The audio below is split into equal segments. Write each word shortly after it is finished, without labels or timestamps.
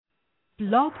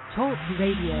Blog Talk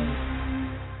Radio.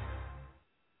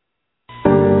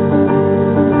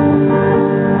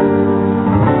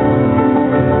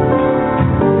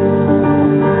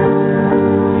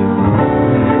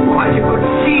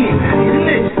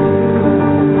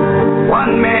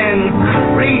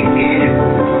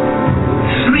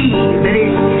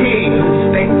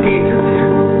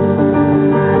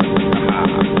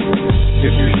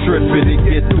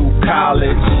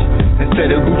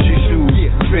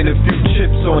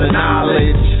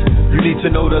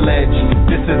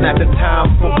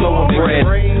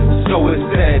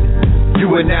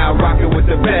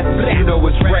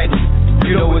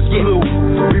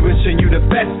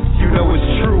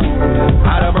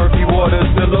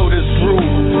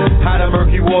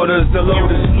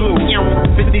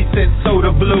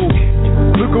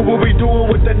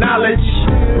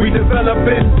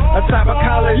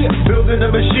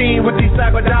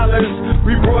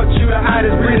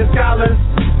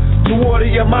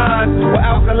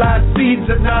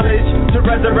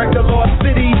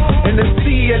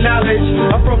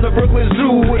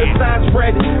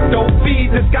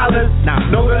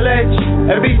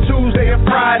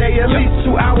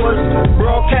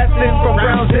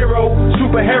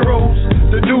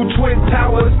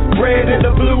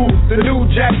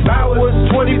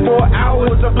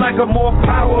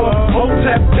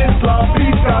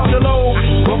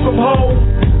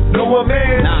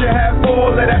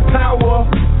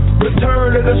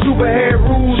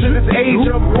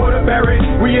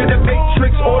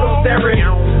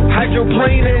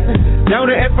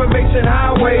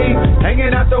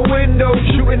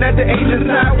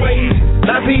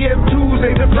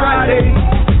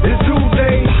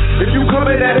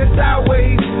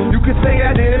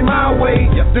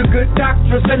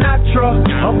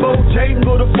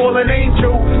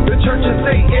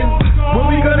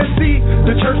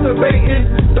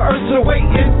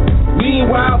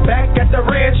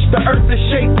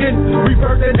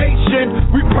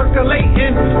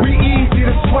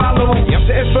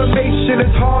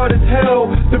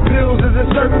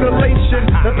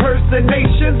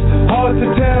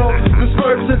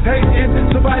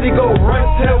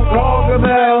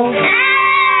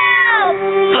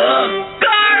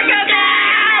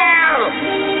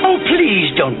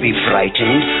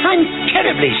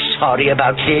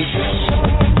 About this.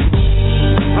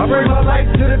 I bring my life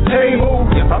to the table.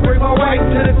 I bring my right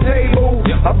to the table.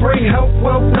 I bring health,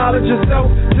 wealth, knowledge, and self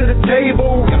to the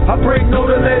table. I bring no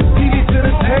to less TV to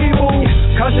the table.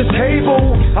 Conscious table.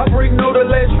 I bring no to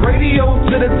less radio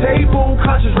to the table.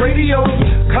 Conscious radio.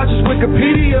 Conscious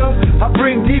Wikipedia. I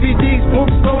bring DVDs,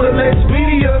 books, no to less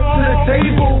media to the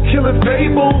table. Killing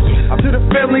fables to the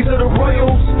families of the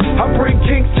royals. I bring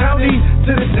Kings County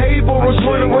to the table.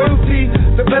 Restore the royalty.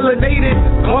 The melanated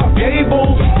Clark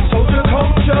Gables. Soldier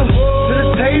culture to the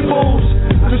tables.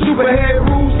 The superhead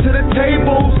rules to the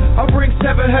tables. I bring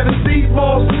 7 heaven sea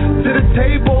moss to the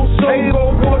table. Soul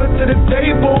gold water to the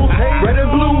table. Red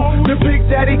and blue, the Big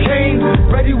Daddy Kane.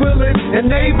 Ready, willing, and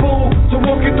able to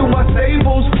walk you through my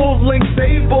stables. Full length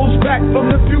stables. Back from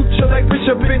the future like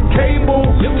Bishop and Cable.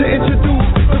 To introduce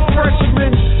the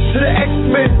freshmen to the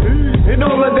X-Men. And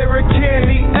all of their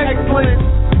candy excellence.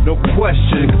 No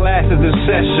question, class is in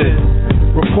session.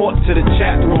 Report to the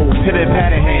chat room, pen and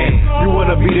pad in hand. You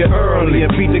wanna be there early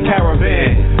and beat the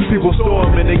caravan. People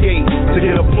storming the gate to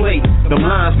get a plate. The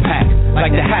lines packed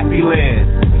like the Happy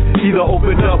Land. Either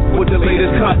open up with the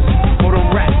latest cuts or them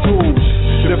rat tools.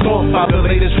 They're bought by the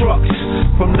latest trucks.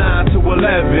 From 9 to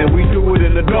 11, we do it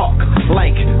in the dark,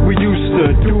 like we used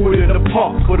to do it in the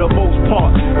park. For the most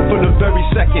part, from the very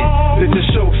second that the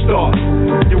show starts,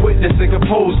 you're witnessing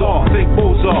composed art. Think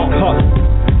Mozart,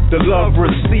 the love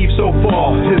received so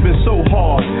far has been so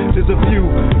hard. There's a few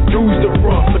dudes to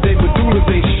front, but they medullas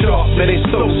ain't sharp, man, they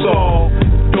so soft.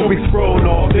 Don't be thrown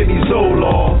off any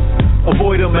Zoloft.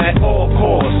 Avoid them at all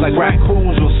costs, like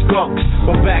raccoons or skunks.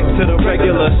 But back to the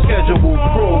regular scheduled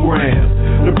program.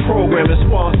 The program is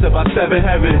sponsored by 7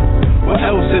 Heaven. What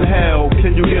else in hell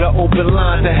can you get an open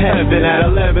line to heaven at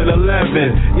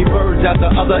 11:11? Emerge at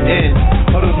the other end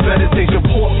of the meditation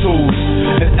portals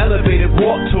and elevated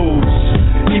walk tools,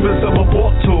 even some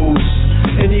abort tools.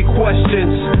 Any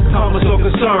questions, comments, or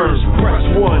concerns, press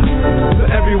 1. To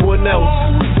everyone else,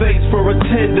 thanks for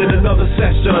attending another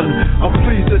session. I'm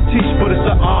pleased to teach, but it's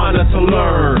an honor to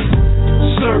learn.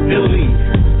 Certainly,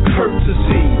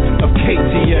 courtesy of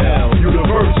KTL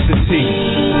University.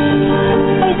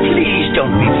 Oh, please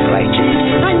don't be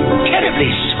frightened. I'm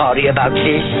terribly sorry about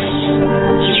this.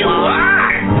 You are.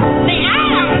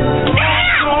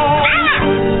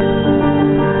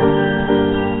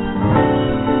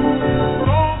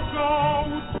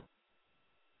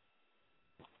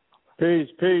 Peace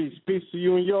to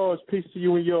you and yours, peace to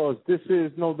you and yours. This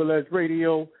is Know the Ledge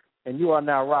Radio, and you are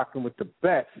now rocking with the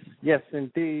best. Yes,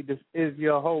 indeed, this is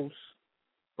your host,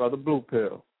 Brother Blue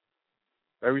Pill.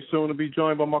 Very soon to be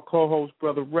joined by my co-host,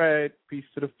 Brother Red. Peace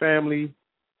to the family,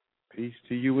 peace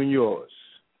to you and yours.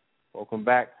 Welcome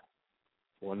back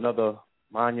for another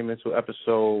monumental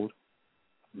episode of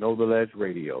Know the Ledge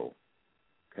Radio.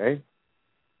 Okay?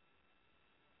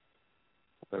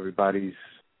 Hope everybody's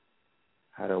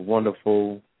had a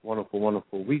wonderful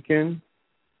weekend.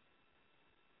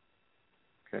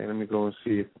 Okay, let me go and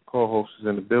see if the co-host is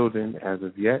in the building as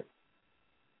of yet.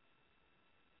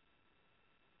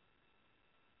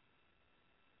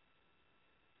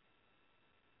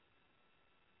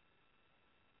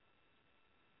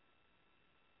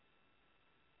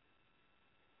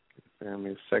 Give the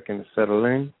family a second to settle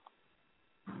in.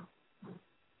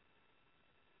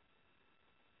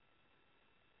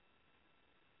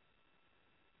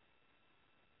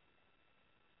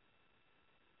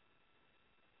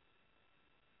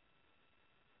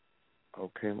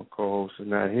 Okay, my co-host is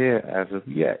not here as of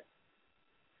yet.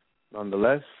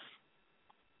 Nonetheless,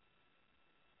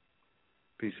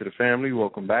 peace to the family.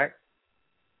 Welcome back.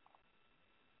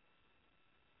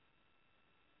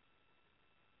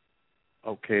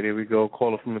 Okay, there we go.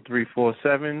 Caller from the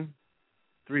 347.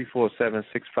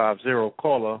 347-650.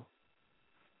 Caller.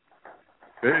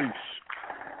 Peace.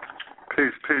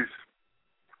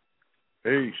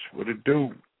 Peace. What it do?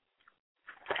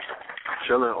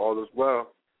 Chilling, all is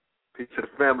well. Peace to the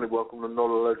family. Welcome to Know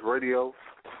the Ledge Radio.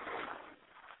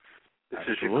 This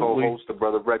is your co-host, the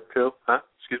Brother Red Pill.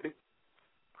 Excuse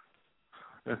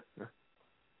me?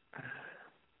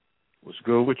 What's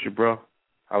good with you, bro?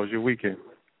 How was your weekend?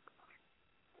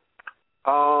 It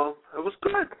was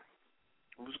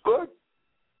good.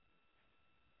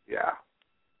 Yeah.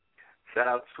 Shout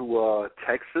out to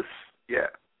Texas. Yeah.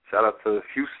 Shout out to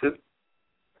Houston.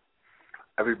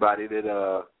 Everybody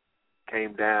that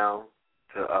came down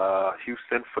to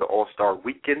Houston for the All-Star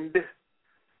Weekend.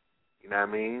 You know what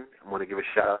I mean? I want to give a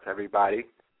shout-out to everybody.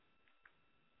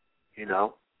 You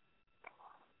know,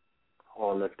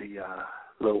 all of the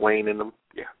Lil Wayne in them.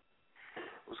 Yeah,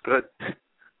 it was good.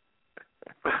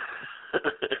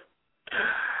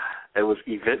 It was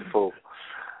eventful.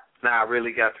 Now, I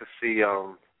really got to see,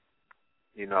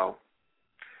 you know,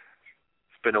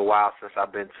 it's been a while since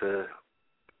I've been to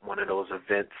one of those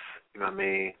events. You know what I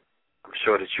mean? I'm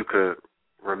sure that you could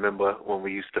remember when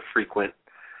we used to frequent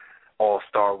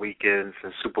All-Star weekends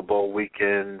and Super Bowl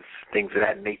weekends, things of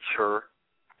that nature.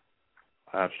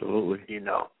 Absolutely. You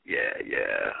know,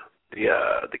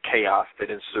 the chaos that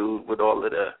ensued with all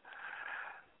of the,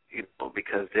 you know,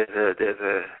 because there's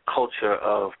a culture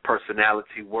of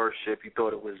personality worship. You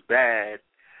thought it was bad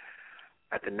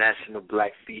at the National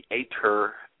Black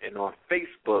Theater and on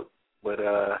Facebook, but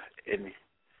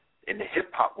in the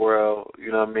hip-hop world,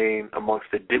 you know what I mean, amongst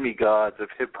the demigods of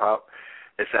hip-hop,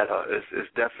 it's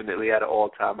definitely at an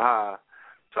all-time high.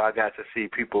 So I got to see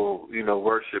people, you know,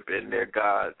 worshiping their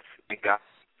gods and God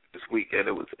this weekend.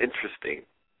 It was interesting,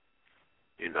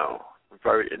 you know, a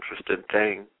very interesting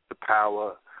thing, the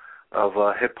power of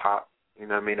hip-hop, you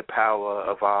know what I mean, the power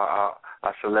of our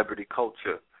celebrity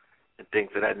culture and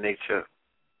things of that nature,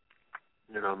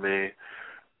 you know what I mean.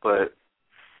 But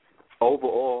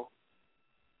overall,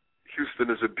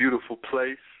 Houston is a beautiful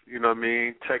place, you know what I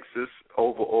mean? Texas,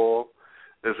 overall,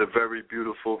 is a very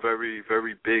beautiful, very,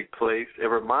 very big place. It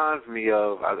reminds me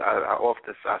of,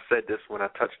 I said this when I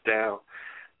touched down,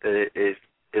 that it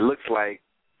looks like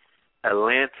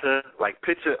Atlanta, like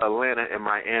picture Atlanta and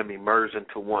Miami merged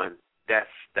into one.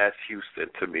 That's Houston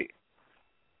to me.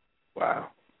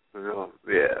 Wow. You know,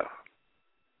 yeah.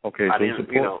 Okay, so it's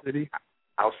a port city?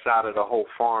 Outside of the whole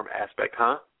farm aspect,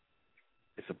 huh?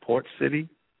 It's a port city?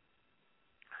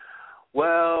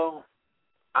 Well,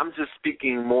 I'm just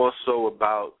speaking more so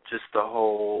about just the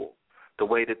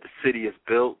way that the city is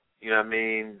built, you know what I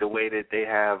mean, the way that they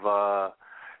have,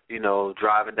 you know,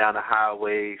 driving down the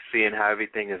highway, seeing how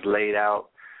everything is laid out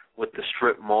with the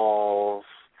strip malls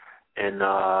and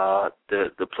the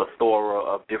plethora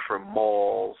of different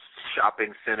malls,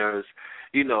 shopping centers.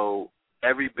 You know,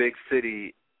 every big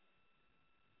city,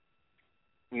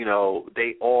 you know,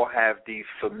 they all have these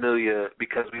familiar,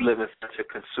 because we live in such a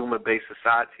consumer-based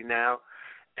society now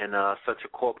and such a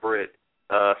corporate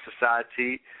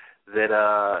society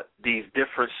that these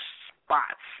different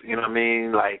spots, you know what I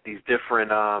mean, like these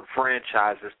different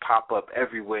franchises pop up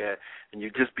everywhere, and you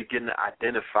just begin to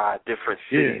identify different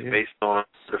cities based on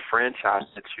the franchise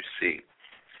that you see.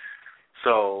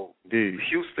 So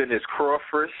Houston is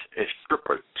crawfish and strip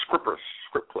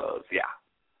clubs, yeah.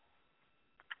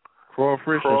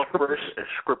 Crawfish and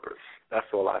scrippers. That's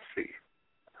all I see.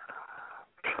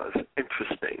 It's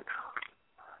interesting.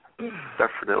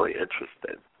 Definitely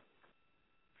interesting.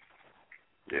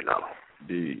 You know.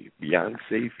 The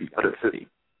Beyonce fiance.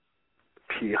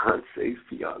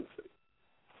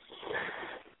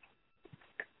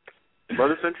 But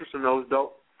it's interesting, though,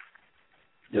 dope.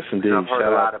 Yes, indeed. I've heard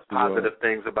a lot of positive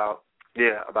things about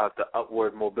the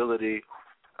upward mobility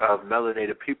of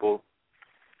melanated people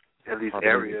in these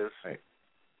areas. Right.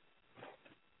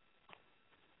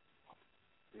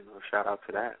 You know, shout out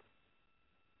to that.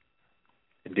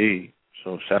 Indeed.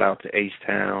 So shout out to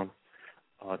H-Town.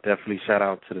 Definitely shout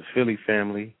out to the Philly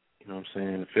family. You know what I'm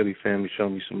saying? The Philly family showed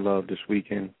me some love this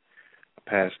weekend. I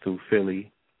passed through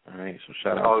Philly. All right. So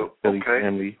shout out to the Philly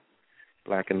family.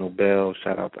 Black and Nobel.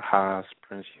 Shout out to Haas,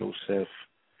 Prince Yosef.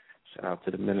 Shout out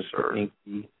to the Minister Inky.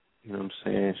 You know what I'm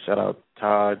saying? Shout out to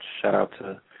Taj. Shout out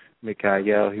to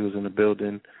Mikael. He was in the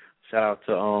building. Shout out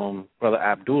to Brother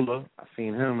Abdullah. I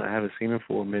seen him. I haven't seen him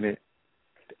for a minute.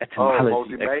 The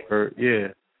etymology expert. Yeah.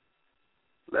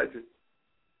 Legend.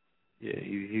 Yeah,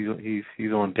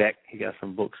 he's on deck. He got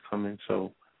some books coming.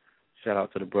 So shout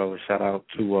out to the brother. Shout out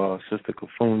to Sister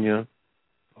Cafunia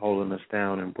holding us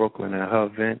down in Brooklyn at her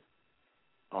event.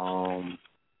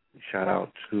 Shout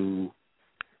out to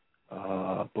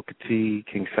Booker T,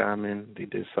 King Simon. They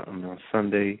did something on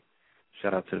Sunday.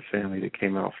 Shout out to the family that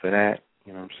came out for that.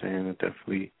 You know what I'm saying? It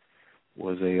definitely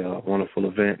was a wonderful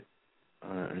event.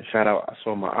 And shout out, I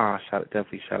saw my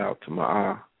definitely shout out to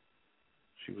my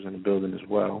She was in the building as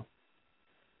well.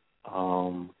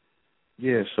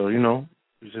 Yeah, so, you know,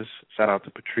 it was just shout out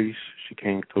to Patrice. She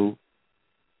came through.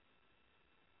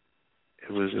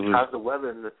 It was. How's the weather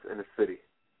in the city?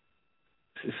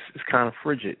 It's kind of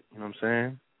frigid, you know what I'm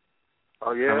saying?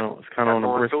 Oh, yeah? It's kind of on the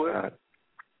brisk side.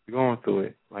 We're going through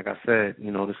it. Like I said,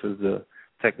 you know, this is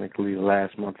technically the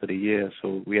last month of the year,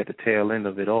 so we at the tail end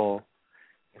of it all.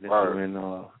 And this is when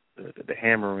the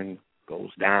hammering goes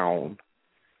down.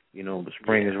 You know, the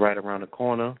spring is right around the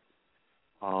corner.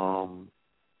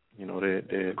 You know,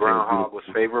 the groundhog was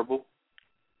favorable?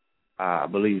 I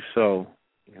believe so.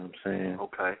 You know what I'm saying?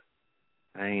 Okay.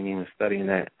 I ain't even studying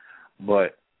that.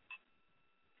 But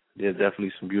there's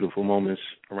definitely some beautiful moments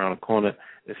around the corner.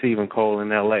 It's even cold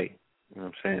in L.A. You know what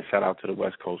I'm saying? Shout out to the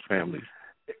West Coast families.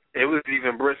 It was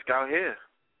even brisk out here.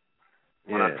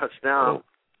 When I touched down,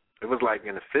 it was like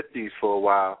in the 50s for a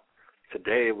while.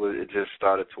 Today it just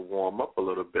started to warm up a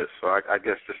little bit. So I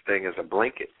guess this thing is a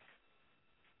blanket.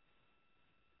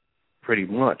 Pretty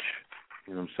much.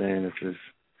 You know what I'm saying? It's just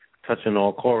touching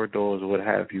all corridors or what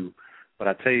have you. But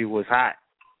I tell you what's hot.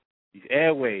 These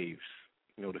airwaves.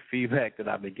 You know, the feedback that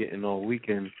I've been getting all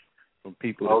weekend from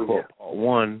people that caught part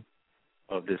one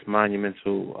of this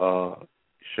monumental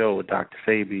show with Dr.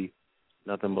 Sebi,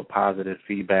 nothing but positive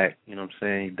feedback. You know what I'm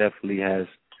saying? He definitely has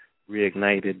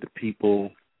reignited the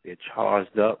people. They're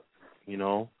charged up, you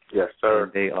know. Yes, sir.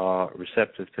 And they are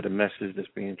receptive to the message that's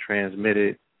being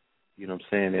transmitted. You know what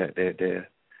I'm saying?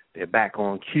 They're back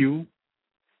on cue.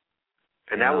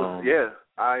 And that was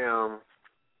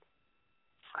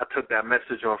I took that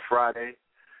message on Friday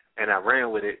and I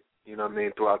ran with it, you know what I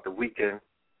mean, throughout the weekend.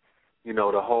 You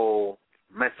know, the whole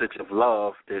message of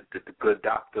love that the good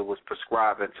doctor was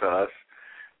prescribing to us,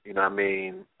 you know what I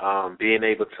mean, being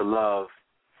able to love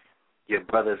your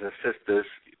brothers and sisters,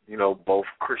 you know, both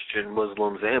Christian,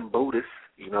 Muslims, and Buddhists,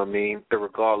 you know what I mean,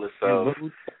 regardless of...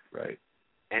 Right.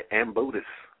 And Buddhists.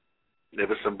 There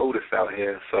were some Buddhists out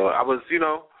here. So I was, you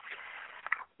know,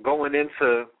 going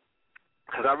into...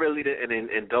 Because I really didn't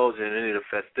indulge in any of the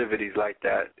festivities like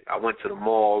that. I went to the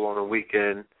mall on the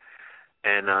weekend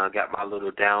and got my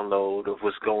little download of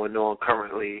what's going on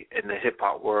currently in the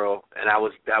hip-hop world, and that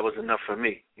was enough for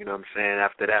me. You know what I'm saying?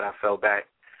 After that, I fell back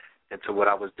into what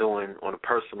I was doing on a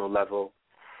personal level.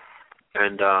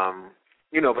 And,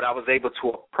 you know, but I was able to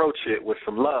approach it with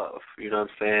some love, you know what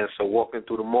I'm saying? So walking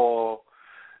through the mall,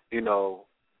 you know,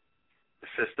 the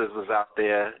sisters was out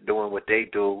there doing what they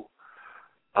do.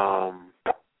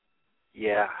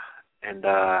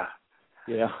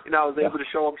 You know, I was able to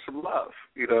show them some love,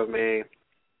 you know what I mean?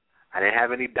 I didn't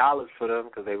have any dollars for them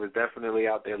because they was definitely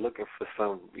out there looking for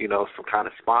some, you know, some kind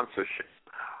of sponsorship.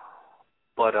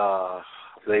 But I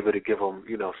was able to give them,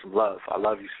 you know, some love. I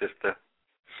love you, sister.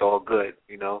 It's all good,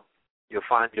 you know. You'll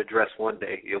find your dress one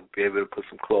day. You'll be able to put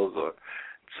some clothes on.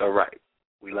 It's all right.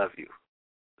 We love you.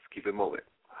 Let's keep it moving.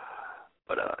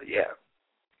 But,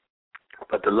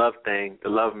 But the love thing, the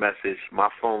love message, my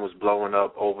phone was blowing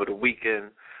up over the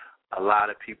weekend. A lot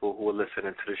of people who were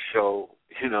listening to the show,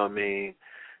 you know what I mean,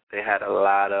 they had a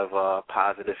lot of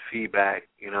positive feedback,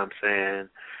 you know what I'm saying.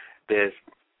 There's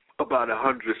about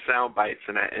 100 sound bites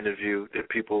in that interview that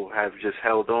people have just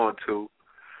held on to.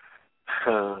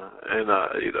 And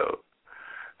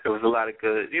there was a lot of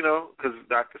good, because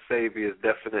Dr. Sebi is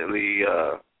definitely,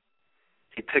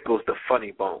 he tickles the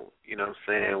funny bone, you know what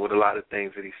I'm saying, with a lot of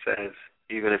things that he says,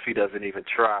 even if he doesn't even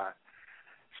try,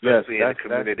 especially in a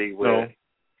community where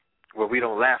we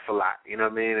don't laugh a lot, you know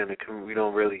what I mean, and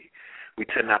we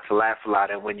tend not to laugh a lot,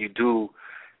 and when you do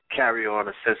carry on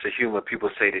a sense of humor, people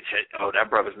say that, that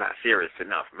brother's not serious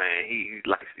enough, man. He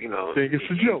likes, think it's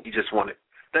a joke. He just wanted,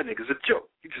 that nigga's a joke.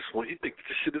 You think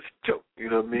this shit is a joke, you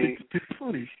know what I mean? It's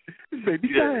funny. This baby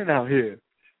dying out here.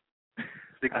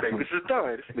 This baby's just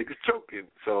dying. This nigga's choking.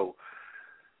 So,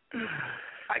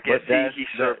 I guess he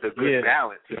served a good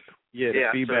balance. Yeah, the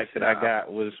feedback that I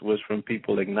got was from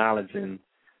people acknowledging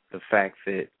the fact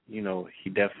that, he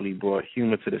definitely brought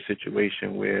humor to the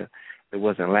situation where it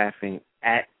wasn't laughing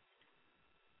at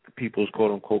people's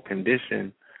quote-unquote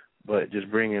condition, but just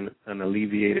bringing an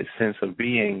alleviated sense of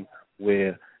being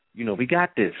where, we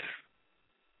got this.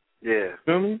 Yeah,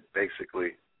 feel me? Basically.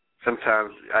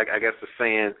 Sometimes, I guess the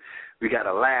saying, we got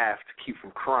to laugh to keep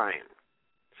from crying.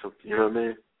 So, you know what I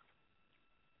mean?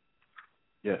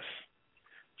 Yes.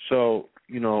 So,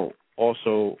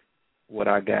 also what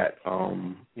I got,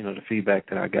 the feedback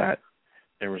that I got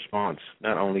in response,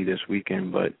 not only this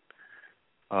weekend, but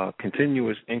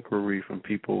continuous inquiry from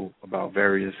people about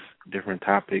various different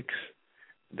topics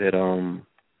that,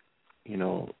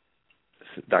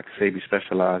 Dr. Sebi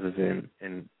specializes in,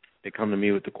 and they come to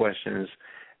me with the questions.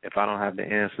 If I don't have the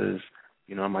answers,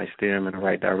 I might steer them in the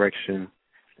right direction,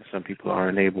 and some people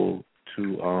aren't able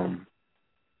to,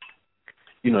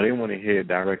 they want to hear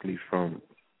directly from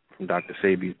Dr.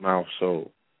 Sebi's mouth,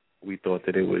 so we thought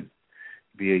that it would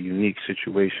be a unique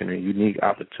situation, a unique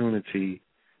opportunity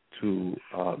to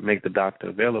make the doctor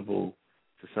available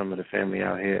to some of the family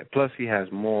out here. Plus, he has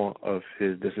more of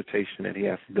his dissertation that he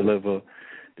has to deliver.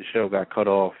 The show got cut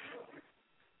off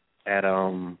at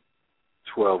 12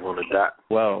 on the dot.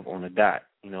 12 on the dot,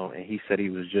 and he said he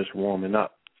was just warming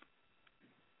up,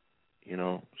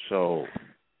 so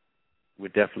we're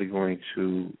definitely going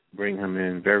to bring him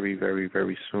in very, very,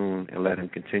 very soon and let him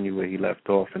continue where he left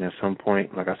off. And at some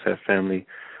point, like I said, family,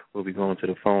 we'll be going to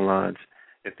the phone lines.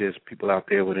 If there's people out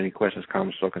there with any questions,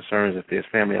 comments, or concerns, if there's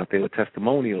family out there with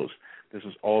testimonials, this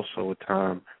is also a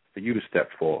time for you to step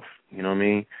forth. You know what I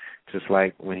mean? Just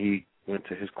like when he went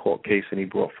to his court case and he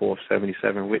brought forth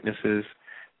 77 witnesses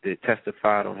that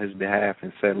testified on his behalf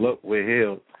and said, look, we're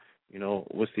healed.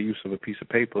 What's the use of a piece of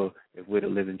paper if we're the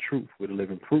living truth, we're the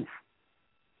living proof?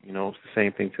 It's the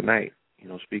same thing tonight.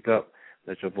 Speak up,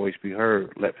 let your voice be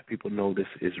heard, let the people know this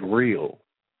is real,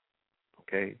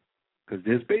 okay? Because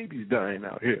there's babies dying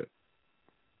out here.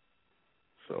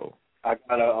 So I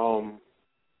got a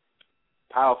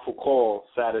powerful call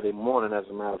Saturday morning, as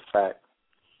a matter of fact.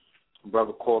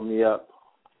 Brother called me up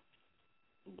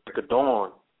break of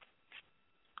dawn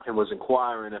and was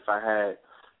inquiring if I had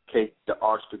the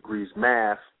Arts Degrees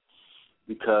Math,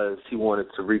 because he wanted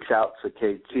to reach out to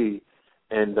KT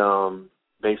and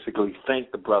basically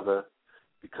thank the brother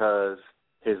because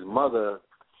his mother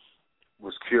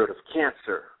was cured of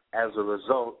cancer as a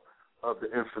result of the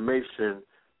information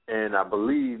and I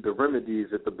believe the remedies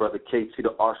that the brother KT,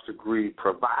 the Arts Degree,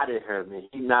 provided him. And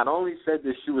he not only said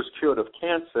that she was cured of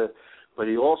cancer, but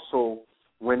he also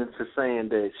went into saying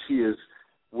that she is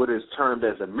what is termed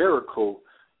as a miracle,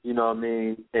 in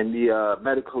the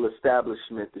medical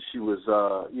establishment that she was,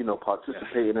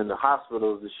 participating in the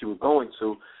hospitals that she was going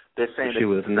to. They're saying she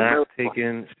was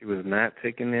not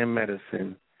taking their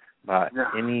medicine by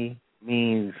any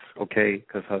means, okay,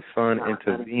 because her son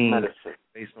intervened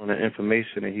based on the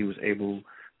information that he was able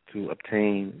to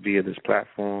obtain via this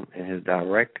platform and his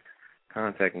direct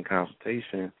contact and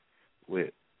consultation with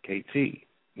KT,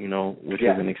 which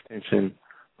is an extension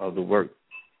of the work,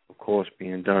 of course,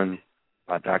 being done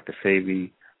by Dr.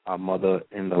 Sebi, our mother,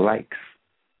 and the likes.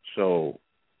 So,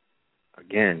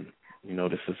 again,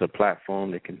 this is a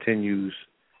platform that continues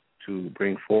to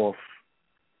bring forth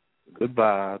good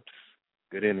vibes,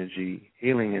 good energy,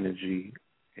 healing energy,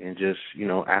 and just,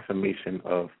 affirmation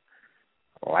of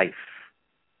life.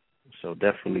 So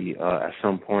definitely at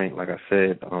some point, like I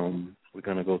said, we're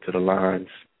going to go to the lines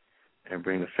and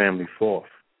bring the family forth.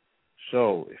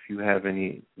 So if you have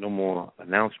no more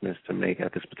announcements to make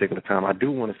at this particular time, I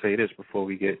do want to say this before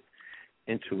we get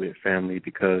into it, family,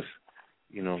 because,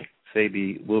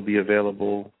 Sebi will be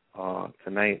available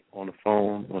tonight on the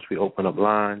phone once we open up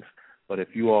lines. But if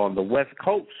you are on the West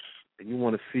Coast and you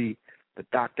want to see the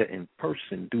doctor in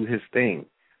person do his thing,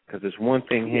 because there's one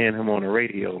thing hearing him on the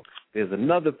radio, there's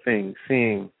another thing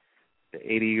seeing the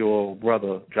 80-year-old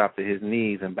brother dropped to his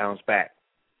knees and bounced back.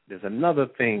 There's another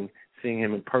thing, seeing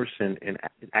him in person and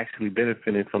actually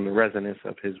benefiting from the resonance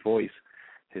of his voice,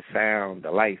 his sound,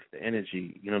 the life, the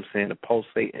energy, you know what I'm saying, the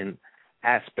pulsating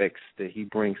aspects that he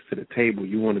brings to the table.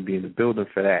 You want to be in the building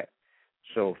for that.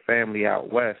 So family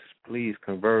out west, please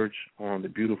converge on the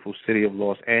beautiful city of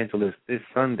Los Angeles this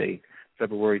Sunday,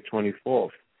 February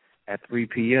 24th. At 3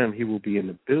 p.m., he will be in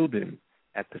the building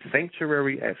at the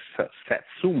Sanctuary at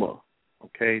Satsuma,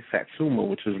 Satsuma,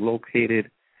 which is located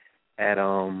at,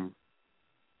 let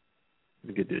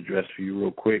me get the address for you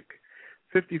real quick,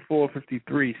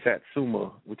 5453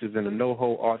 Satsuma, which is in the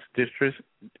NoHo Art District.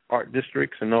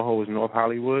 And NoHo is North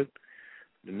Hollywood.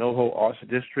 The NoHo Arts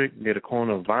District near the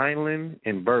corner of Vineland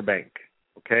and Burbank,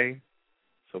 okay?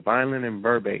 So Vineland and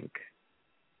Burbank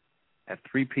at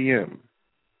 3 p.m.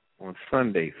 on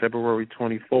Sunday, February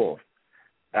 24th.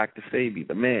 Dr. Sebi,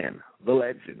 the man, the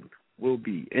legend, will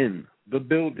be in the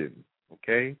building,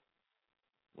 okay?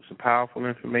 With some powerful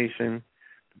information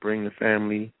to bring the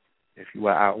family. If you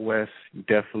are out west, you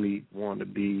definitely want to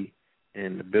be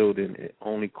in the building. It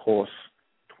only costs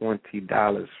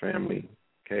 $20, family.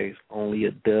 Okay, it's only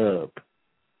a dub.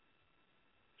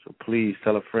 So please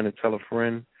tell a friend and tell a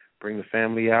friend. Bring the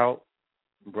family out.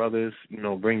 Brothers,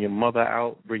 bring your mother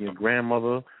out. Bring your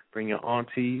grandmother. Bring your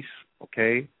aunties,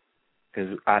 okay?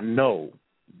 Because I know,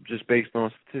 just based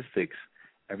on statistics,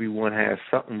 everyone has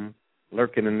something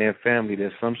lurking in their family.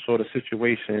 There's some sort of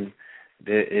situation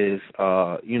that is,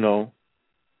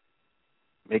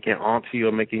 making auntie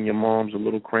or making your moms a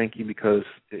little cranky because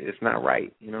it's not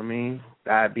right. You know what I mean?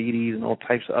 Diabetes and all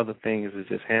types of other things is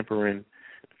just hampering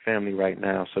the family right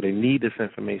now. So they need this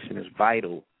information. It's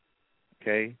vital,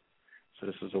 okay? So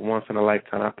this is a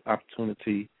once-in-a-lifetime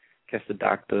opportunity. Catch the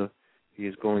doctor. He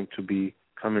is going to be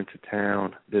coming to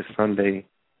town this Sunday,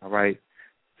 all right?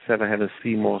 Seven Heavens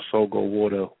Seymour Sogo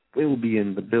Water will be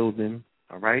in the building,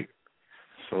 all right?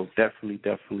 So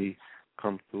definitely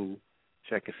come through.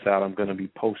 Check us out. I'm going to be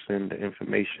posting the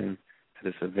information to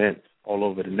this event all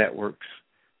over the networks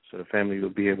so the family will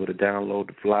be able to download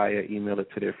the flyer, email it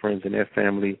to their friends and their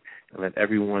family, and let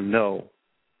everyone know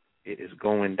it is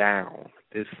going down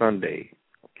this Sunday,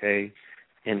 okay,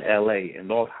 in L.A., in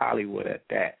North Hollywood at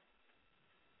that,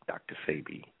 Dr.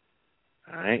 Sebi.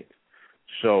 All right?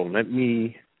 So let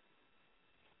me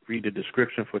read the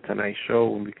description for tonight's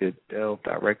show and we could delve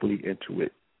directly into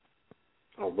it.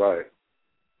 All right.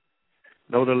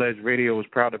 Know the Ledge Radio is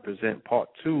proud to present Part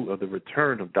 2 of the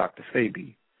return of Dr.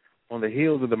 Sebi. On the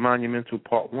heels of the monumental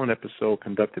Part 1 episode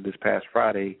conducted this past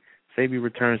Friday, Sebi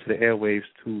returns to the airwaves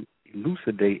to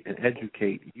elucidate and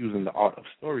educate using the art of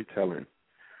storytelling.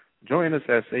 Join us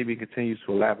as Sebi continues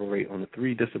to elaborate on the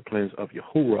three disciplines of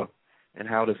Uhwa and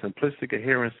how the simplistic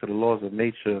adherence to the laws of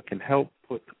nature can help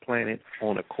put the planet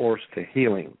on a course to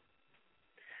healing.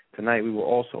 Tonight we will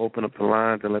also open up the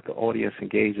lines and let the audience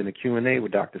engage in a Q&A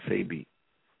with Dr. Sebi.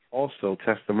 Also,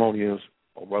 testimonials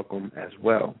are welcome as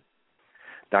well.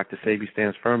 Dr. Sebi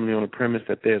stands firmly on the premise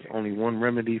that there's only one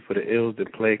remedy for the ills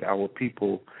that plague our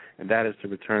people, and that is to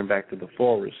return back to the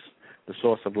forest, the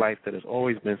source of life that has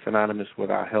always been synonymous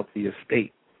with our healthiest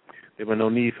state. There were no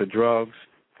need for drugs,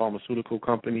 pharmaceutical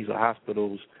companies, or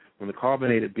hospitals when the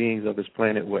carbonated beings of this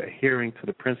planet were adhering to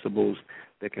the principles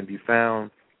that can be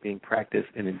found being practiced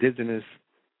in indigenous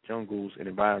jungles and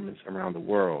environments around the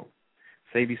world.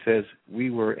 Sebi says we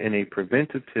were in a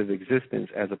preventative existence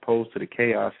as opposed to the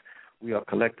chaos we are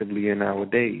collectively in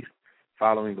nowadays,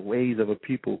 following the ways of a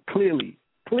people clearly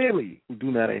who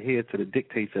do not adhere to the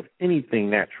dictates of anything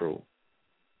natural.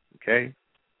 Okay?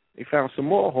 They found some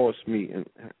more horse meat, and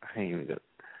I ain't even got.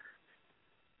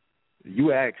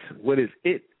 You ask, what is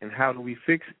it and how do we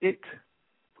fix it?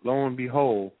 Lo and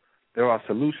behold, there are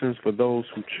solutions for those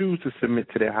who choose to submit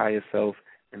to their higher self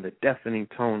in the deafening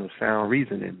tone of sound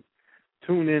reasoning.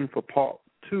 Tune in for Part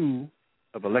 2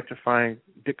 of Electrifying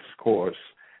Discourse,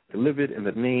 delivered in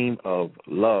the name of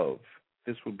love.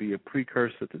 This will be a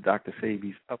precursor to Dr.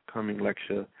 Sebi's upcoming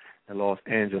lecture in Los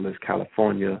Angeles,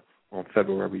 California on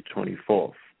February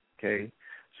 24th. Okay?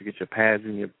 So get your pads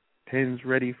and your pens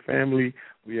ready, family.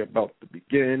 We are about to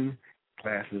begin.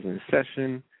 Class is in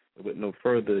session. And with no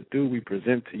further ado, we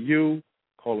present to you,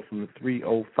 caller from the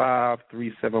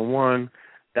 305-371,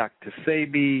 Dr.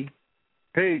 Sebi.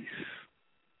 Peace.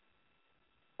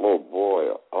 Oh,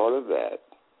 boy, all of that.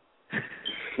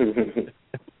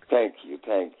 Thank you.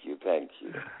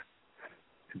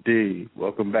 Indeed.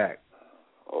 Welcome back.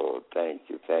 Oh, thank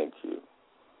you.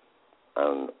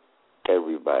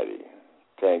 Everybody.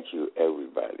 Thank you,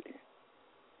 everybody.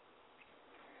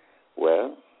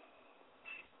 Well,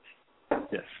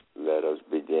 yes. Let us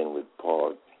begin with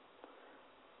Part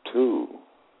 2.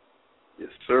 Yes,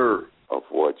 sir. Of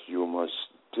what you must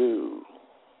do.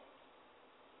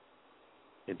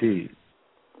 Indeed.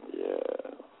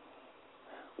 Yeah.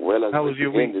 Well, as how was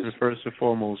your week? this... First and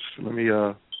foremost, let me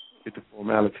get the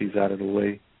formalities out of the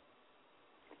way.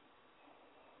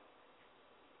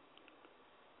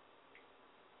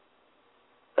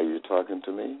 Are you talking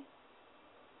to me?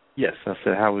 Yes, I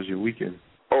said, how was your weekend?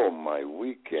 Oh, my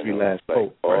weekend. We last like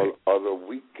spoke, all right? other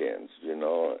weekends, you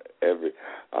know.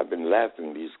 I've been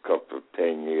laughing these couple of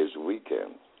 10 years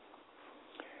weekends.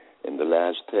 In the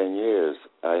last 10 years,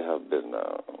 I have been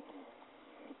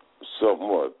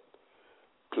somewhat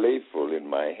playful in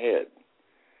my head.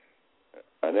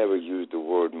 I never use the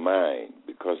word mind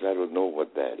because I don't know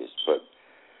what that is, but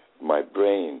my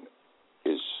brain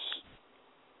is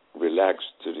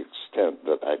relaxed to the extent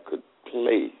that I could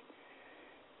play.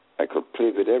 I could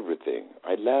play with everything.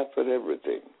 I laugh at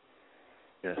everything.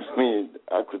 Yes. I mean,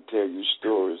 I could tell you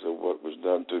stories of what was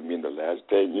done to me in the last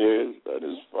 10 years, and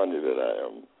it's funny that I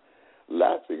am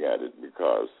laughing at it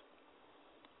because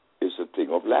it's a thing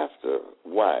of laughter.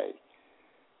 Why?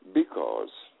 Because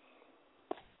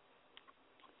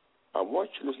I want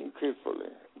you to listen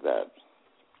carefully that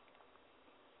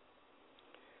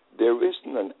there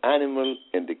isn't an animal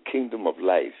in the kingdom of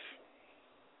life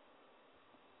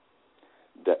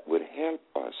that would help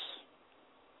us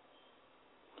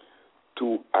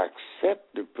to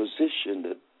accept the position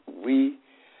that we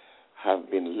have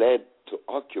been led to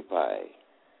occupy.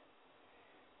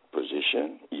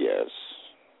 Position, yes.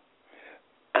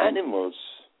 Animals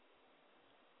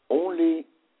only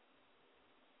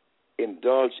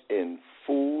indulge in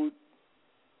food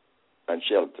and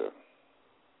shelter,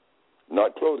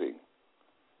 not clothing.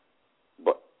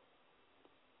 But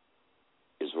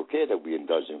it's okay that we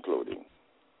indulge in clothing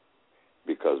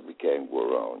because we can't go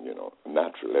around,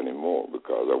 natural anymore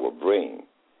because our brain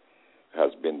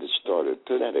has been distorted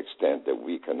to that extent that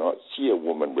we cannot see a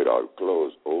woman without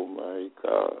clothes. Oh, my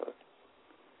God.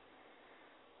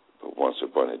 But once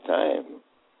upon a time,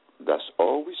 that's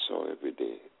all we saw every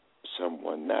day,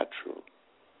 someone natural.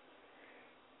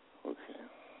 Okay.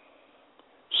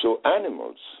 So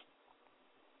animals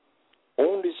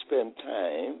only spend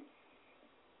time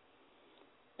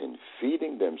in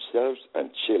feeding themselves and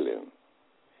chilling.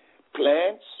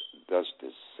 Plants does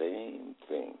the same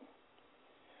thing.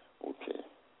 Okay.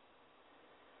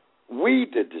 We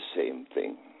did the same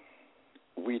thing.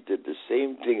 We did the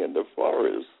same thing in the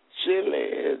forest,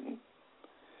 chilling.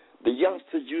 The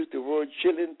youngsters use the word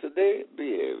chilling today.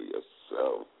 Behave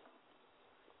yourself.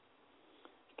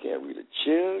 You can't really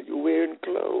chill. You're wearing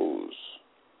clothes.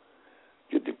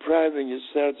 You're depriving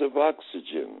yourselves of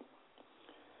oxygen.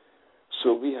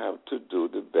 So we have to do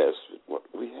the best with what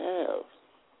we have.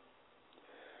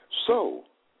 So,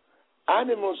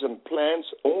 animals and plants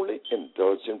only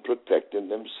indulge in protecting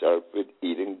themselves with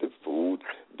eating the food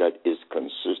that is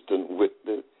consistent with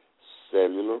the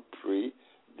cellular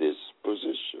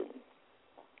predisposition.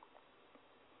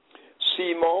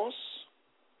 Sea moss,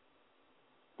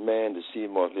 man, the sea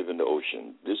moss live in the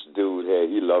ocean. This dude here,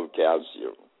 he loved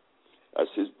calcium.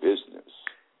 That's his business.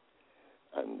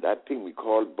 And that thing we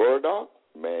call burdock,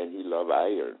 man, he loved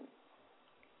iron.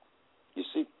 You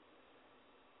see?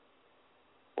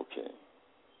 Okay.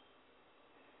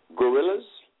 Gorillas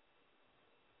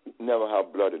never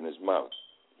have blood in his mouth.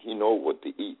 He know what to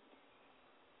eat.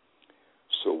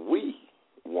 So we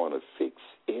want to fix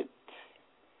it,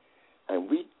 and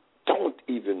we don't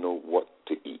even know what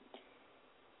to eat.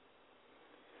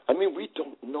 I mean, we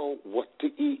don't know what to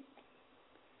eat.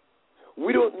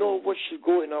 We don't know what should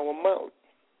go in our mouth.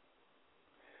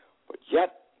 But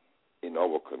yet, in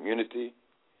our community,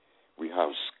 we have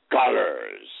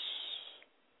scholars.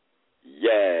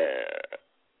 Yeah,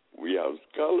 we have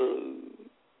scholars.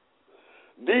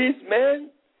 These men,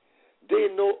 they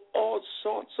know all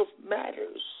sorts of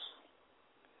matters.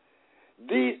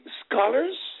 These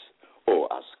scholars, or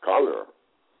a scholar,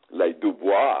 like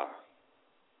Dubois,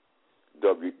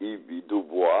 W.E.B.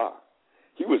 Dubois,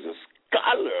 he was a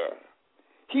scholar.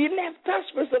 He left us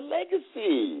with a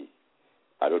legacy.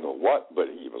 I don't know what, but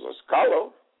he was a scholar.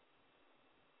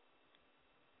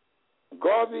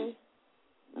 Garvey,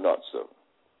 not so.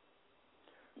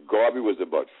 Garvey was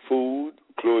about food,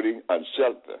 clothing, and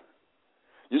shelter.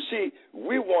 You see,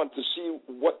 we want to see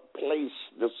what place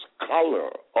the scholar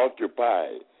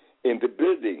occupies in the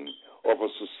building of a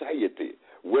society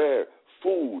where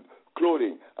food,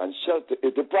 clothing, and shelter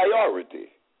is the priority.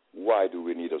 Why do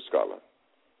we need a scholar?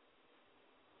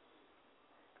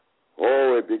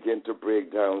 Oh, it began to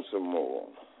break down some more.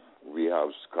 We have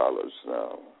scholars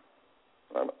now.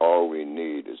 And all we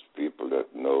need is people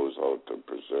that knows how to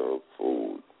preserve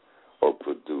food, or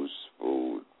produce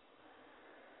food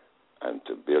and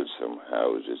to build some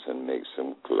houses and make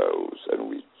some clothes, and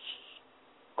we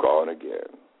gone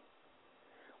again.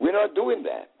 We're not doing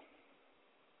that.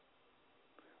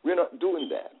 We're not doing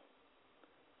that.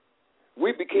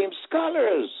 We became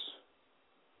scholars.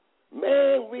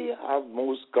 Man, we have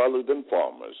more scholars than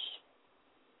farmers.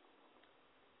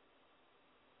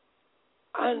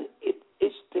 And it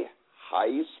is the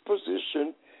highest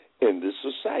position in this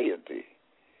society.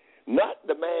 Not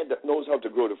the man that knows how to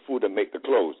grow the food and make the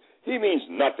clothes. He means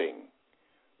nothing.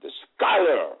 The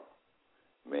scholar,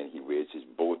 man, he wears his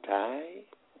bow tie,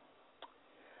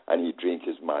 and he drinks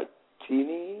his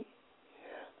martini,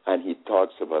 and he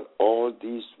talks about all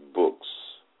these books.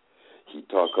 He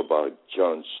talks about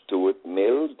John Stuart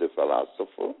Mill, the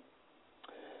philosopher.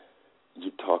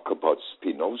 You talk about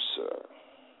Spinoza.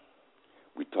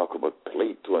 We talk about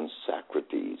Plato and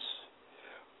Socrates.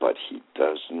 But he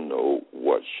doesn't know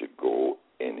what should go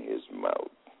in his mouth.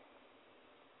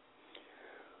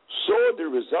 So the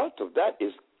result of that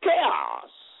is chaos.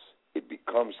 It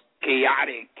becomes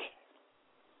chaotic.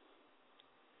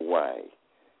 Why?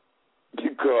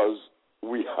 Because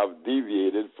we have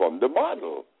deviated from the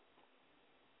model.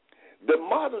 The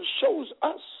model shows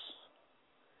us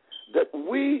that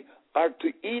we are to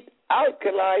eat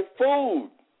alkali food.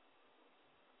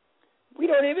 We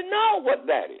don't even know what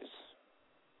that is.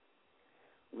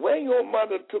 When your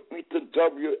mother took me to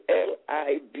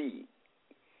WLIB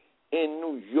in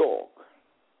New York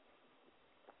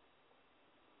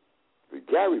with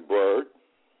Gary Bird,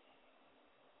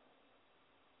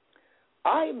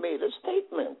 I made a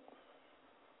statement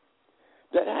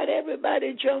that had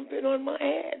everybody jumping on my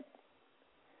head.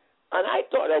 And I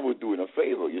thought I was doing a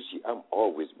favor. You see, I'm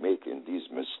always making these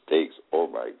mistakes. Oh,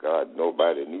 my God,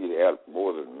 nobody needs help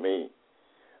more than me.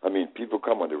 I mean, people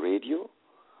come on the radio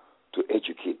to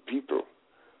educate people.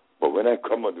 But when I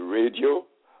come on the radio,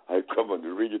 I come on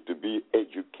the radio to be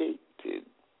educated.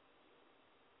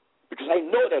 Because I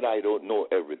know that I don't know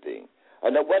everything.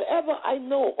 And that whatever I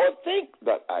know or think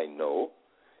that I know,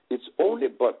 it's only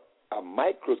but a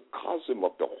microcosm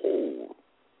of the whole.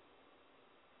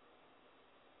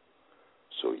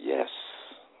 So, yes,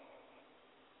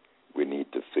 we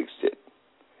need to fix it.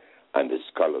 And the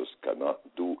scholars cannot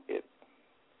do it.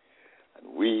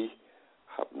 And we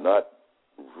have not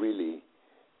really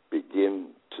begin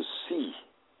to see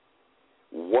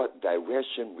what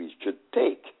direction we should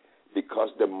take, because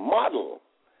the model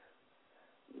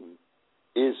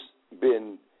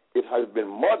it has been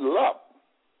modeled up.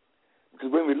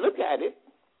 Because when we look at it,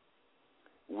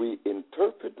 we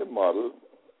interpret the model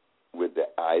with the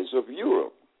eyes of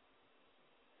Europe.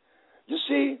 You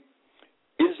see,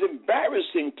 it's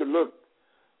embarrassing to look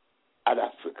at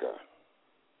Africa.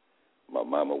 My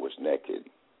mama was naked.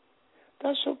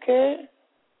 That's okay.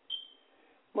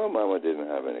 My mama didn't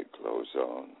have any clothes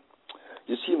on.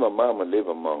 You see, my mama lived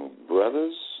among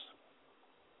brothers.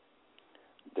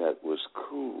 That was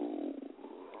cool.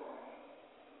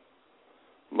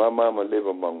 My mama lived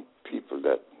among people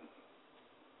that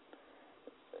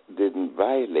didn't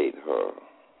violate her.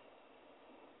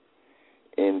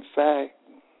 In fact,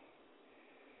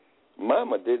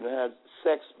 mama didn't have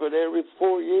sex but every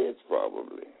 4 years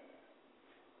probably,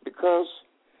 because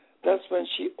that's when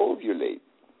she ovulated.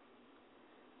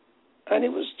 And it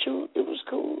was true. It was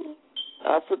cool.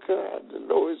 Africa had the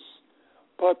lowest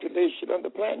population on the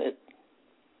planet,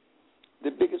 the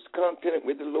biggest continent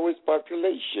with the lowest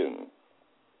population.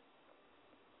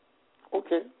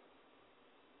 Okay.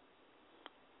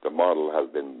 The model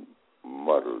has been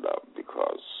muddled up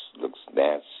because it looks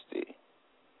nasty.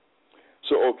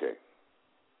 So, okay.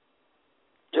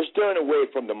 Just turn away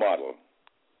from the model,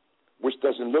 which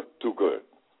doesn't look too good,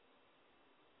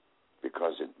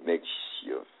 because it makes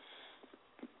you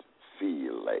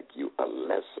feel like you are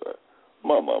lesser.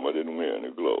 My mama didn't wear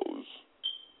any clothes.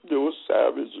 They were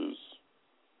savages.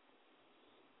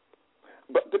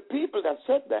 But the people that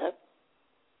said that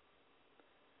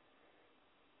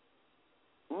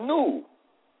knew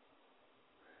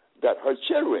that her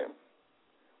children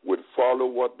would follow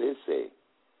what they say.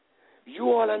 You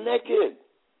all are naked.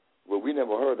 Well, we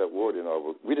never heard that word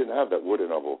we didn't have that word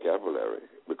in our vocabulary,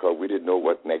 because we didn't know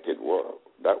what naked was.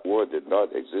 That word did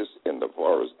not exist in the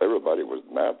forest. Everybody was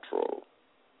natural.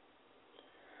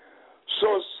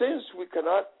 So since we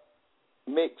cannot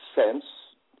make sense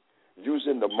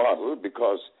using the model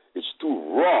because it's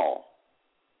too raw,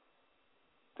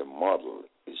 the model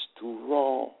is too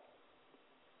raw.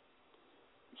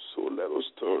 So let us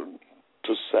turn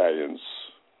to science.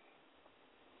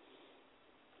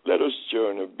 Let us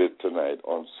journey a bit tonight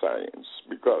on science,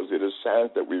 because it is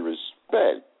science that we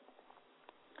respect.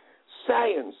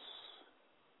 Science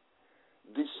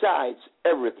decides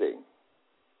everything.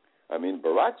 I mean,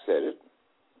 Barack said it,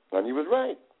 and he was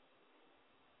right.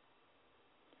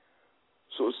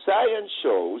 So science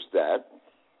shows that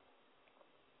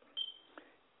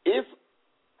if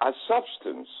a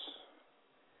substance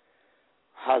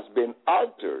has been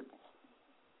altered,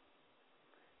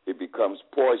 it becomes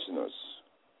poisonous.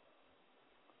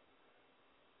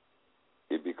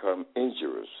 It becomes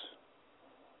injurious.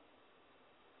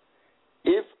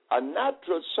 If a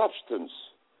natural substance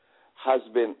has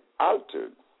been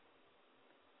altered,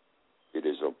 it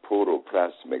is a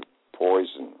protoplasmic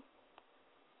poison.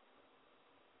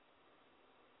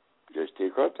 Just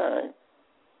take our time.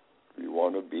 We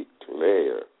want to be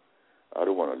clear. I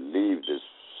don't want to leave this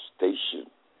station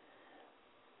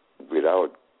without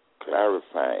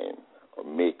clarifying or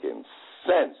making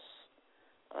sense.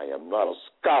 I am not a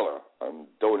scholar and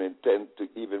don't intend to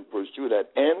even pursue that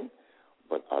end,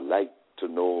 but I like to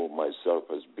know myself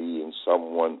as being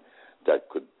someone that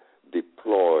could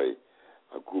deploy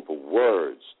a group of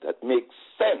words that make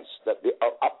sense, that they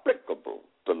are applicable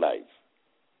to life.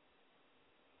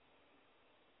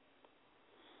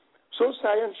 So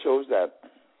science shows that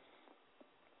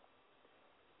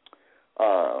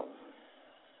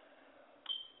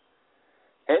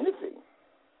anything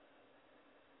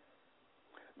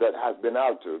that has been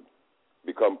altered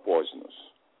becomes poisonous.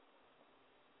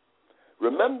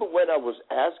 Remember when I was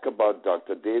asked about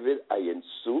Dr. David Ayen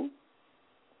Su?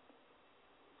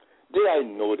 Did I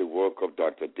know the work of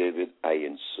Dr. David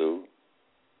Ayen Su?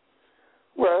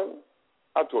 Well,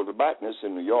 I told the botanist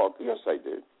in New York, yes, I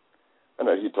did. And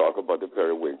then he talked about the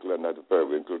periwinkle, and that the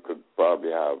periwinkle could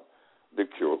probably have the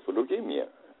cure for leukemia.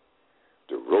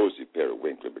 The rosy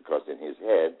periwinkle, because in his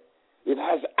head, it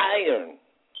has iron.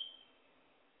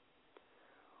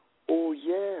 Oh,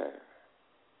 yeah.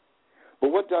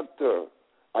 But what Dr.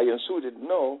 Ayen Su didn't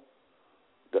know,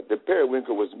 that the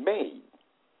periwinkle was made.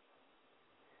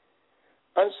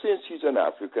 And since he's an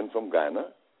African from Ghana,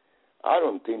 I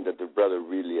don't think that the brother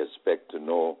really expects to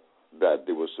know that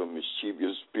there were some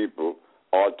mischievous people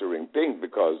altering things,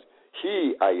 because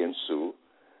he, Ayen Su,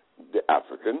 the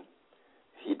African,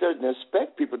 he doesn't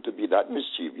expect people to be that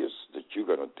mischievous, that you're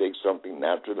going to take something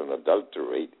natural and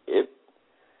adulterate it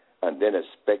and then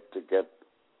expect to get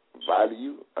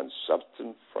value and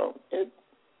substance from it.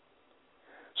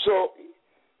 So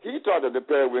he thought that the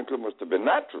periwinkle must have been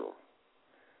natural,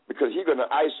 because he's going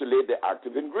to isolate the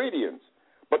active ingredients.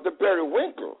 But the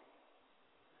periwinkle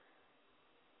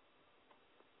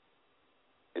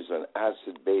is an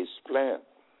acid-based plant.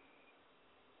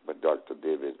 But Dr.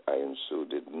 David Ayen Su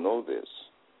didn't know this.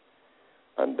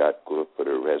 And that goes for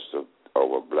the rest of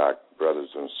our black brothers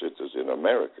and sisters in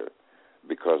America.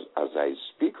 Because as I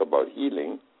speak about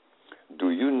healing,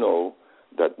 do you know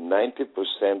that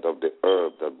 90% of the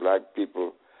herb that black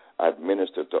people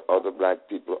administer to other black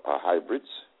people are hybrids?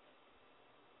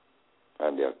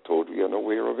 And they are totally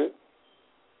unaware of it.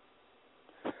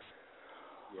 Yeah.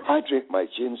 I drink my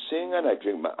ginseng and I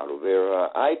drink my aloe vera.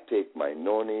 I take my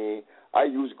noni. I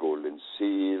use golden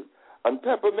seal and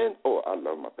peppermint. Oh, I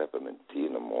love my peppermint tea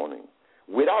in the morning.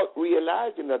 Without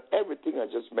realizing that everything I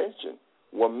just mentioned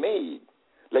were made.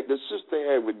 Like the sister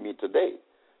here with me today.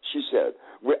 She said,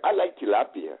 well, I like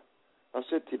tilapia. I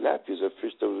said, tilapia is a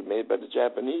fish that was made by the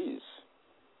Japanese.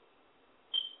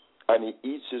 And he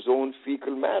eats his own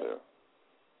fecal matter.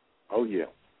 Oh, yeah.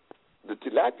 The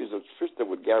tilapia is a fish that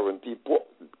would guarantee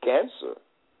cancer,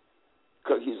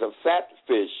 because he's a fat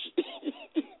fish.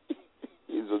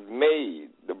 He was made.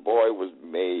 The boy was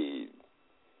made.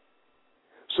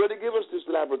 So they give us this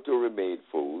laboratory-made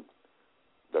food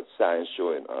that science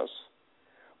showing us.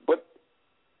 But,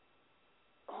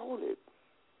 hold it.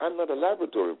 I'm not a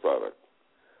laboratory product.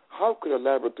 How could a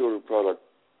laboratory product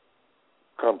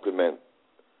complement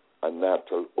a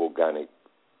natural organic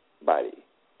body?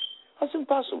 That's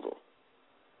impossible.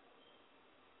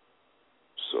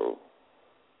 So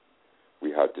we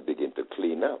have to begin to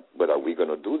clean up. But are we going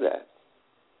to do that?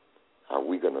 Are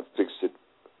we going to fix it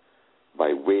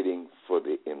by waiting for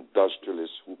the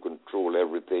industrialists who control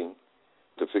everything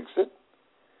to fix it?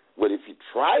 Well, if you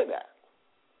try that,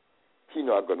 he's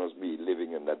not going to be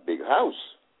living in that big house.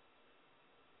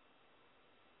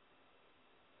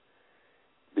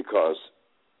 Because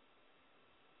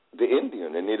the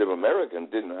Indian and Native American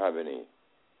didn't have any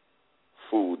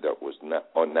food that was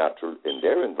unnatural in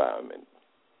their environment.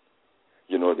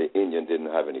 You know, the Indian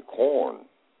didn't have any corn.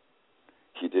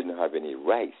 He didn't have any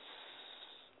rice.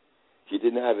 He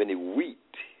didn't have any wheat.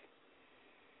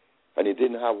 And he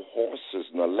didn't have horses,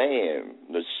 nor lamb,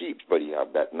 nor sheep, but he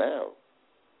have that now.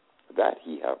 That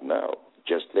he have now,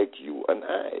 just like you and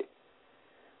I.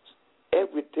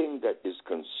 everything that is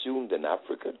consumed in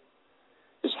Africa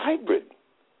is hybrid.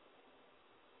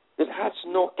 It has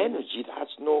no energy. It has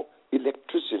no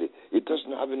electricity. It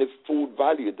doesn't have any food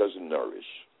value. It doesn't nourish.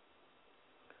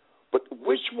 But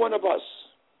which one of us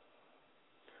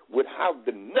would have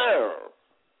the nerve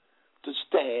to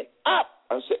stand up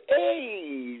and say,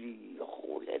 hey,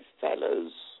 holy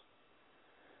fellas,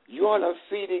 you all are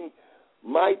feeding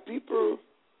my people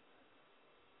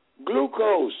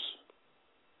glucose,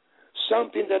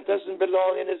 something that doesn't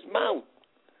belong in his mouth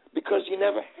because he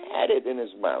never had it in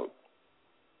his mouth.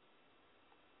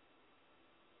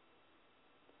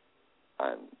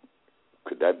 And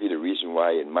could that be the reason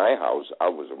why in my house I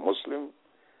was a Muslim,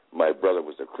 my brother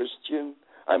was a Christian,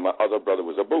 and my other brother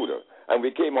was a Buddha, and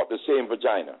we came out the same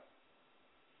vagina?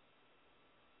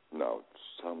 No,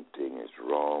 something is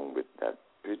wrong with that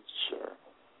picture.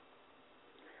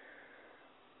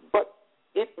 But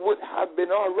it would have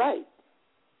been all right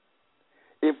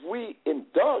if we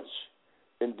indulge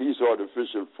in these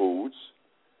artificial foods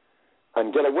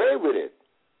and get away with it.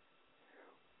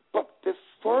 But the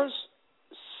first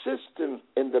system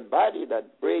in the body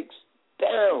that breaks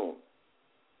down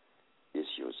is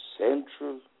your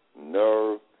central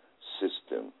nerve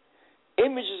system.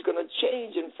 Image is going to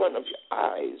change in front of your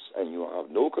eyes, and you have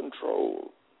no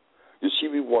control. You see,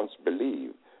 we once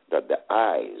believed that the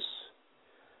eyes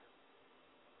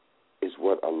is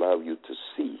what allow you to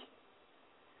see.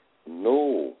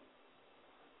 No.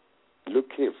 Look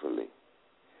carefully.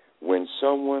 When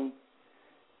someone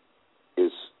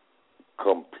is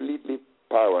completely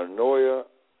paranoia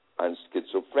and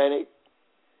schizophrenic,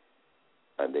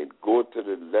 and they go to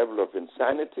the level of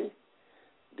insanity,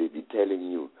 they be telling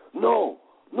you, no,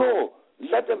 don't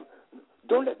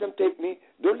let them take me.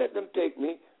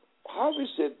 How is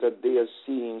it that they are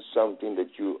seeing something that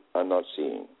you are not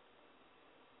seeing?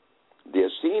 They are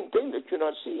seeing things that you're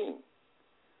not seeing.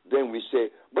 Then we say,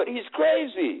 but he's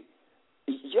crazy.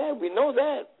 Yeah, we know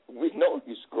that. We know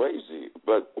he's crazy.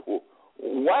 But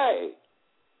why?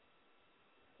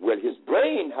 Well, his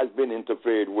brain has been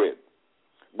interfered with.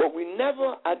 But we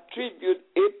never attribute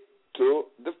it to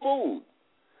the food,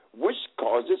 which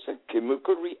causes a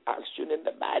chemical reaction in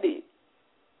the body,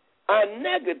 a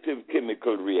negative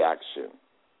chemical reaction.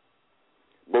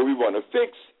 But we want to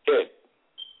fix it.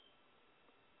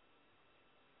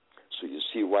 So you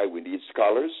see why we need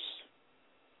scholars?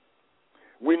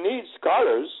 We need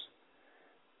scholars,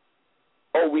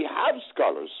 or we have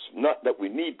scholars, not that we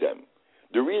need them.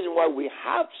 The reason why we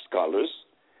have scholars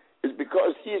is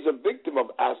because he is a victim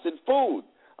of acid food,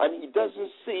 and he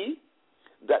doesn't see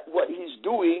that what he's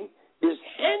doing is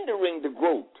hindering the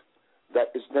growth that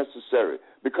is necessary,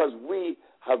 because we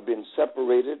have been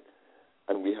separated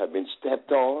and we have been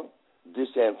stepped on,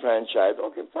 disenfranchised.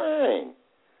 Okay, fine.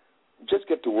 Just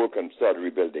get to work and start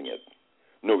rebuilding it.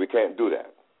 No, we can't do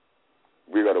that.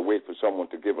 We got to wait for someone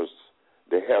to give us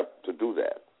the help to do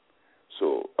that.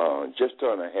 So just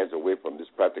turn our heads away from this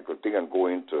practical thing and go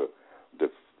into the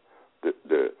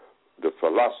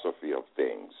philosophy of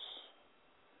things.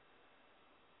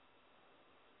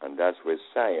 And that's where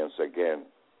science, again,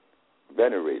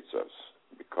 venerates us,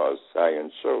 because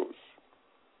science shows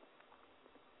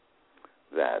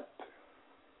that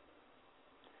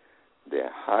the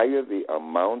higher the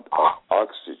amount of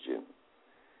oxygen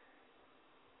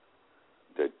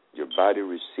that your body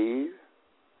receives,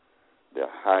 the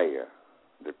higher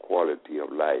the quality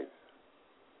of life.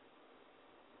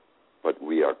 But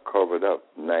we are covered up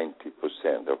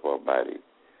 90% of our body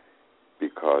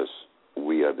because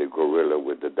we are the gorilla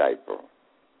with the diaper,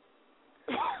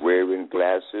 wearing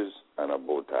glasses and a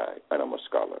bow tie, and I'm a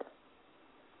scholar.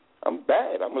 I'm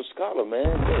bad. I'm a scholar, man.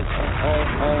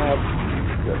 I have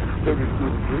 32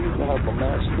 degrees. I have a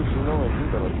master's, and you're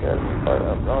going to tell me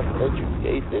I'm not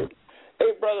educated.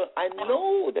 Hey, brother, I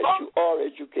know that you are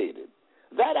educated.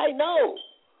 That I know.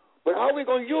 But how are we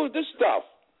going to use this stuff?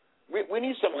 We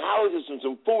need some houses and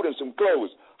some food and some clothes.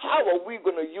 How are we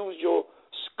going to use your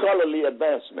scholarly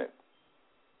advancement?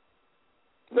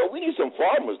 No, we need some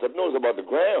farmers that knows about the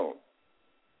ground.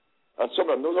 And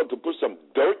someone knows how to put some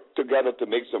dirt together to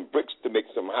make some bricks, to make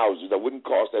some houses that wouldn't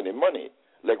cost any money,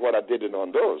 like what I did in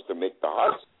Honduras to make the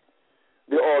house.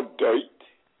 They're all dirt.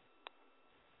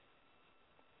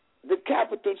 The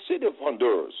capital city of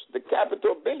Honduras, the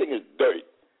Capitol building is dirt,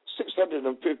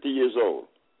 650 years old.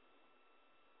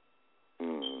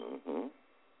 Mm-hmm.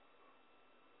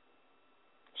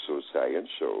 So science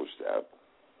shows that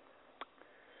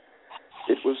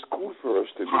it was cool for us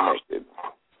to be naked.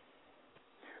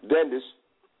 Then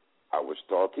I was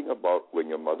talking about when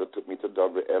your mother took me to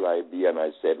WLIB and I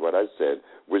said what I said,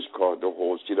 which caused the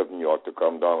whole state of New York to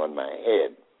come down on my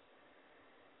head.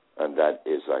 And that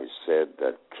is, I said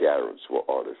that carrots were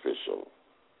artificial.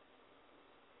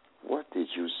 What did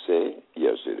you say?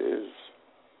 Yes, it is.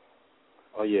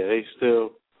 Oh yeah, they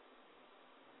still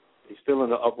in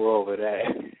the uproar over that.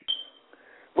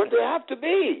 But they have to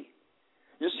be.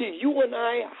 You see, you and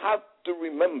I have to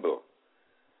remember,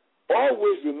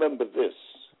 always remember this,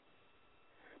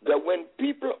 that when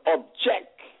people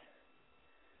object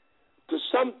to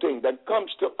something that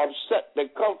comes to upset their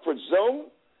comfort zone,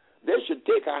 they should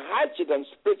take a hatchet and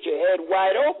split your head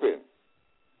wide open.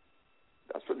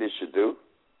 That's what they should do.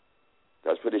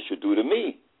 That's what they should do to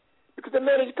me. Because the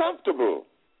man is comfortable.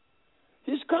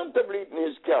 He's comfortable eating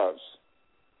his cows.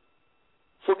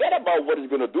 Forget about what he's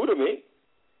going to do to me.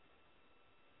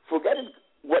 Forget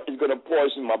what is going to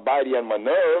poison my body and my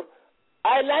nerve.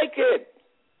 I like it.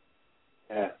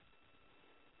 Yeah.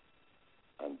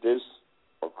 And this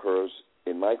occurs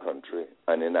in my country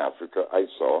and in Africa. I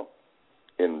saw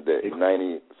in the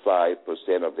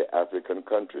 95% of the African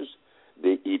countries,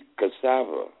 they eat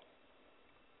cassava.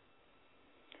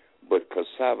 But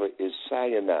cassava is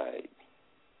cyanide.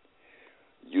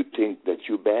 You think that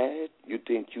you're bad? You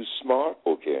think you're smart?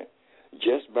 Okay.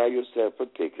 Just buy yourself a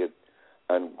ticket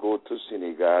and go to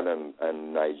Senegal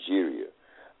and Nigeria.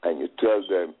 And you tell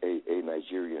them, hey,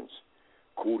 Nigerians,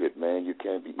 cool it, man. You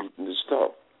can't be eating this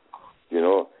stuff. You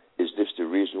know, is this the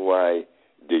reason why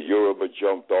the Yoruba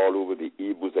jumped all over the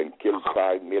Igbos and killed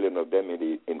 5 million of them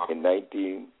in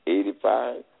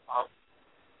 1985?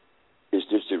 Is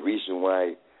this the reason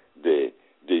why the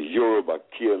Yoruba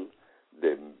killed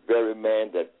the very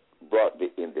man that brought the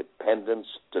independence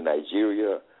to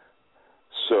Nigeria,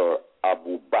 Sir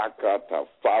Abubakar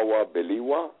Tafawa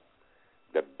Balewa,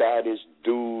 the baddest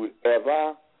dude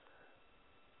ever?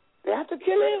 They have to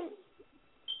kill him.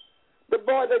 The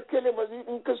boy that killed him was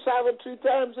eating cassava 3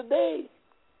 times a day.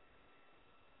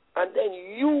 And then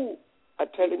you are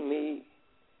telling me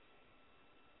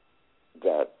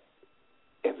that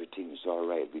everything is all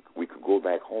right. We could go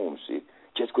back home, see.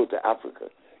 Just go to Africa.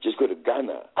 Just go to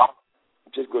Ghana.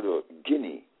 Just go to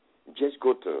Guinea. Just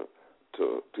go to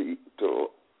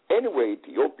anywhere,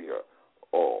 Ethiopia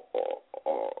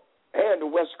and the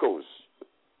west coast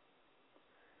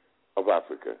of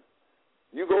Africa.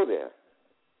 You go there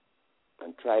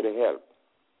and try to help.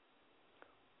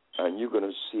 And you're going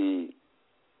to see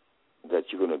that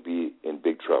you're going to be in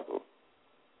big trouble.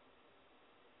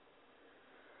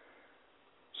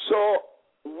 So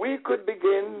we could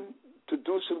begin to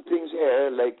do some things here,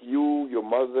 like you, your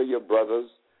mother, your brothers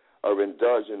are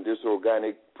indulged in this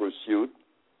organic pursuit,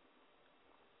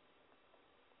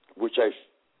 which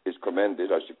is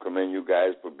commended. I should commend you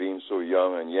guys for being so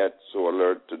young and yet so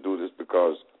alert to do this,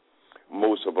 because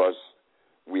most of us,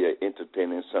 we are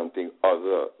entertaining something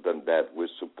other than that which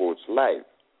supports life,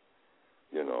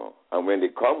 you know. And when they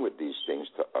come with these things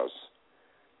to us,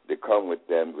 they come with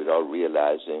them without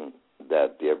realizing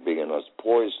that they're bringing us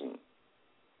poison.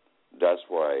 That's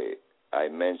why I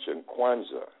mentioned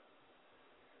Kwanzaa.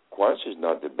 Kwanzaa is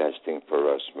not the best thing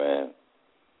for us, man.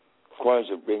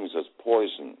 Kwanzaa brings us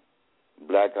poison,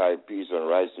 black-eyed peas and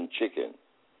rice and chicken.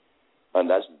 And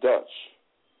that's Dutch.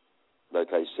 Like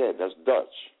I said, that's Dutch.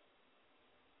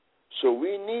 So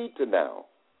we need to now,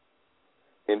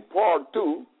 in part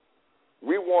 2,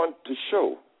 we want to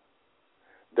show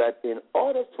that in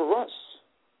order for us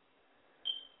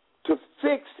to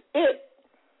fix it,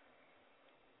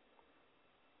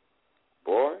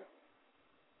 boy,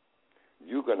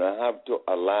 we're going to have to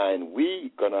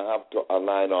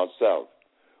align ourselves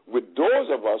with those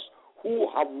of us who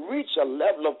have reached a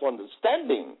level of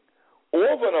understanding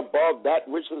over and above that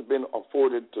which has been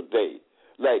afforded today.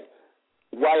 Like,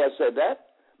 why I said that?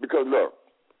 Because, look,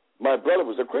 my brother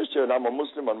was a Christian, I'm a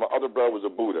Muslim, and my other brother was a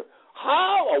Buddha.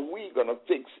 How are we going to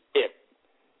fix it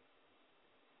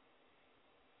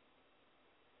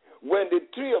when the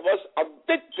 3 of us are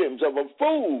victims of a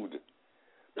food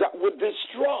that would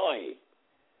destroy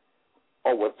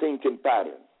our thinking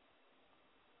pattern?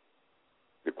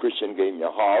 The Christian gave me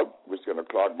a heart, which is going to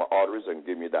clog my arteries and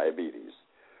give me diabetes.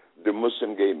 The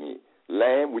Muslim gave me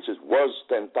lamb, which is worth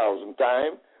 10,000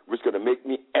 times, which is going to make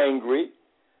me angry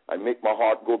and make my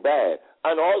heart go bad,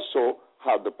 and also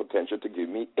have the potential to give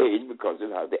me AIDS because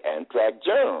it has the anthrax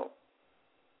germ.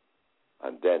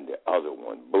 And then the other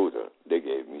one, Buddha, they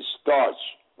gave me starch,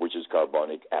 which is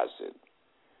carbonic acid.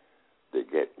 They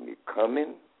get me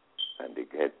coming and they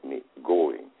get me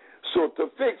going. So to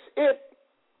fix it,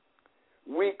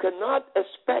 we cannot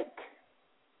expect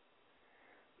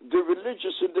the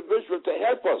religious individual to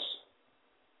help us.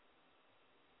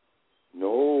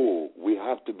 No, we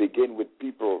have to begin with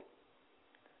people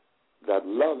that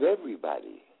love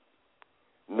everybody,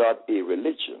 not a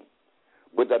religion,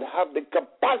 but that have the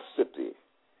capacity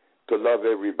to love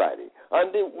everybody.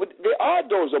 And there are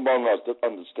those among us that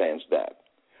understands that.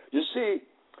 You see,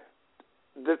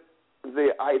 the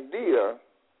idea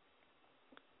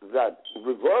that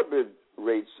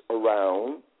reverberates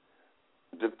around,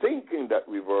 the thinking that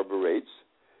reverberates,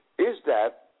 is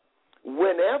that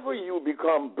whenever you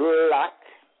become black,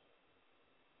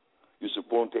 you're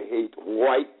supposed to hate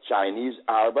white, Chinese,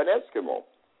 Arab, and Eskimo.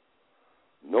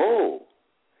 No.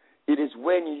 It is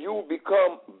when you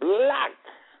become black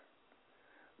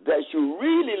that you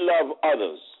really love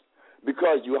others,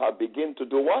 because you have begun to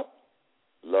do what?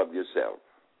 Love yourself.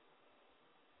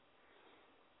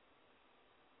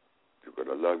 You're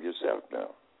going to love yourself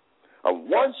now. And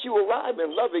once you arrive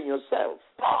in loving yourself,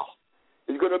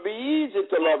 it's going to be easy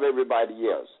to love everybody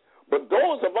else. But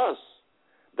those of us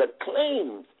that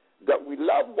claim that we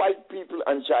love white people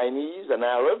and Chinese and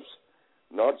Arabs,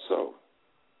 not so.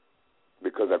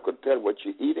 Because I could tell what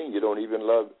you're eating, you don't even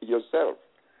love yourself.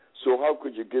 So how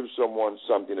could you give someone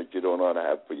something that you don't want to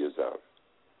have for yourself?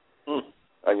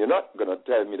 And you're not going to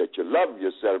tell me that you love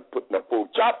yourself putting a pork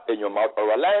chop in your mouth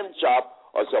or a lamb chop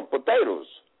or some potatoes,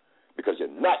 because you're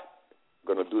not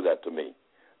going to do that to me.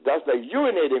 That's like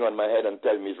urinating on my head and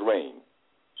telling me it's rain.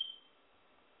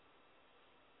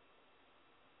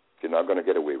 You're not going to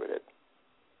get away with it.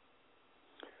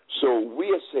 So we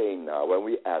are saying now, and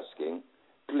we're asking,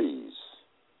 please,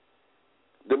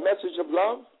 the message of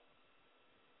love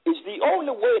is the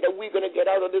only way that we're going to get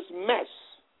out of this mess,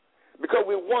 because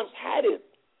we once had it.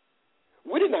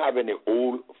 We didn't have any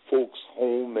old folks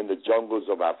home in the jungles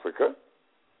of Africa.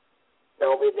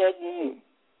 No, we didn't.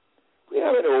 We didn't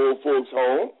have any old folks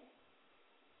home.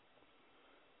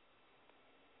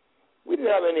 We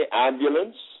didn't have any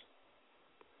ambulance,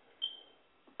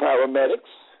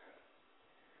 paramedics.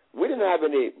 We didn't have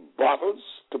any bottles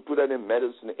to put any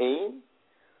medicine in.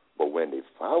 But when they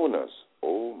found us,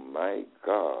 oh my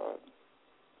God,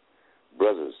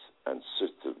 brothers and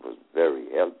sisters was very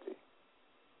healthy.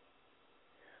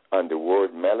 And the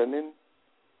word melanin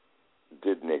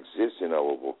didn't exist in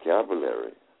our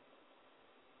vocabulary.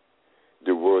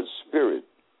 The word spirit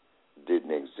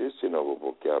didn't exist in our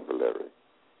vocabulary.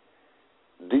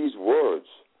 These words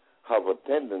have a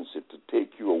tendency to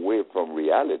take you away from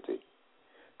reality,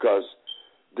 because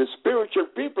the spiritual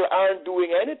people aren't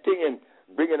doing anything in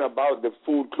bringing about the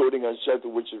food, clothing, and shelter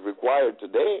which is required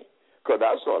today, because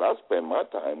that's all I spend my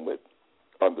time with,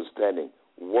 understanding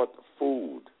what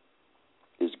food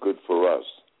is good for us.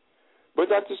 But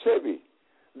Dr. Sebi,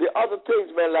 the other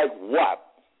things, man, like what?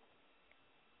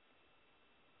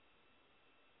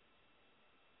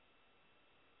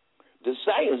 The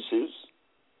sciences,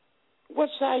 what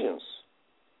science?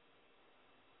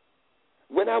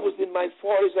 When I was in my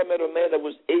 40s, I met a man that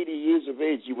was 80 years of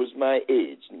age. He was my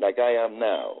age, like I am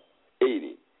now,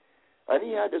 80. And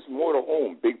he had this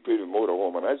motorhome, big, pretty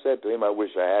motorhome. And I said to him, I wish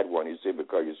I had one. He said,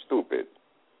 because you're stupid.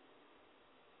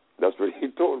 That's what he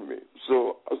told me.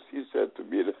 So he said to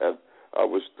me that I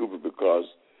was stupid because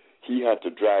he had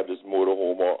to drive this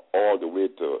motorhome all the way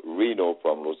to Reno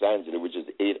from Los Angeles, which is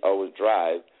an 8-hour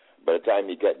drive. By the time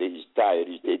he got there, he's tired.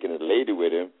 He's taking a lady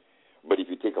with him. But if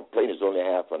you take a plane, it's only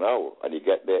half an hour. And he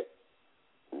got there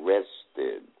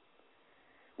rested.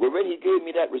 Well, when he gave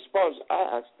me that response,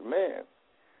 I asked the man,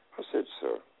 I said,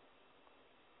 sir,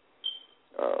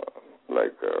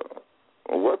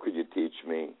 what could you teach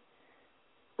me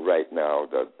right now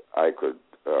that I could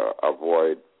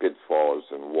avoid pitfalls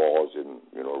and walls and,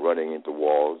 running into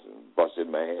walls and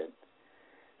busting my head?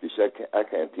 He said, I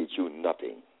can't teach you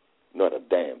nothing. Not a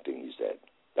damn thing, he said.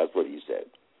 That's what he said.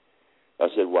 I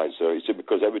said, why, sir? He said,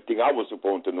 because everything I was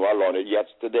supposed to know, I learned it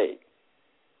yesterday.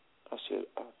 I said,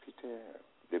 Peter,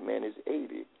 the man is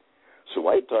 80. So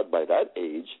I thought by that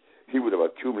age, he would have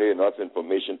accumulated enough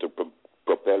information to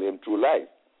propel him through life.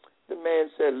 The man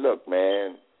said, look,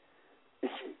 man,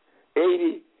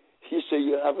 80, he said,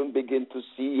 you haven't begun to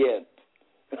see yet.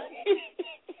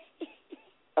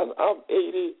 And I'm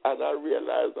 80, and I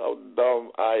realize how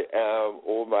dumb I am.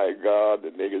 Oh, my God, the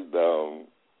nigga's dumb.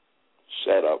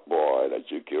 Shut up, boy, that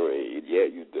you cure AIDS. Yeah,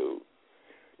 you do.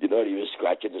 You're not even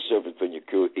scratching the surface when you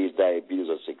cure AIDS, diabetes,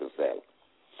 or sickle cell.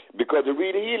 Because the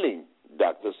real healing,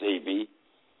 Dr. Sebi,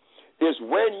 is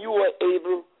when you are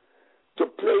able to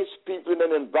place people in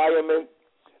an environment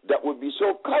that would be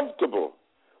so comfortable,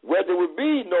 where there would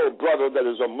be no brother that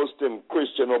is a Muslim,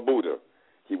 Christian, or Buddha.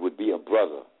 He would be a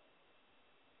brother,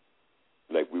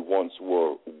 like we once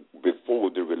were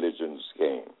before the religions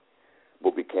came.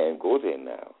 But we can't go there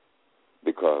now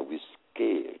because we're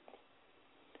scared.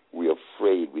 We're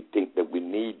afraid. We think that we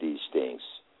need these things.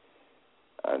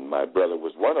 And my brother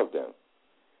was one of them.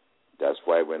 That's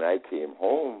why when I came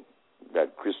home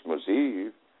that Christmas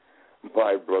Eve,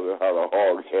 my brother had a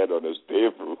hog head on his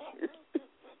table.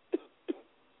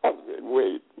 I said,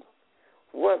 wait,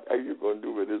 what are you going to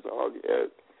do with this hog head?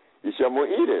 He said, I'm going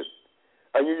to eat it.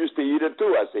 And you used to eat it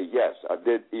too? I said, yes, I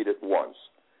did eat it once.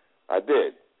 I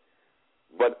did.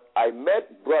 But I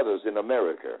met brothers in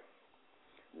America,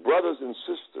 brothers and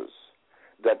sisters,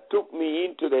 that took me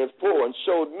into their fold and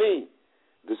showed me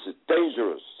this is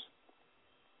dangerous.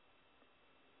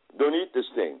 Don't eat this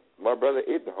thing. My brother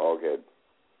ate the hog head.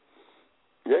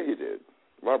 Yeah, he did.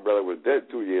 My brother was dead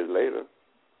 2 years later.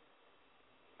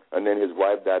 And then his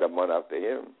wife died a month after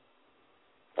him.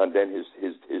 And then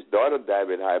his daughter died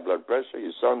with high blood pressure.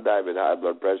 His son died with high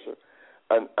blood pressure.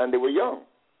 And they were young.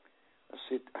 I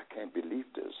said, I can't believe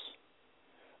this.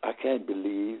 I can't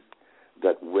believe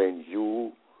that when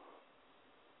you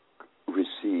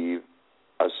receive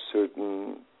a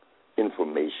certain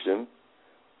information,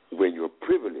 when you're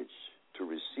privileged to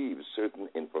receive certain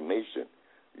information,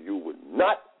 you will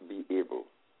not be able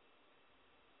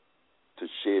to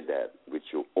share that with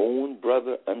your own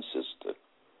brother and sister.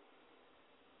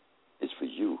 It's for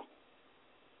you.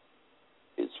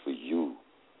 It's for you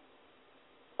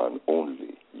and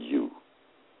only you.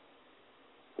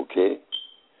 Okay?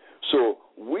 So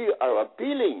we are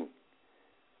appealing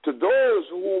to those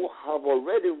who have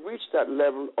already reached that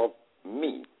level of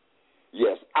me.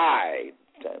 Yes, I,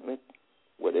 damn it,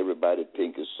 what everybody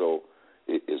think is so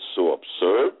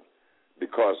absurd,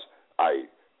 because I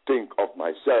think of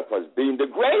myself as being the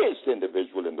greatest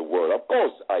individual in the world. Of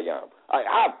course I am. I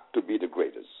have to be the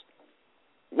greatest.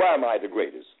 Why am I the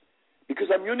greatest? Because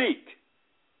I'm unique.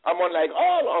 I'm unlike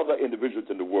all other individuals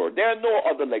in the world. There are no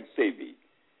other like Sebi.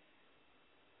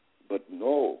 But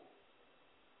no,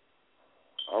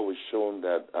 I was shown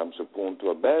that I'm supposed to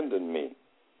abandon me,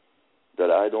 that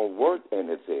I don't worth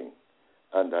anything,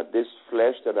 and that this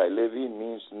flesh that I live in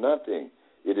means nothing.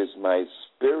 It is my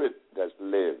spirit that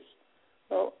lives.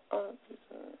 No.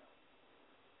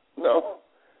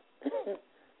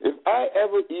 If I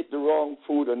ever eat the wrong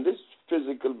food and this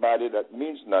physical body that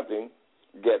means nothing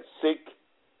gets sick,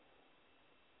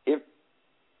 if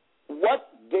what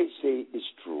they say is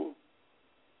true,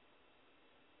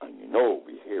 and you know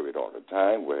we hear it all the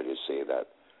time where they say that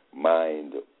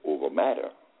mind over matter.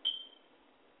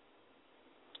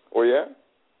 Oh, yeah?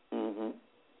 Mm-hmm.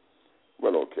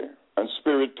 Well, okay. And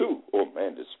spirit, too. Oh,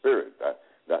 man, the spirit.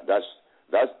 That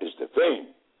is the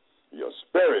thing. Your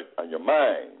spirit and your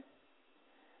mind.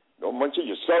 Don't mention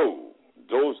your soul.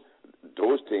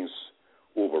 Those things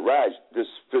override this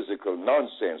physical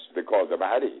nonsense because of the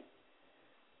body.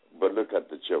 But look at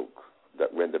the joke.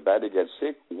 That when the body gets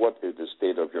sick, what is the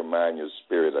state of your mind, your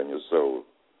spirit, and your soul?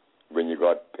 When you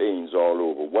got pains all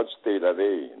over, what state are they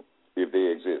in, if they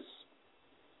exist?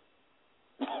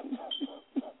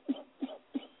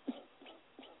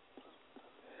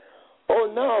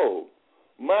 Oh, no.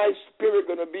 My spirit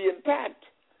going to be intact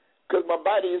because my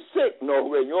body is sick. No,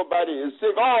 when your body is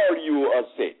sick, all you are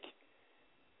sick.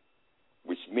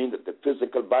 Which means that the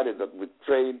physical body that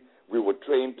we were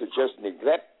trained to just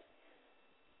neglect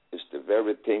is the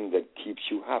very thing that keeps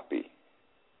you happy.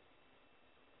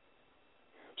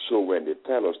 So when they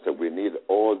tell us that we need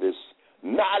all this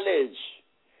knowledge,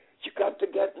 you got to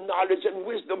get knowledge and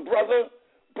wisdom, brother.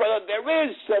 Brother, there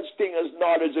is such thing as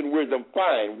knowledge and wisdom.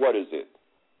 Fine, what is it?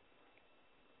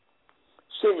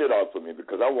 Sing it out for me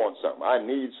because I want some. I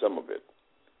need some of it.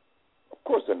 Of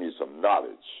course I need some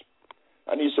knowledge.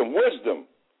 I need some wisdom.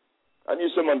 I need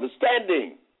some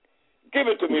understanding. Give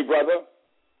it to me, brother.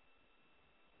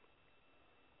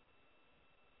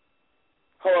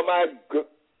 How am I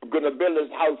going to build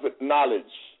this house with knowledge?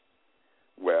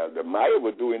 Well, the Maya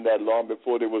were doing that long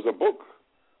before there was a book.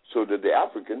 So did the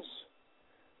Africans.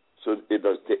 So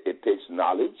it takes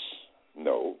knowledge?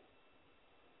 No.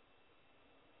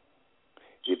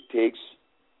 It takes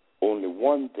only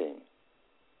one thing,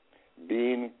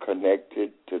 being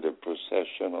connected to the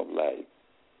procession of life.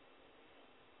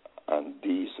 And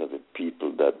these are the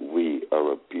people that we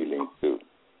are appealing to.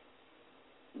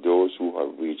 Those who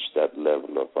have reached that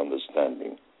level of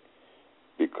understanding,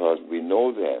 because we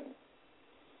know then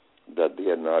that they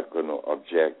are not going to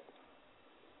object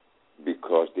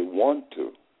because they want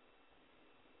to.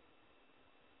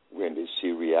 When they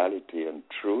see reality and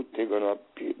truth, they're going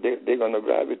to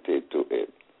gravitate to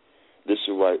it. This is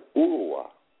why Uhwa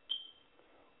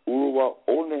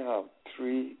only have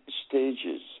 3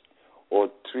 stages or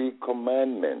 3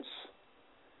 commandments.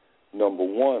 Number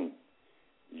 1,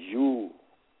 you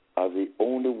are the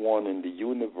only one in the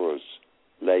universe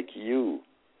like you.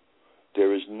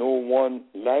 There is no one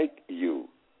like you.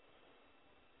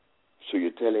 So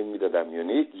you're telling me that I'm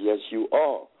unique? Yes, you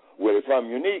are. Well, if I'm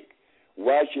unique,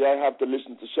 why should I have to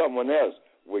listen to someone else?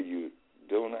 Well, you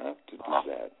don't have to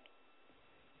do that,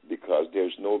 because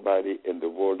there's nobody in the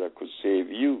world that could save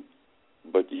you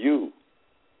but you,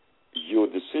 your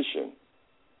decision.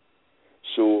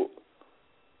 So,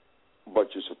 but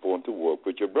you're supposed to work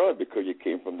with your brother because you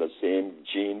came from the same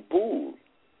gene pool.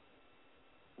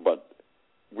 But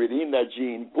within that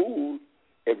gene pool,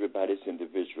 everybody's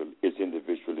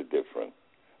individually different.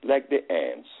 Like the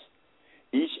ants.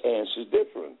 Each ant is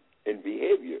different in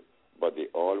behavior, but they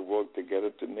all work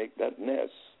together to make that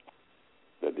nest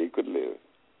that they could live.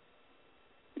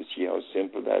 You see how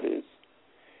simple that is?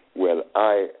 Well,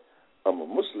 I am a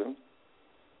Muslim,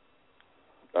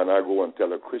 and I go and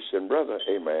tell a Christian brother,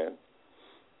 hey, man,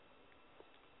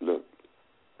 look,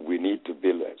 we need to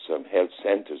build some health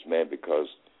centers, man, because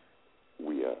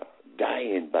we are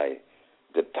dying by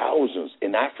the thousands.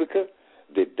 In Africa,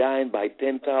 they're dying by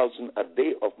 10,000 a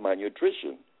day of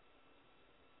malnutrition.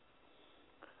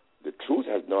 The truth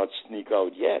has not sneaked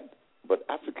out yet, but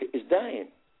Africa is dying.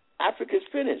 Africa is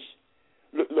finished.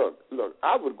 Look,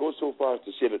 I would go so far as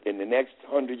to say that in the next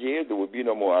 100 years, there will be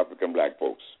no more African black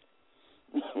folks.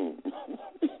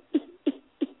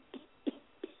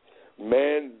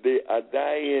 Man, they are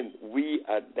dying. We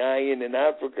are dying in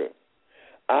Africa.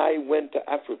 I went to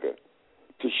Africa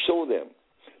to show them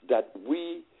that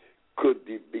we could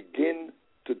begin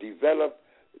to develop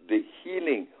the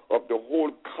healing of the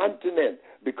whole continent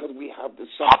because we have the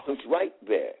substance right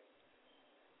there.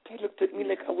 They looked at me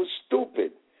like I was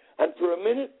stupid. And for a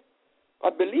minute, I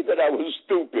believed that I was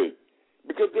stupid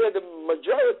because they're the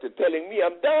majority telling me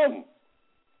I'm dumb.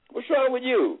 What's wrong with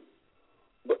you?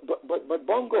 But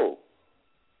Bongo,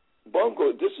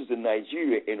 this is in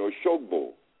Nigeria, in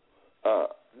Oshogbo.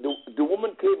 The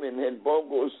woman came in and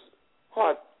Bongo's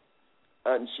hot,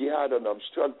 and she had an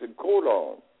obstructed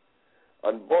colon.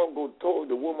 And Bongo told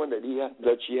the woman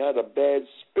that she had a bad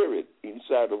spirit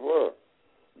inside of her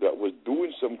that was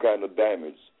doing some kind of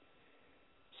damage.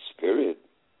 Spirit?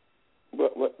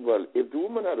 Well, if the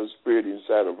woman had a spirit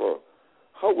inside of her,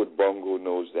 how would Bongo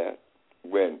knows that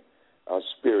when our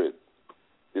spirit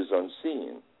is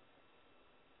unseen,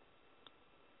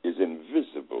 is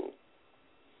invisible?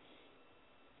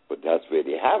 But that's where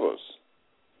they have us.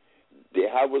 They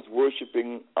have us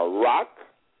worshiping a rock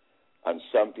and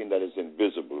something that is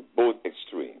invisible, both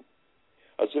extreme.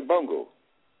 I said, Bongo,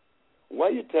 why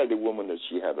you tell the woman that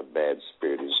she had a bad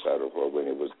spirit inside of her when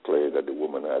it was clear that the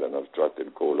woman had an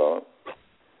obstructed colon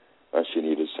and she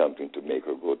needed something to make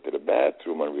her go to the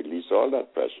bathroom and release all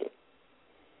that pressure?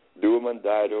 The woman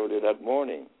died early that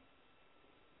morning.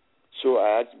 So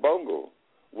I asked Bongo,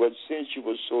 well, since she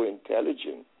was so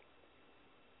intelligent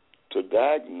to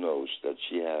diagnose that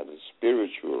she had a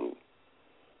spiritual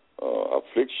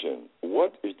affliction,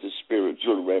 what is the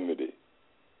spiritual remedy?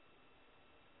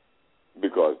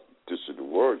 Because this is the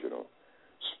word,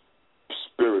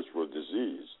 spiritual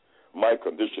disease. My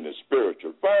condition is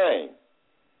spiritual. Fine.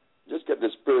 Just get the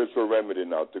spiritual remedy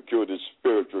now to cure this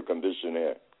spiritual condition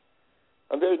here.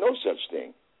 And there is no such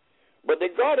thing. But they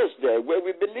got us there where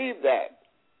we believe that.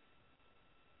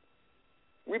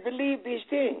 We believe these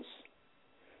things.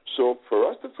 So for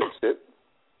us to fix it,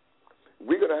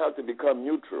 we're going to have to become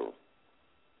neutral.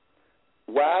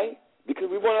 Why? Because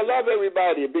we want to love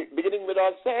everybody, beginning with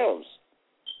ourselves.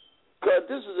 Because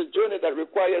this is a journey that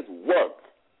requires work.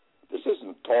 This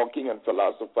isn't talking and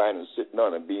philosophizing and sitting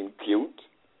on and being cute,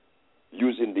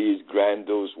 using these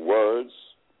grandiose words,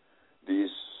 these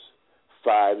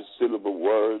 5-syllable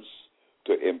words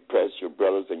to impress your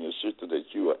brothers and your sisters that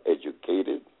you are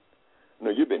educated. No,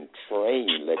 you've been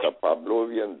trained like a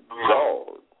Pavlovian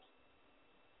dog.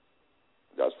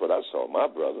 That's what I saw my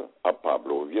brother, a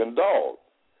Pavlovian dog.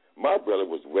 My brother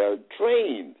was well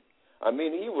trained. I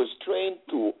mean, he was trained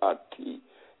to a T.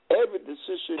 Every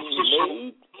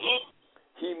decision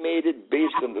he made it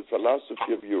based on the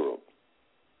philosophy of Europe.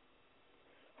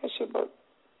 I said, but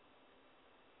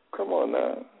come on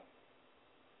now.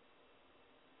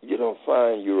 You don't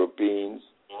find Europeans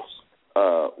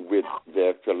with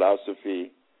their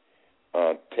philosophy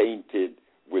tainted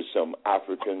with some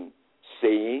African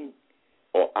saying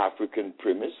or African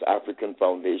premise, African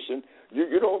foundation.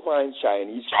 You don't find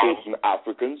Chinese quoting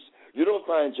Africans. You don't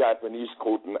find Japanese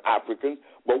quoting Africans.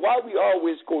 But why are we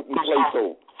always quoting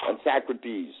Plato and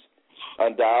Socrates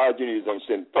and Diogenes and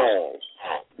St. Paul?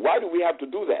 Why do we have to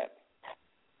do that?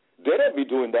 They don't be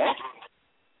doing that.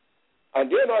 And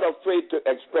they're not afraid to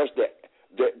express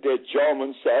their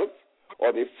German self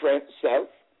or their French self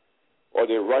or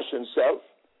their Russian self.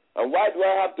 And why do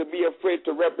I have to be afraid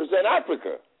to represent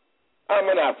Africa? I'm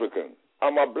an African.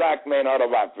 I'm a black man out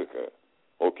of Africa.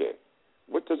 Okay.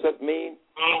 What does that mean?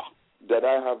 That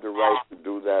I have the right to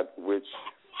do that which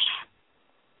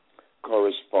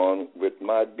corresponds with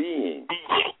my being.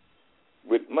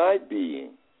 With my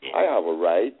being. I have a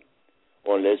right,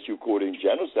 unless you're quoting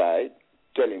genocide,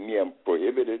 telling me I'm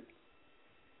prohibited.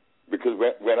 Because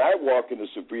when I walk in the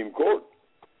Supreme Court,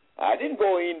 I didn't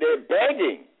go in there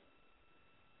begging.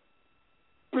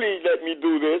 Please let me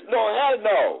do this. No, hell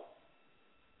no.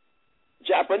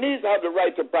 Japanese have the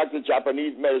right to practice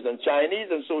Japanese medicine, Chinese,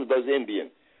 and so does Indian.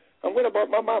 And what about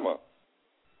my mama?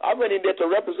 I went in there to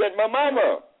represent my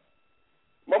mama.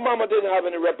 My mama didn't have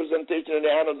any representation in the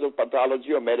annals of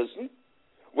pathology or medicine.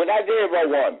 When I gave her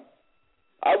one,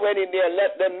 I went in there and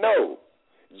let them know,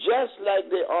 just like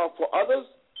they are for others,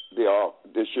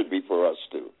 they should be for us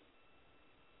too.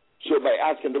 So by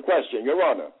asking the question, Your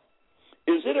Honor,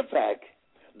 is it a fact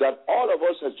that all of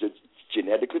us are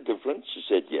genetically different? She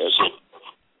said yes.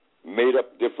 Made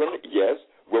up different? Yes.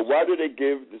 Well, why do they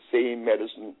give the same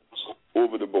medicine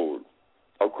over the board?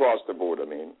 Across the board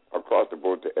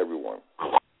to everyone.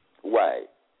 Why?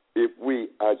 If we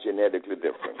are genetically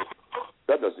different.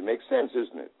 That doesn't make sense,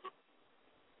 isn't it?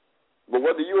 But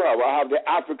what do you have? I have the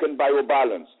African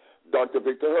biobalance. Dr.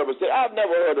 Victor Herbert said, I've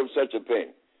never heard of such a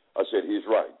thing. I said, he's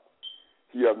right.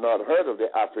 You have not heard of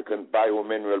the African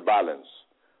biomineral balance.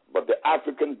 But the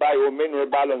African biomineral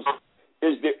balance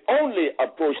is the only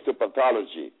approach to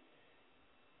pathology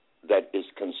that is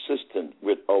consistent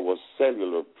with our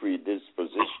cellular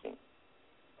predisposition.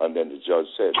 And then the judge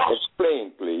said,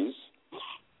 explain, please.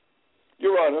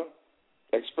 Your Honor,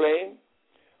 explain.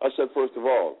 I said, first of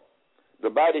all, the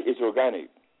body is organic,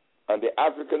 and the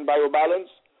African biobalance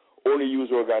only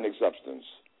uses organic substance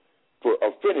for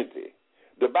affinity.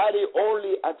 The body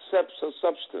only accepts a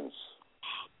substance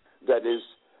that is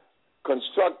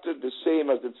constructed the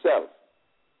same as itself.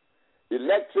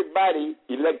 Electric body,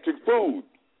 electric food.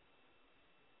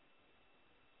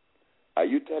 Are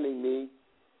you telling me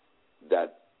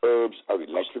that herbs are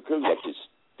electrical, that you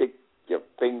stick your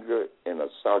finger in a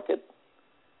socket?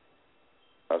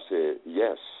 I say,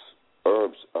 yes,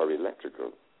 herbs are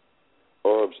electrical.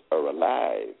 Herbs are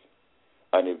alive.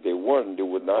 And if they weren't, they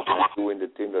would not be doing the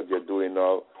thing that they're doing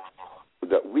now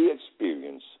that we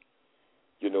experience.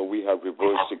 You know, we have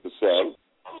reverse sickle cell,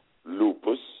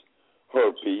 lupus,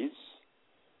 herpes,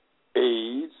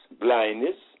 AIDS,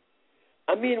 blindness.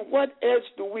 I mean, what else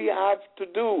do we have to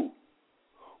do?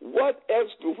 What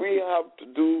else do we have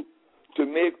to do to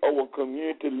make our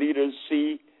community leaders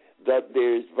see that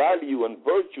there is value and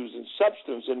virtues and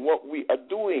substance in what we are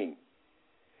doing?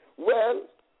 Well,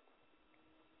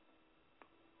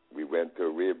 we went to a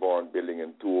Rayborn building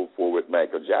in 204 with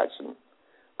Michael Jackson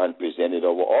and presented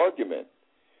our argument.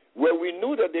 Well, we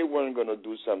knew that they weren't going to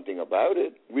do something about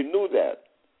it. We knew that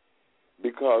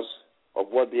because of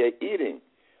what they are eating.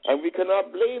 And we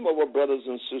cannot blame our brothers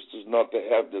and sisters not to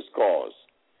have this cause.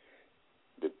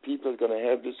 The people going to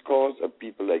have this cause are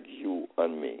people like you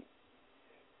and me.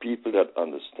 People that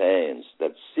understands,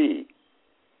 that see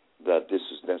that this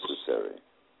is necessary.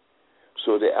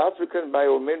 So the African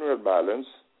biomineral balance,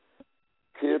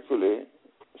 carefully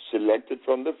selected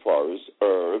from the forest,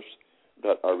 herbs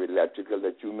that are electrical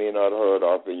that you may not heard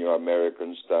of in your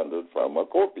American standard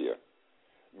pharmacopoeia,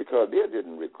 because they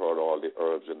didn't record all the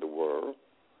herbs in the world.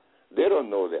 They don't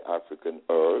know the African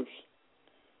herbs.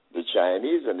 The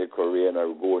Chinese and the Korean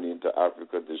are going into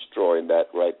Africa destroying that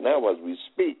right now as we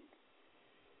speak.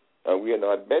 And we are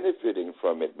not benefiting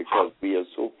from it because we are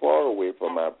so far away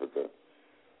from Africa.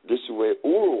 This is where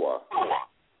Uhwa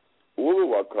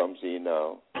comes in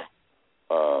now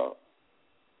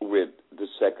with the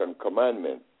second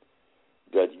commandment,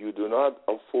 that you do not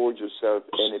afford yourself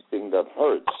anything that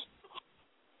hurts.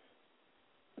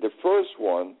 The first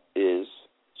one is,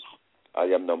 I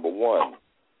am number one.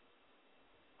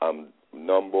 I'm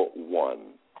number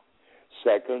one.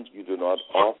 Second, you do not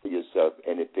offer yourself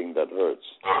anything that hurts.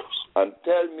 And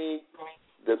tell me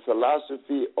the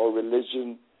philosophy or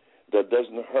religion that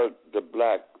doesn't hurt the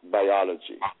black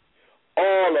biology.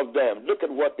 All of them. Look at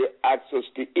what they ask us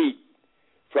to eat,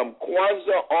 from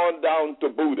Kwanzaa on down to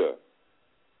Buddha.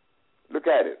 Look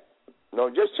at it. Now,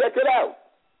 just check it out.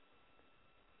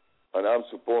 And I'm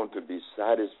supposed to be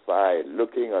satisfied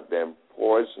looking at them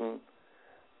poisoning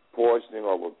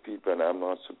our people, and I'm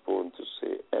not supposed to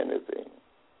say anything.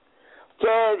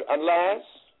 Third and last,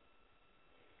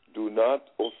 do not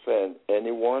offend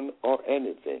anyone or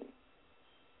anything.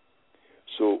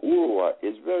 So Uhwa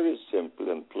is very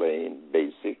simple and plain,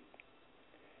 basic.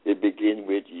 It begins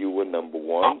with you are number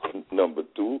one. Number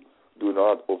two, do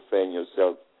not offend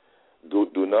yourself. Do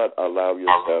not allow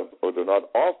yourself or do not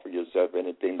offer yourself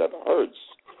anything that hurts.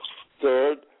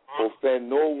 Third, offend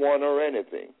no one or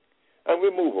anything. And we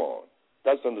move on.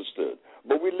 That's understood.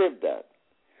 But we live that.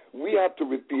 We have to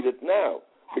repeat it now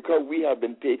because we have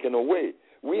been taken away.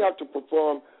 We have to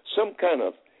perform some kind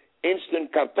of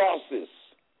instant catharsis.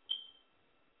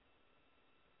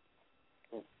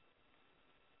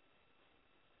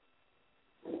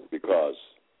 Because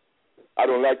I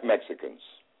don't like Mexicans.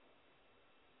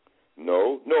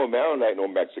 No, man, I don't like no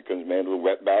Mexicans, man, with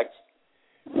wetbacks.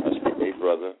 I said, hey,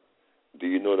 brother, do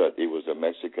you know that it was a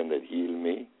Mexican that healed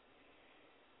me?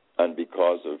 And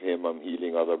because of him, I'm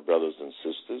healing other brothers and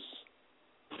sisters.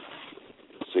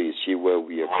 So you see where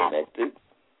we are connected?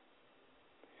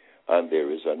 And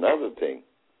there is another thing.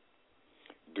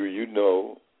 Do you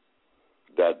know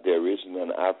that there isn't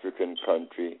an African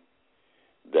country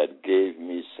that gave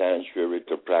me sanctuary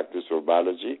to practice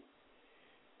herbology?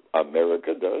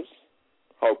 America does.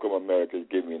 How come America is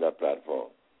giving me that platform?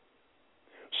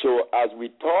 So as we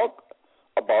talk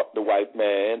about the white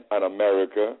man and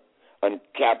America and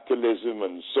capitalism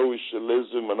and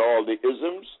socialism and all the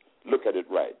isms, look at it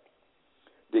right.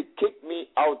 They kicked me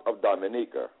out of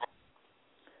Dominica.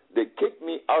 They kicked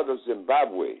me out of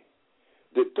Zimbabwe.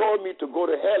 They told me to go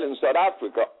to hell in South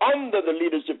Africa under the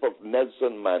leadership of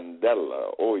Nelson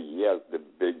Mandela. Oh, yes, the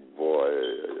big boy,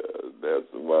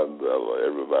 Nelson Mandela.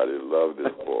 Everybody loved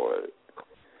this boy.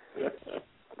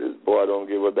 This boy don't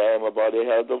give a damn about the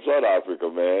health of South Africa,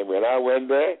 man. When I went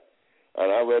there,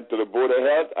 and I went to the Board of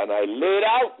Health, and I laid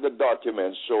out the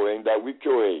documents showing that we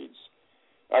cure AIDS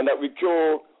and that we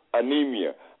cure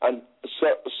anemia. And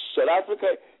South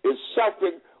Africa is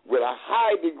suffering with a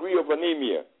high degree of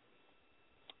anemia.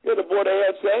 You know, the Board of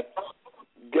Health said,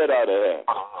 get out of here.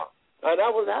 And I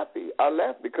was happy. I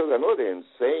left because I know they're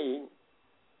insane.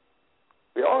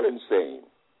 They're all insane.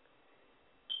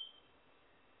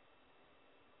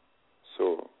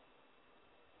 So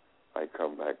I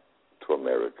come back to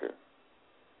America.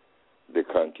 The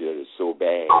country that is so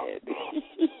bad.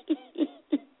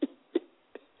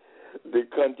 The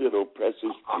country that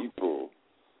oppresses people.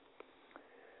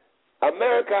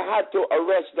 America had to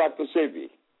arrest Dr. Sebi.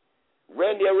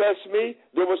 When they arrest me,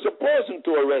 they were supposed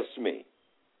to arrest me.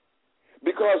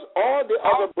 Because all the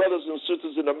other brothers and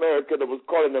sisters in America that was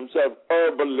calling themselves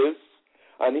herbalists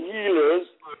and healers,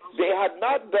 they had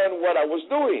not done what I was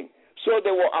doing. So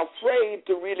they were afraid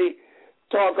to really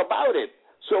talk about it.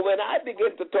 So when I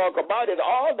began to talk about it,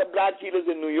 all the black healers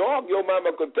in New York, your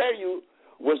mama could tell you,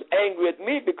 was angry at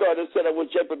me because they said I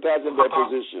was jeopardizing their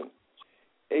position.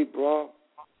 Hey, bro,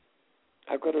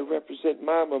 I got to represent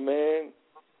mama, man.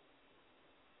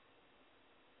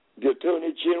 The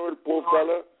Attorney General, poor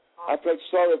fella, I felt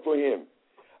sorry for him.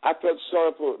 I felt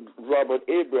sorry for Robert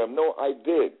Abraham. No, I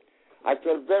did. I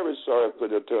felt very sorry for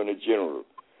the Attorney General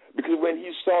because when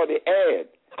he saw the ad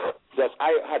that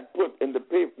I had put in the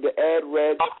paper, the ad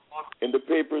read in the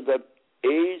paper that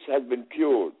AIDS has been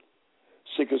cured,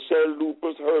 sickle cell,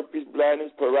 lupus, herpes,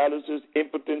 blindness, paralysis,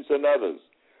 impotence, and others.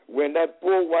 When that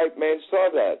poor white man saw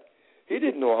that, he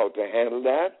didn't know how to handle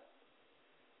that.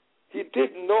 He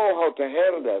didn't know how to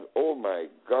handle that. Oh, my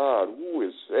God, who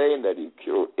is saying that he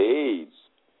cured AIDS?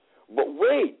 But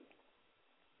wait,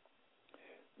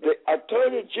 the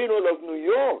Attorney General of New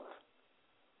York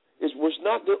was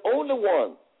not the only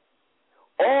one.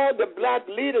 All the black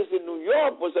leaders in New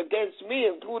York was against me,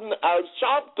 including Al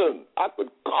Sharpton. I could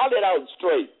call it out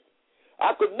straight.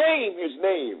 I could name his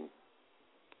name.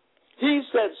 He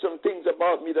said some things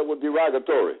about me that were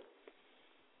derogatory.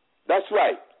 That's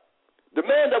right. The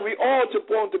man that we all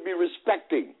supposed to be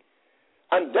respecting.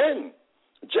 And then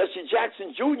Jesse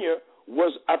Jackson Jr.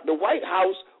 was at the White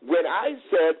House when I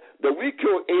said that we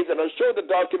cure AIDS, and I showed the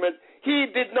document. He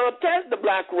did not tell the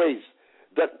black race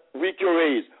that we cure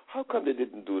AIDS. How come they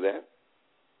didn't do that?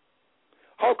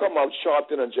 How come Al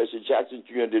Sharpton and Jesse Jackson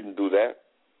Jr. didn't do that?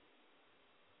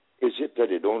 Is it that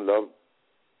they don't love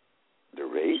the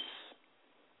race?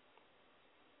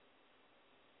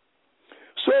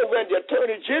 So when the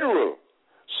Attorney General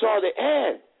saw the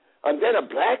ad, and then a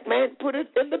black man put it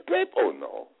in the paper, oh,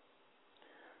 no.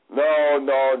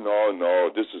 No,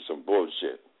 this is some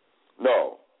bullshit.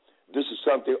 No, this is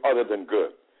something other than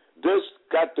good. This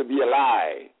got to be a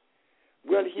lie.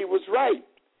 Well, he was right,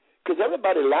 because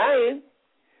everybody lying.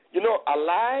 You know, a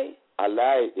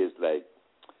lie is like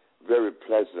very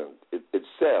pleasant. It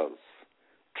sells.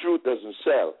 Truth doesn't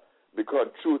sell because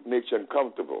truth makes you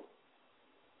uncomfortable.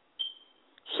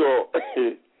 So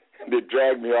they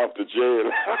dragged me off to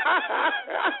jail.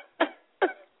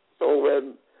 So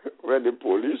when the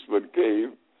policeman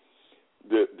came,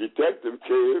 the detective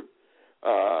came,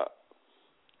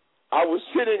 I was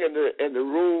sitting in the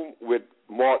room with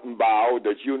Martin Bow,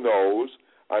 that you knows,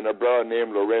 and a brother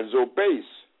named Lorenzo Pace.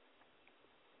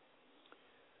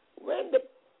 when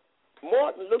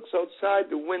Martin looks outside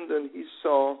the window and he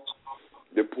saw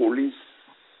the police.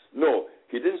 No,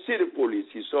 he didn't see the police.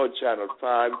 He saw Channel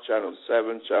 5, Channel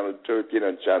 7, Channel 13,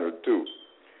 and Channel 2.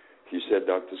 He said,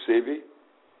 Dr. Sebi,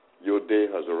 your day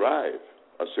has arrived.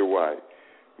 I said, why?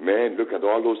 Man, look at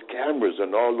all those cameras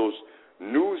and all those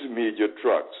news media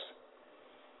trucks.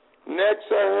 Next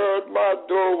I heard my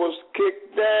door was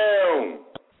kicked down.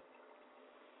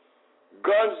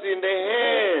 Guns in their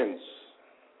hands.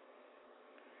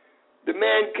 The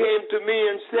man came to me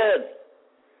and said,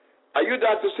 are you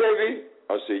Dr. Sebi?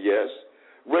 I said, yes.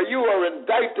 Well, you are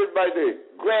indicted by the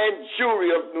grand jury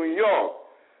of New York.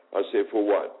 I said, for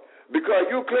what? Because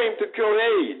you claim to cure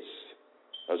AIDS.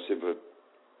 I said,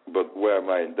 but where am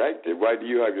I indicted? Why do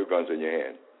you have your guns in your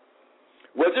hand?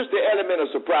 Well, just the element of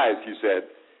surprise, he said.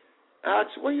 I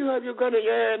asked, why you have your gun in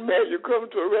your hand, man? You come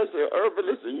to arrest an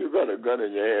herbalist and you got a gun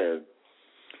in your hand.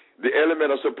 The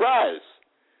element of surprise.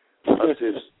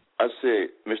 I said,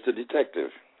 Mr.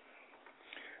 Detective,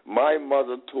 my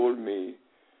mother told me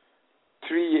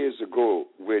 3 years ago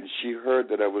when she heard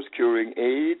that I was curing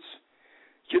AIDS,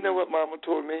 you know what Mama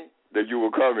told me? That you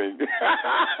were coming.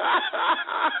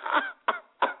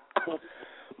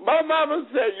 My mama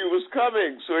said you was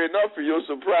coming, so enough for your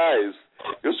surprise.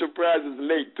 Your surprise is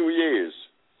late 2 years.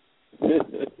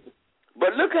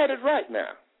 But look at it right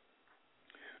now.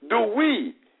 Do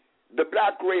we, the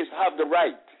black race, have the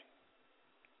right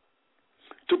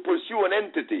to pursue an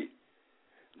entity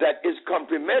that is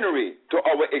complementary to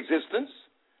our existence?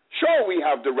 Sure, we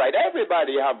have the right.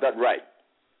 Everybody have that right.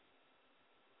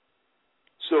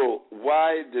 So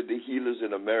why did the healers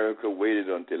in America waited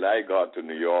until I got to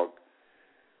New York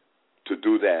to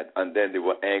do that, and then they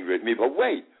were angry at me? But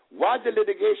wait, while the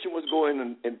litigation was going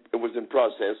and it was in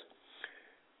process,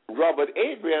 Robert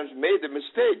Abrams made the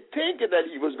mistake thinking that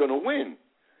he was going to win,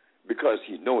 because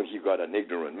he knew he got an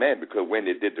ignorant man, because when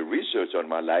they did the research on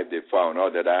my life, they found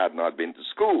out that I had not been to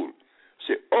school.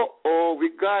 Say,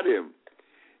 we got him.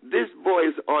 This boy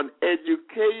is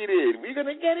uneducated. We're going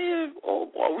to get him. Oh,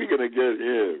 boy, we're going to get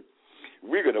him.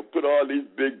 We're going to put all these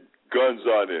big guns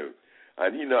on him,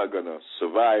 and he's not going to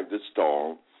survive the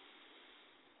storm.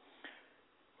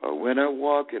 But when I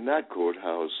walk in that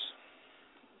courthouse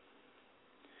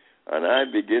and I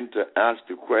begin to ask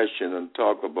the question and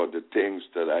talk about the things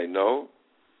that I know,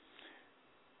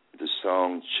 the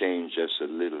song changed just a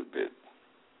little bit.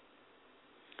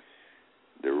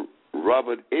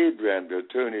 Robert Abrams, the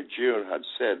Attorney General, had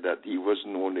said that he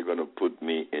wasn't only going to put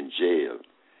me in jail,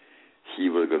 he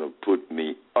was going to put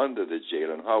me under the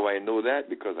jail. And how I know that?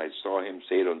 Because I saw him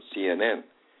say it on CNN.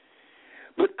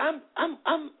 But I'm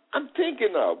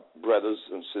thinking of, brothers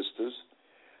and sisters,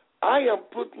 I am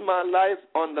putting my life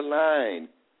on the line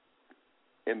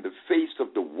in the face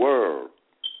of the world.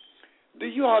 Do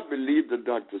you all believe that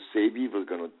Dr. Sebi was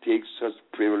going to take such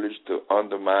privilege to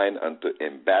undermine and to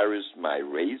embarrass my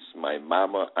race, my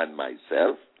mama, and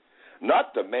myself?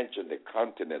 Not to mention the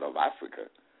continent of Africa.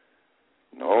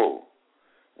 No.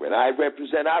 When I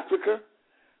represent Africa,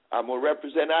 I'm going to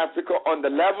represent Africa on the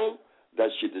level that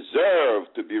she deserves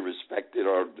to be respected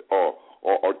or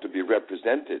to be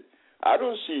represented. I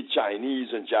don't see Chinese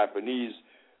and Japanese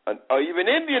or even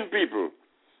Indian people,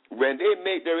 when they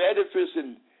make their edifice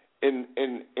in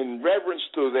reverence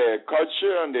to their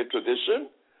culture and their tradition,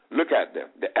 look at them.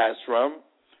 The ashram,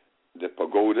 the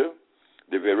pagoda,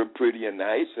 they're very pretty and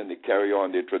nice, and they carry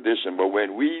on their tradition. But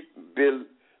when we build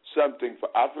something for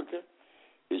Africa,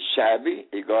 it's shabby.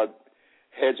 It got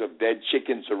heads of dead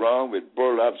chickens around with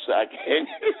burlap sack hanging.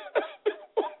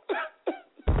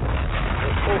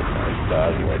 Oh, my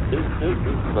God, what is this?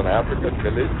 This is an African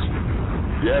village.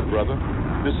 Yeah, brother,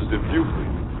 this is the view.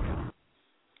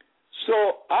 So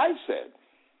I said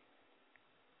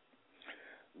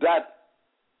that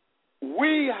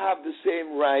we have the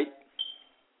same right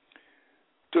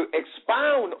to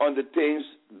expound on the things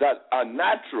that are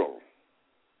natural.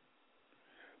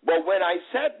 But when I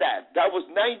said that was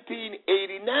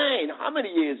 1989. How many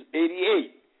years?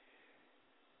 88.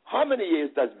 How many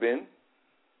years that's been?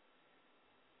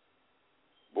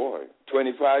 Boy,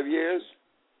 25 years.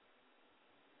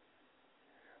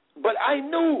 But I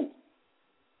knew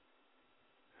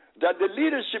that the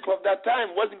leadership of that time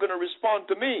wasn't going to respond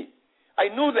to me. I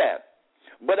knew that.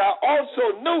 But I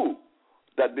also knew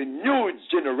that the new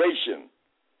generation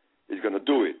is going to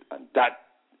do it. And that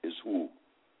is who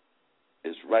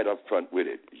is right up front with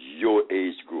it, your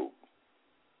age group.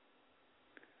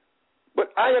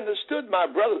 But I understood my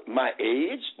brother. My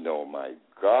age? No, my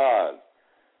God.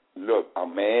 Look, a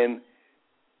man,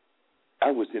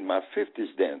 I was in my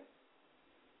 50s then.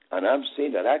 And I'm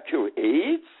saying that I cure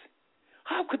AIDS?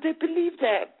 How could they believe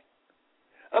that?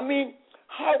 I mean,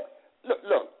 how?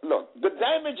 Look. The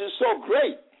damage is so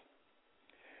great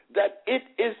that it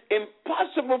is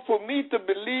impossible for me to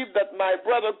believe that my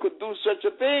brother could do such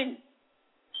a thing.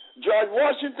 George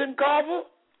Washington Carver,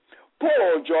 poor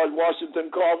old George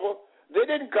Washington Carver, they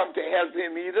didn't come to help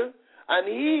him either. And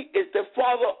he is the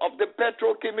father of the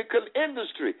petrochemical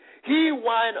industry. He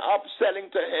wound up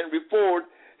selling to Henry Ford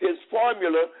his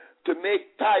formula to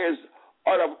make tires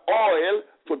out of oil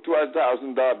for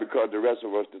 $12,000 because the rest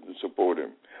of us didn't support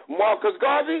him. Marcus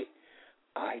Garvey,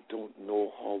 I don't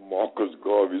know how Marcus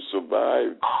Garvey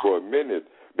survived for a minute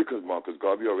because Marcus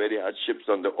Garvey already had ships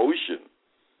on the ocean.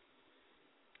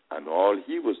 And all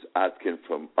he was asking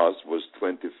from us was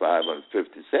 25 and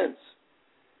 50 cents.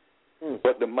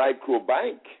 But the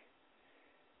microbank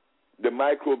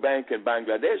in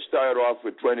Bangladesh started off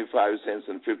with 25 cents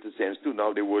and 50 cents too.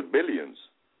 Now they're worth billions.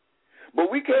 But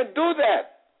we can't do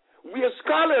that. We are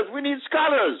scholars. We need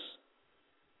scholars.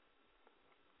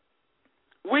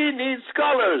 We need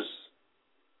scholars.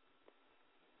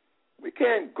 We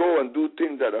can't go and do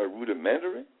things that are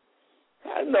rudimentary.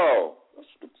 No,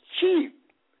 that's cheap.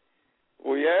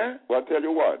 Oh, yeah? Well, I'll tell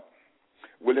you what.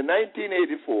 Well, in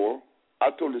 1984, I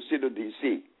told the city of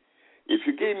D.C., if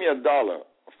you gave me $1,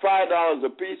 $5 a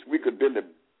piece, we could build the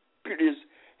prettiest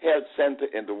health center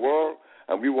in the world,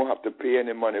 and we won't have to pay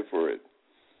any money for it.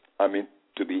 I mean,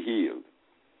 to be healed.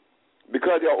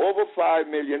 Because there are over 5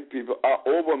 million people,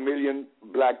 over 1 million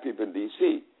black people in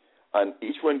D.C., and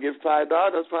each one gives $5,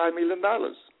 that's $5 million.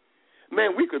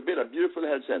 Man, we could build a beautiful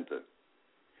health center.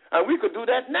 And we could do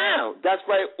that now. That's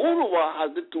why Uhwa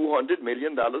has the $200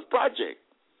 million project.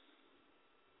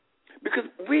 Because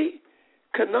we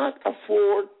cannot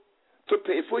afford to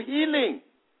pay for healing.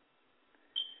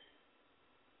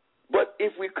 But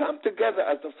if we come together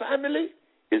as a family,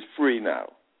 it's free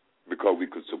now because we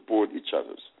could support each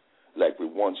other like we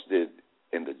once did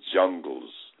in the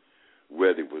jungles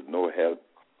where there was no health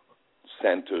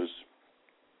centers,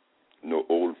 no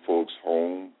old folks'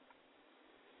 home.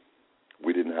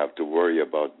 We didn't have to worry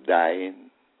about dying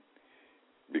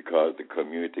because the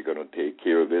community going to take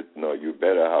care of it. No, you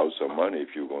better have some money if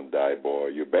you're going to die, boy.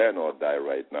 You better not die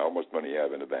right now. How much money you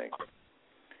have in the bank?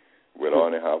 We'll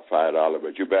only have $5,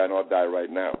 but you better not die right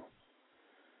now.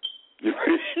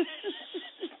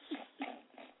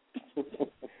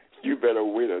 You better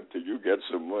wait until you get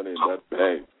some money in that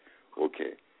bank.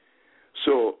 Okay.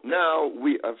 So now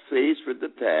we are faced with the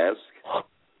task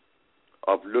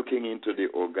of looking into the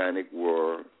organic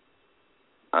world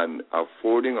and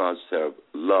affording ourselves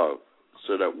love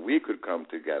so that we could come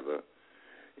together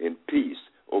in peace.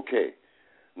 Okay.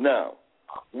 Now,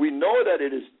 we know that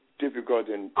it is difficult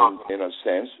in a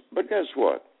sense, but guess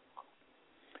what?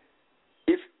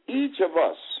 If each of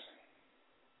us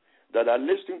that are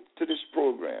listening to this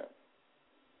program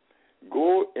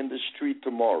go in the street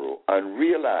tomorrow and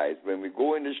realize when we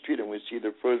go in the street and we see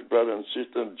the first brother and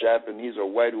sister, Japanese or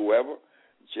white, whoever,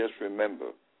 just remember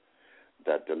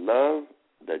that the love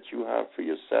that you have for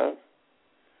yourself,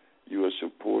 you are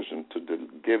supposed to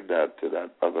give that to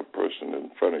that other person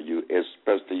in front of you,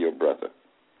 especially your brother.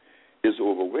 It's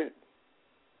over with.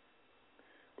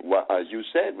 Well, as you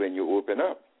said when you open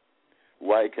up,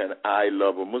 why can I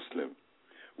love a Muslim?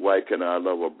 Why can I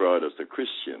love a brother as a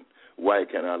Christian? Why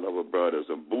can I love a brother as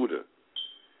a Buddha?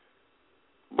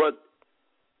 But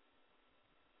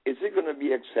is it going to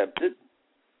be accepted?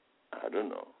 I don't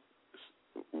know.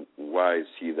 Why is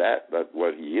he that? That's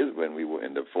what he is. When we were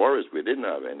in the forest, we didn't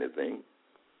have anything,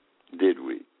 did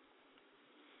we?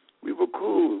 We were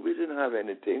cool. We didn't have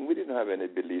anything. We didn't have any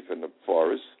belief in the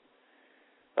forest.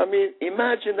 I mean,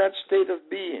 imagine that state of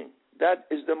being. That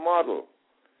is the model.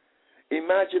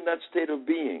 Imagine that state of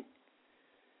being.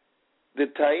 The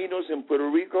Taínos in Puerto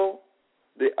Rico,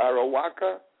 the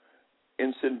Arawaka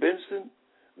in St. Vincent,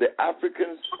 the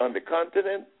Africans on the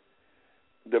continent,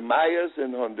 the Mayas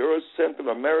in Honduras, Central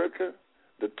America,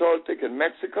 the Toltec in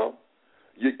Mexico.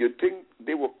 You think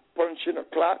they were punching a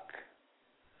clock?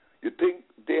 You think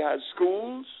they had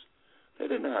schools? They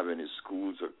didn't have any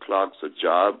schools or clocks or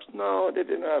jobs. No, they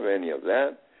didn't have any of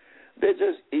that. They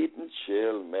just eat and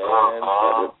chill, man.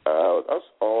 Cut it out. That's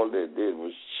all they did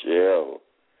was chill.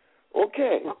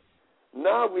 Okay.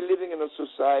 Now we're living in a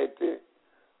society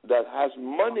that has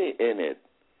money in it.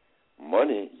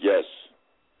 Money, yes.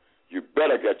 You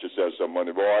better get yourself some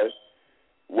money, boy.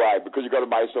 Why? Because you got to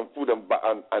buy some food and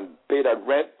pay that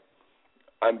rent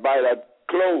and buy that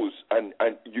clothes, and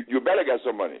you better get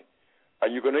some money.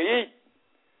 And you're going to eat.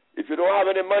 If you don't have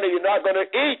any money, you're not going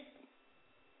to eat.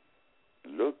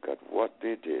 Look at what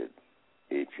they did.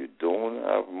 If you don't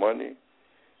have money,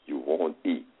 you won't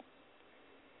eat.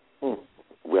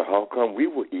 Well, how come we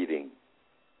were eating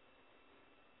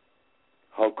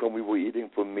How come we were eating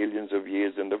for millions of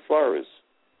years in the forest?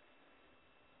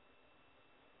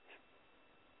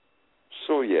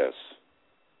 So yes,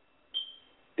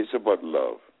 it's about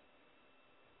love.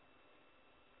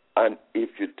 And if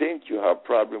you think you have a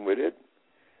problem with it,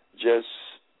 just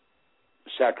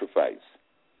sacrifice.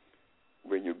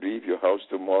 When you leave your house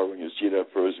tomorrow, when you see that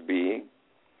first being,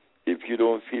 if you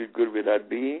don't feel good with that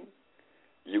being,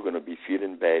 you're going to be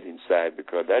feeling bad inside,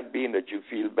 because that being that you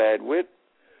feel bad with,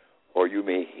 or you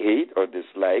may hate or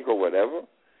dislike or whatever,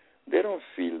 they don't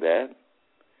feel that.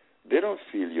 They don't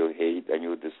feel your hate and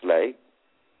your dislike.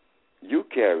 You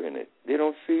carrying it. They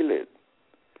don't feel it.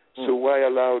 So why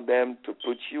allow them to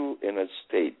put you in a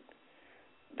state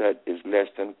that is less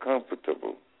than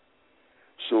comfortable?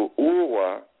 So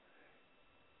Uhwa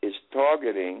is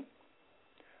targeting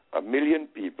 1 million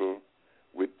people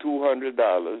with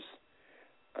 $200,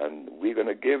 and we're going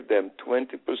to give them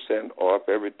 20% off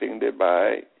everything they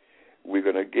buy. We're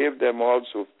going to give them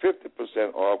also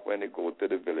 50% off when they go to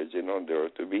the village in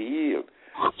Honduras to be healed.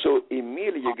 So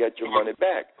immediately you get your money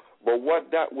back. But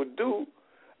what that would do,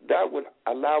 that would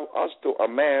allow us to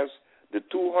amass the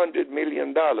 $200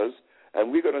 million,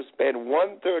 and we're going to spend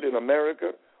 1/3 in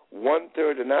America,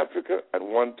 1/3 in Africa, and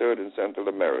 1/3 in Central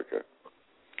America.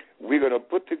 We're going to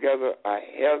put together a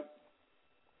health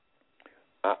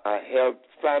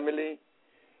family,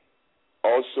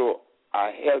 also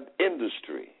a health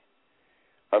industry.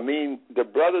 I mean, the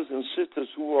brothers and sisters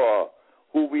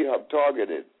who we have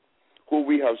targeted, who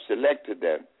we have selected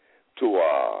them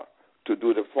to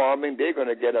do the farming, they're going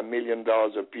to get $1 million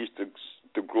a piece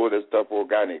to grow their stuff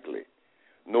organically.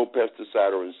 No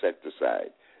pesticide or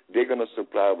insecticide. They're going to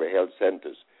supply our health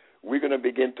centers. We're going to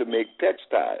begin to make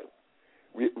textile.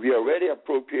 We already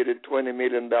appropriated $20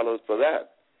 million for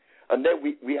that. And then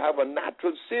we have a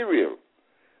natural cereal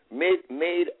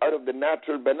made out of the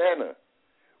natural banana.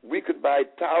 We could buy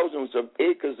thousands of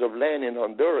acres of land in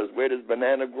Honduras where this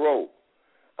banana grow,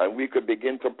 and we could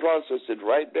begin to process it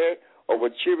right there. Our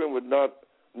children would no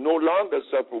longer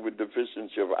suffer with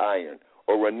deficiency of iron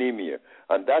or anemia.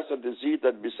 And that's a disease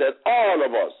that besets all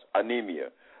of us, anemia.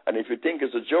 And if you think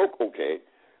it's a joke, okay,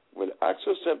 well, ask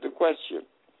yourself the question,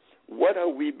 what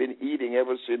have we been eating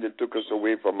ever since they took us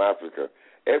away from Africa?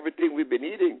 Everything we've been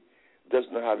eating does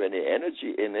not have any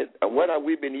energy in it. And what have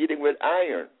we been eating with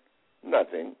iron?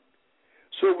 Nothing.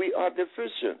 So we are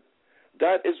deficient.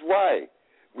 That is why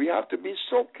we have to be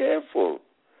so careful.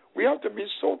 We have to be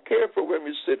so careful when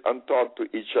we sit and talk to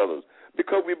each other,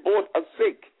 because we both are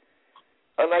sick.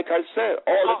 And like I said,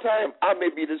 all the time, I may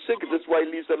be the sickest. That's why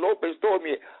Lisa Lopez told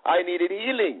me I needed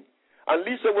healing. And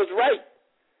Lisa was right,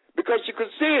 because she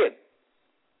could see it.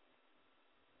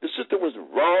 The sister was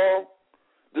wrong.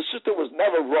 The sister was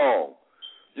never wrong.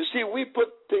 You see, we put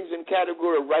things in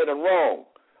category of right and wrong,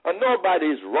 and nobody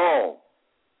is wrong.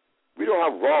 We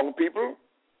don't have wrong people.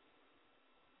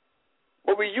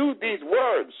 But we use these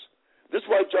words. This is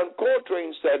why John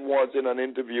Coltrane said once in an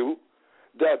interview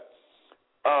that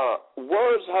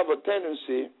words have a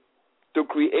tendency to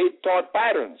create thought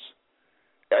patterns.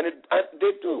 And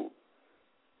they do.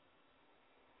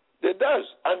 It does.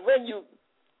 And when you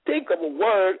think of a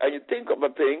word and you think of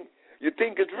a thing, you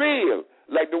think it's real,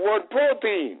 like the word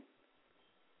protein.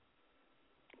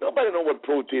 Nobody knows what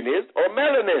protein is, or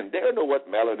melanin. They don't know what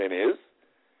melanin is.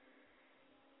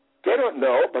 They don't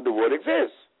know, but the word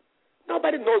exists.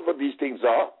 Nobody knows what these things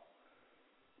are,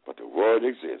 but the word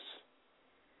exists.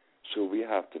 So we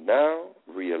have to now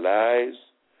realize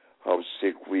how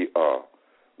sick we are.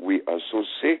 We are so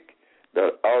sick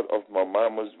that out of my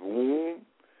mama's womb,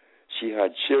 she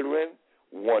had children.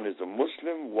 One is a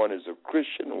Muslim, one is a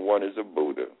Christian, and one is a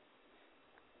Buddha.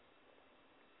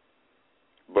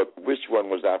 But which one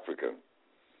was African?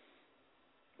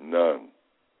 None.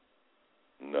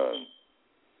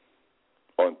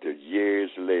 Until years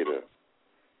later,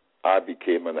 I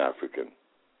became an African.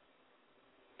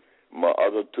 My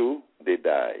other two, they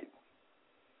died.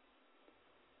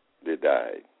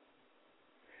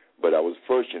 But I was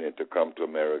fortunate to come to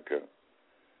America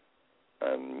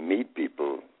and meet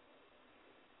people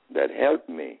that helped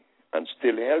me and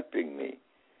still helping me.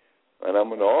 And I'm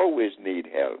going to always need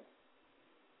help.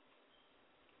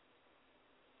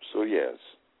 So yes,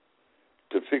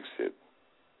 to fix it,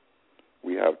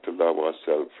 we have to love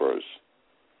ourselves first.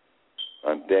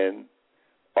 And then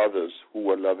others who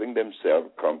are loving themselves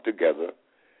come together,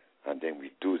 and then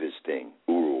we do this thing,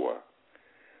 Uhwa.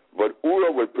 But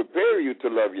Uhwa will prepare you to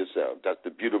love yourself. That's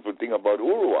the beautiful thing about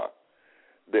Uhwa.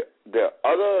 The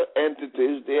other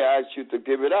entities, they ask you to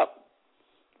give it up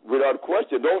without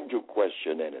question. Don't you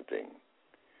question anything.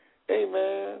 Hey,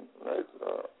 man,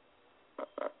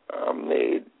 I'm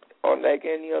made Unlike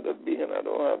any other being, I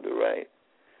don't have the right.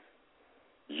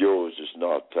 Yours is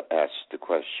not to ask the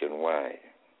question why.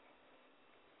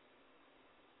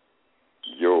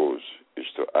 Yours is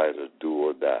to either do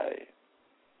or die.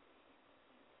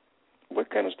 What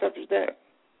kind of stuff is that?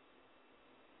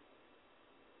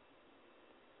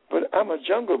 But I'm a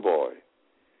jungle boy.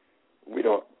 We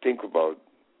don't think about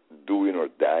doing or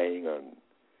dying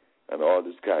and all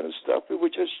this kind of stuff. We were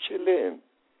just chilling.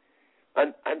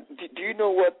 And do you know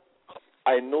what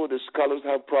I know the scholars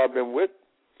have problem with?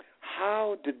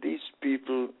 How did these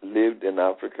people live in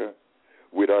Africa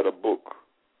without a book,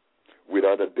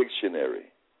 without a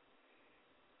dictionary,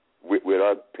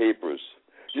 without papers?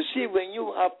 You see, when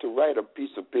you have to write a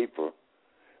piece of paper,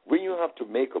 when you have to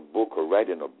make a book or write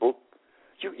in a book,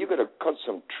 you got to cut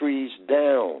some trees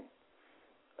down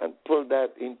and put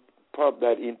that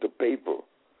into paper.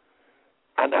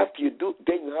 And after you do,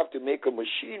 then you have to make a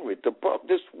machinery to pulp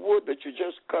this wood that you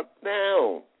just cut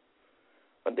down.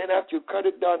 And then after you cut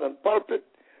it down and pulp it,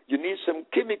 you need some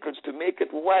chemicals to make it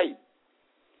white.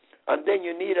 And then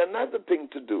you need another thing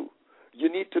to do.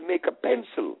 You need to make a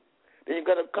pencil. Then you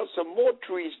got to cut some more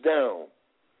trees down.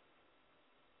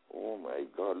 Oh, my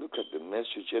God, look at the mess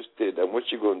you just did. And what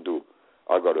you going to do?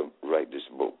 I got to write this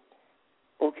book.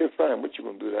 Okay, fine. What you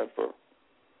going to do that for?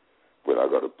 Well, I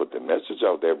got to put the message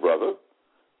out there, brother.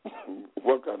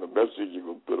 What kind of message you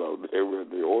going to put out there where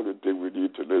the only thing we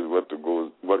need to know is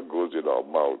what goes in our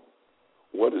mouth?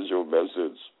 What is your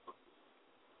message?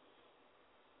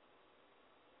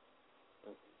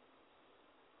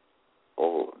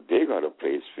 Oh, they got a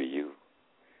place for you.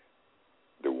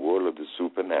 The world of the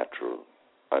supernatural.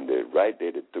 And right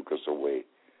there, they took us away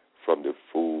from the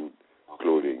food,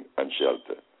 clothing, and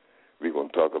shelter. We're going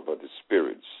to talk about the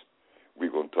spirits.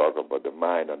 We're going to talk about the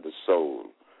mind and the soul.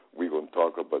 We're going to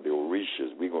talk about the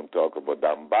Orishas. We're going to talk about the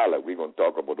Ambala. We're going to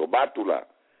talk about Obatula.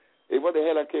 Hey, what the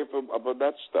hell I came from about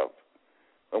that stuff?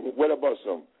 And what about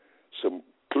some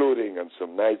clothing and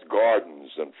some nice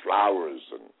gardens and flowers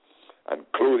and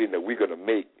clothing that we're going to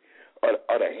make out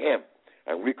of hemp?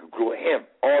 And we could grow hemp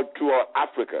all throughout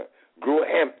Africa. Grow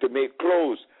hemp to make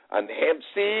clothes. And hemp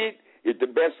seed is the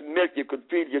best milk you could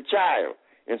feed your child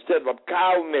instead of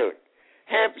cow milk.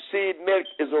 Hemp seed milk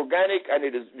is organic and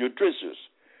it is nutritious.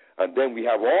 And then we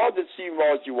have all the sea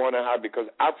moss you want to have because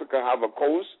Africa have a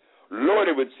coast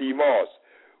loaded with sea moss.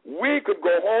 We could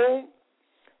go home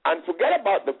and forget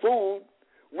about the food.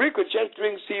 We could just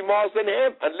drink sea moss and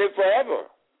hemp and live forever.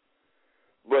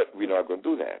 But we're not going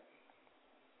to do that.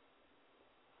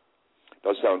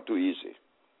 That sounds too easy.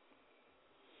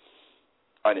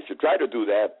 And if you try to do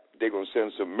that, they're going to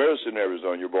send some mercenaries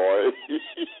on you, boy.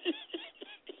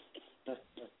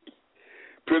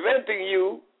 Preventing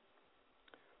you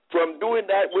from doing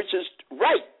that which is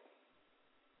right.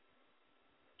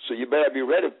 So you better be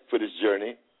ready for this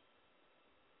journey.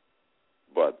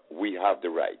 But we have the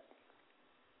right.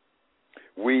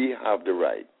 We have the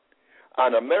right.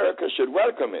 And America should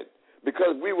welcome it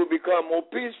because we will become more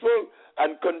peaceful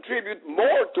and contribute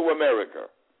more to America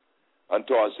and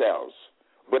to ourselves.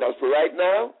 But as for right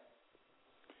now,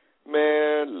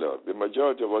 man, look, the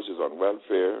majority of us is on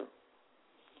welfare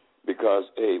because,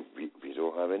 hey, we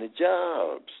don't have any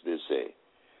jobs, they say.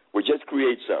 We just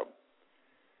create some.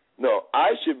 No, I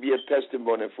should be a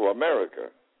testimony for America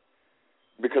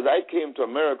because I came to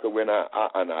America when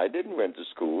I didn't went to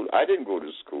school. I didn't go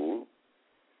to school.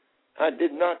 I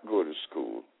did not go to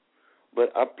school,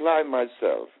 but I applied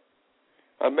myself.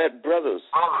 I met brothers.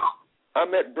 I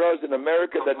met brothers in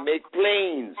America that make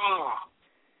planes,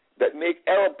 that make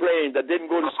airplanes, that didn't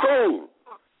go to school,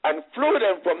 and flew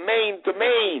them from Maine to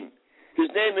Maine. His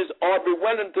name is Aubrey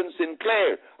Wellington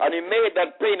Sinclair, and he made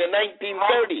that plane in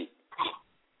 1930.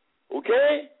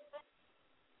 Okay?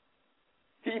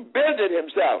 He built it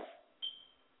himself.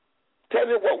 Tell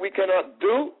me what we cannot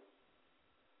do?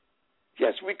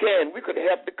 Yes, we can. We could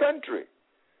help the country.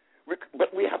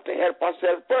 But we have to help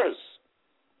ourselves first.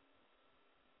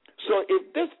 So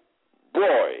if this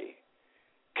boy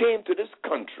came to this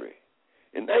country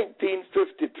in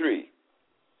 1953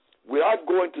 without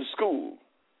going to school,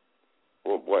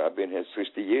 oh boy, I've been here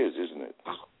 60 years, isn't it?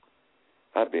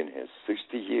 I've been here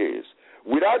 60 years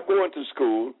without going to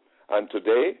school, and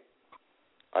today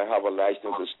I have a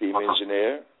license as steam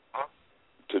engineer.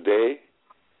 Today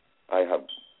I have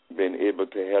been able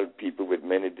to help people with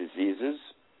many diseases.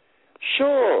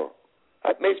 Sure,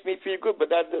 that makes me feel good, but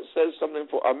that says something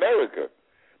for America,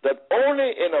 that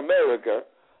only in America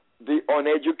the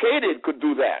uneducated could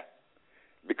do that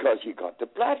because he got the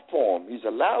platform. He's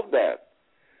allowed that.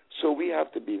 So we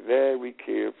have to be very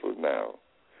careful now.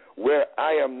 Where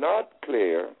I am not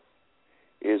clear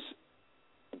is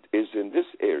is in this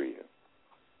area.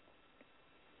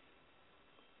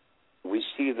 We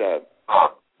see that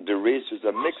the races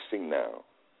are mixing now.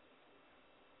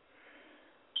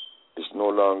 It's no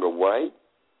longer white,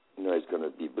 no, it's going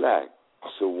to be black.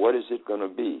 So what is it going to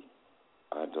be?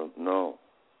 I don't know.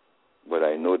 But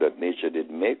I know that nature did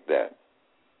make that.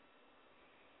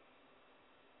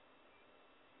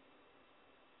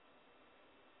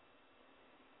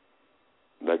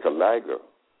 Like a liger.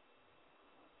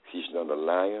 He's not a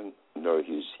lion, nor is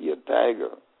he a tiger.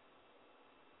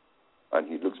 And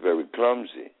he looks very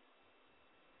clumsy.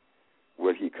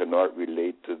 Well, he cannot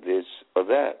relate to this or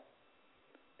that.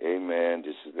 Amen.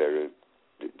 This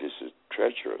is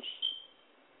treacherous.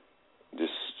 This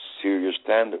serious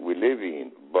time that we live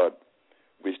in, but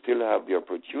we still have the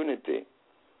opportunity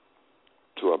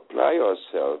to apply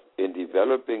ourselves in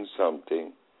developing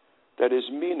something that is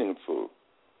meaningful.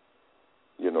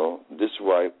 You know, this is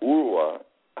why Uhwa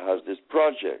has this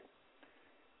project,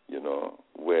 you know,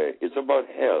 where it's about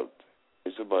health.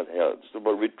 It's about health. It's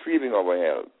about retrieving our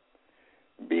health,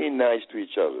 being nice to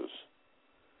each other.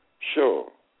 Sure,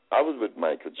 I was with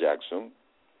Michael Jackson,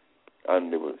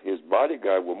 and his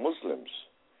bodyguard were Muslims.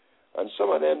 And some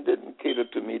of them didn't cater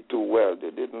to me too well. They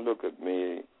didn't look at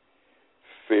me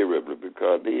favorably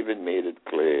because they even made it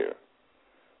clear,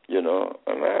 you know.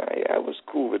 And I was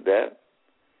cool with that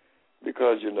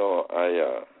because, you know,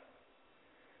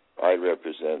 I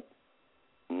represent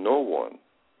no one.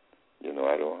 You know,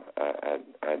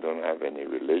 I don't have any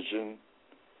religion.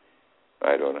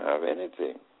 I don't have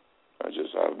anything. I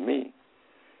just have me.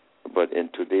 But in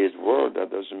today's world,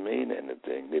 that doesn't mean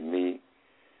anything. The me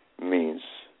means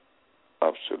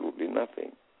absolutely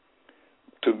nothing.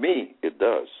 To me, it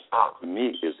does. To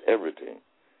me, it's everything.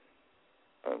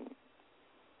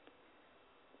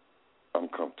 I'm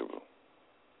comfortable.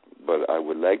 But I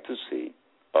would like to see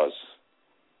us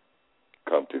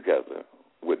come together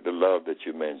with the love that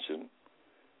you mentioned,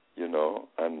 you know,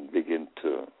 and begin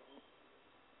to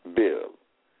build.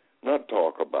 Not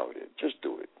talk about it. Just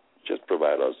do it. Just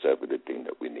provide ourselves with the thing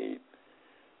that we need.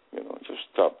 You know, just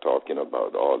stop talking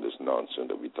about all this nonsense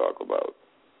that we talk about.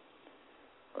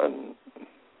 And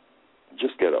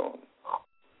just get on.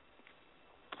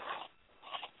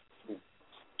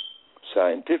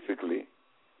 Scientifically,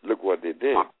 look what they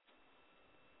did.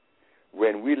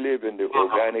 When we live in the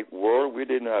organic world, we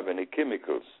didn't have any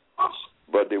chemicals.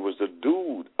 But there was a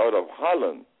dude out of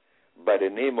Holland by the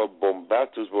name of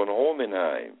Bombatus von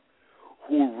Homenheim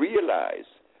who realized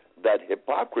that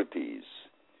Hippocrates,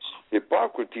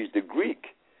 the Greek,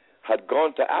 had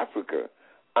gone to Africa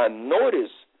and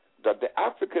noticed that the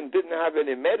African didn't have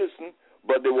any medicine,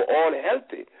 but they were all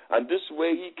healthy. And this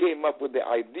way he came up with the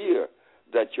idea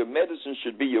that your medicine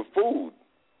should be your food.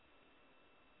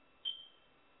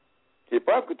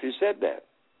 Hippocrates said that.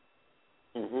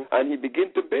 Mm-hmm. And he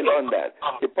began to build on that.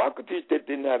 Hippocrates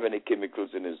didn't have any chemicals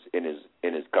in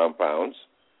his compounds.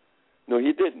 No,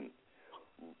 he didn't.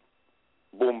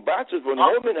 Bombatus von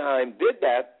Homenheim did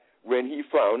that when he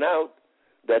found out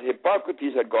that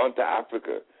Hippocrates had gone to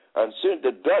Africa. And since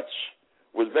the Dutch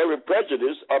was very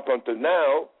prejudiced up until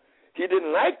now, he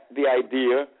didn't like the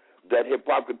idea that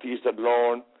Hippocrates had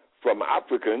learned from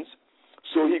Africans,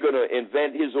 so he's going to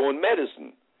invent his own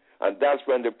medicine. And that's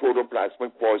when the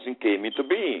protoplasmic poison came into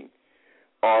being.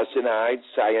 Arsenide,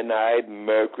 cyanide,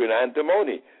 mercury, and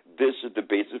antimony. This is the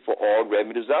basis for all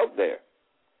remedies out there.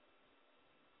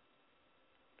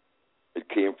 It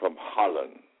came from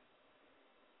Holland.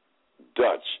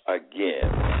 Dutch again.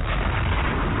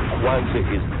 Kwanzaa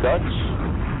is Dutch.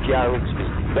 Carrots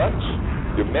is Dutch.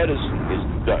 The medicine is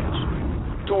Dutch.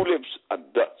 Tulips are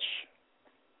Dutch.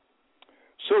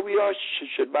 So we all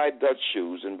should buy Dutch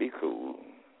shoes and be cool.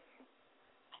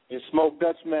 And smoke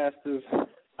Dutch Masters.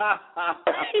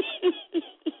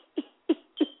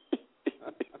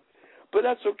 But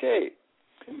that's okay.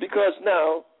 Because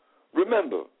now,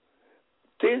 remember,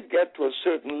 things get to a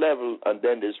certain level and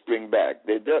then they spring back.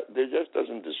 They just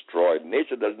doesn't destroy.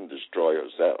 Nature doesn't destroy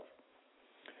herself.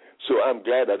 So I'm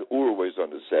glad that Uhwa is on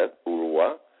the set,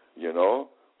 Uhwa, you know,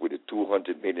 with a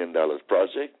 $200 million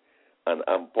project. And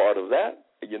I'm part of that.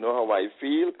 You know how I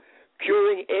feel?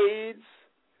 Curing AIDS.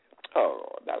 Oh,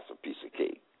 that's a piece of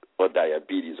cake. Or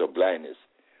diabetes or blindness.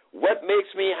 What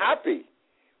makes me happy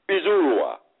is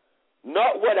Uhwa.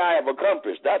 Not what I have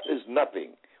accomplished. That is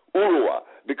nothing. Uhwa.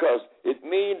 Because it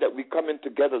means that we're coming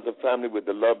together as a family with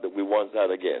the love that we once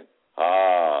had again.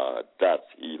 Ah, that's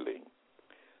healing.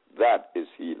 That is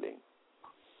healing.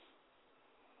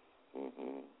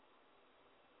 Mm-hmm.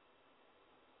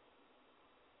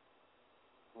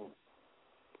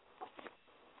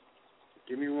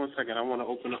 Give me 1 second. I want to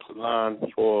open up the line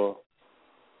for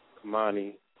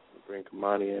Kamani. Bring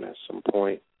Kamani in at some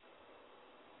point.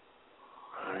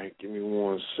 All right, give me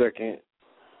 1 second.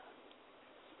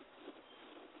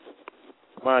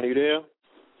 Kamani, you there?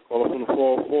 Call up from the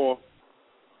 404.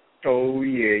 Oh,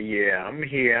 yeah. I'm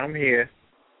here.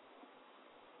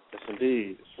 Yes,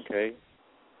 indeed. Okay.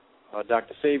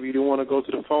 Dr. Sebi, do you want to go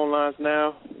to the phone lines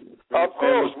now? Of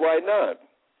course, why not?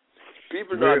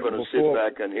 People are not going to sit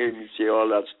back and hear me say all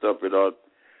that stuff without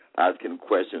asking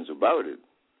questions about it.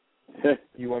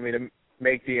 You want me to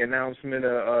make the announcement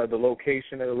of the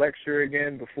location of the lecture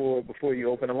again before you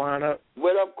open the line up?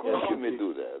 Well, of course you may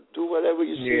do that. Do whatever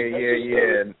you see necessary.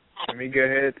 Yeah. Let me go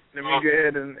ahead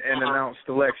and announce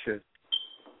the lecture.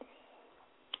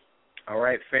 All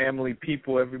right, family,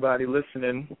 people, everybody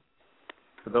listening.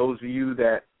 For those of you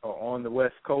that are on the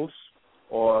West Coast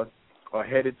or are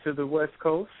headed to the West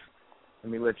Coast,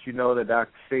 let me let you know that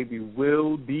Dr. Sebi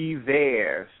will be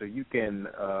there, so you can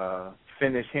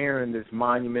finish hearing this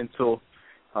monumental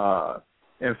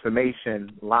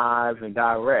information live and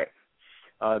direct.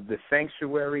 The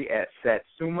Sanctuary at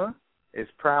Satsuma is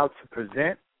proud to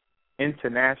present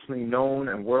internationally known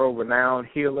and world-renowned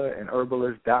healer and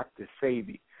herbalist Dr.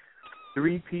 Sebi.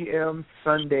 3 p.m.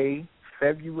 Sunday,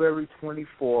 February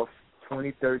 24th,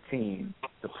 2013.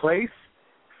 The place,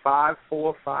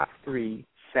 5453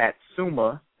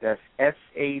 Satsuma, that's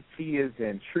S-A-T as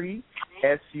in tree,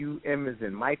 S-U-M as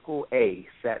in Michael A,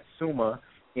 Satsuma,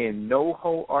 in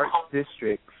NoHo Arts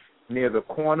District, near the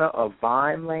corner of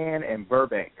Vineland and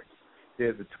Burbank.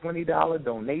 There's a $20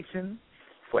 donation.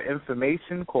 For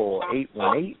information, call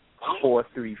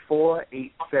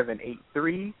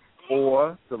 818-434-8783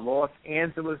 or the Los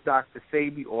Angeles Dr.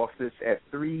 Sebi office at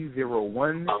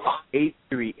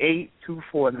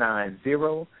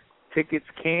 301-838-2490. Tickets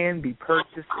can be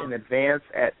purchased in advance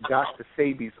at Dr.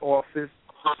 Sebi's office,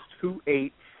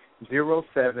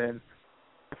 2807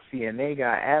 Cienega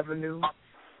Avenue,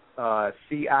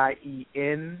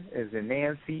 C-I-E-N as in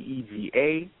Nancy,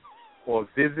 E-G-A, or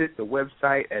visit the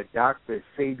website at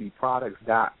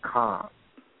drsebiproducts.com.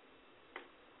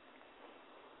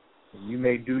 You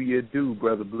may do your due,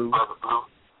 Brother Blue.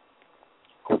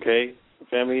 Okay,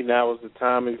 family, now is the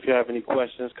time. If you have any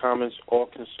questions, comments, or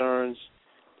concerns,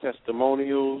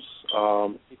 testimonials,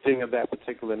 anything of that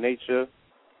particular nature,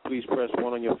 please press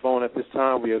 1 on your phone at this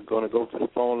time. We are going to go to the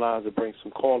phone lines and bring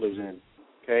some callers in,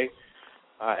 okay?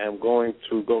 I am going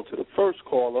to go to the first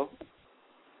caller.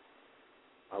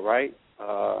 All right.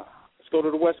 Let's go to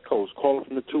the West Coast. Caller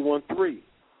from the 213.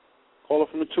 Caller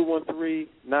from the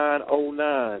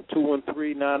 213-909.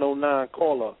 213-909.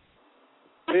 Caller.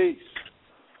 Peace.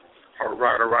 All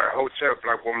right. Hotel,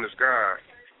 Black Woman is God.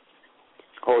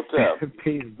 Hotel.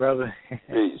 Peace, brother.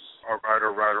 Peace. All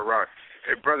right.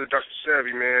 Hey, brother, Dr.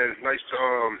 Sebi, man, nice to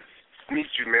meet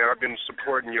you, man. I've been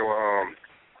supporting your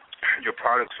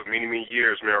products for many, many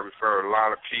years, man. I refer a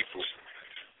lot of people,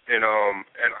 and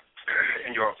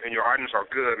your items are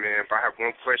good, man. But I have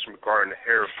one question regarding the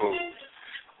hair food.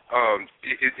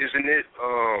 Isn't it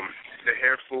the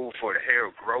hair food for the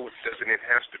hair growth? Does it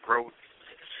enhance the growth?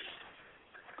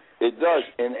 It does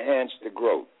enhance the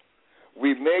growth.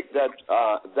 We make that.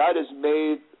 That is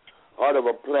made out of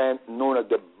a plant known as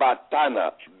the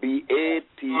batana,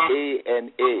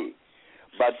 B-A-T-A-N-A.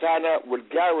 Batana will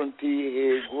guarantee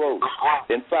hair growth.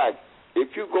 In fact,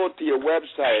 if you go to your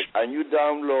website and you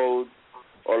download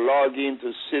or log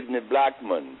into Sydney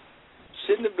Blackman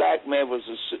she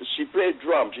played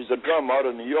drums. She's a drummer out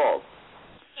of New York.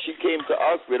 She came to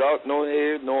us without no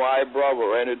hair, no eyebrow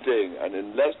or anything, and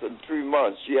in less than 3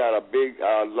 months, she had a big,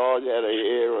 large head of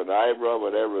hair and eyebrow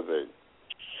and everything.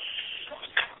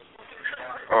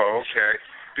 Oh, okay.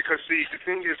 Because, see, the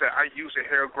thing is that I use the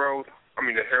hair food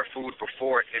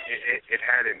before it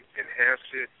had enhanced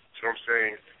it, you know what I'm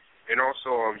saying? And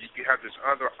also, you have this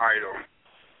other item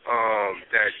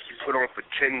that you put on for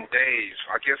 10 days.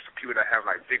 I guess for people that have,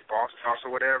 like, big boss toss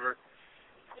or whatever.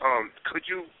 Could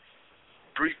you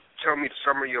tell me the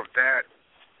summary of that,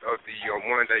 of the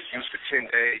one that's used for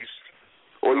 10 days?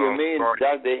 Oh, you mean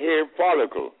that's the hair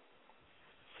follicle?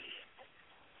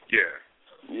 Yeah.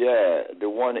 Yeah, the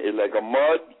one is like a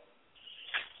mud?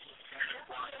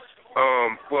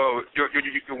 Well, your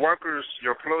workers,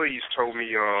 your employees told me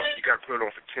you got to put it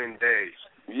on for 10 days.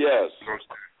 Yes. You know what I'm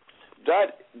saying?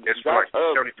 It's for like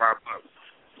 $75.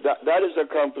 That is a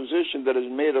composition that is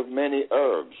made of many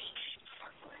herbs.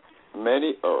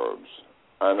 Many herbs.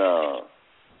 And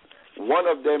one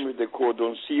of them is the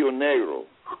cordoncillo negro.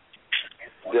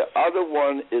 The other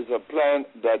one is a plant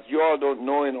that you all don't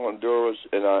know in Honduras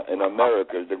and in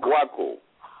America, the guaco.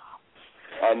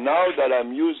 And now that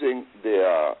I'm using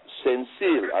the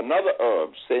sensil, another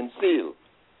herb, sensil.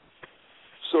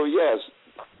 So, yes.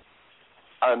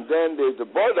 And then there's the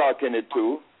burdock in it,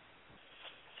 too.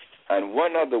 And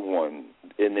one other one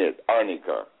in it,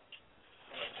 arnica.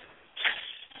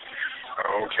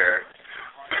 Okay.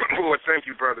 Well, thank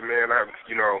you, brother, man.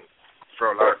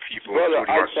 For a lot of people. Brother,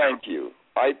 I thank you.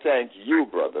 I thank you,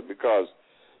 brother, because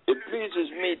it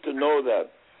pleases me to know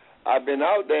that I've been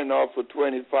out there now for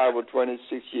 25 or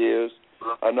 26 years,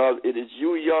 and it is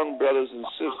you young brothers and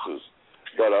sisters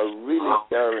that are really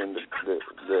carrying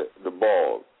the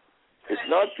ball. It's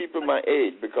not people my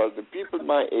age, because the people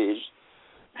my age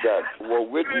that were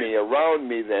with me, around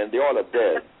me then, they all are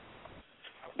dead.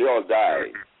 They all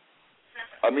died.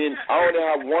 I mean, I only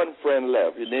have one friend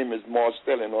left. His name is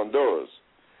Marcel in Honduras.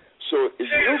 So if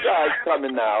you guys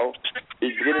coming now,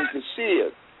 is beginning to see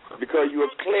it, because you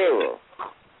are clearer.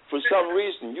 For some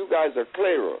reason, you guys are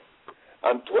clearer.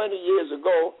 And 20 years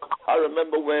ago, I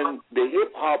remember when the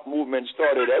hip-hop movement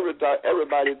started,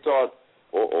 everybody thought,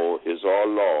 it's all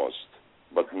lost.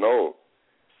 But no,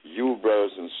 you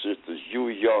brothers and sisters, you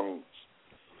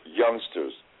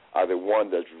youngsters are the one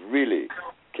that's really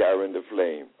carrying the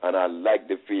flame, and I like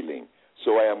the feeling.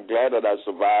 So I am glad that I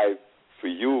survived for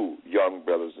you, young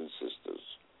brothers and sisters.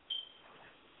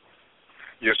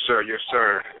 Yes, sir. Yes,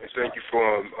 sir. And thank you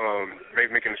for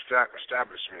making an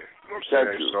establishment. You know what I'm saying?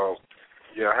 Thank you. So,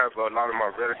 yeah, I have a lot of my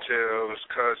relatives,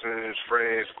 cousins,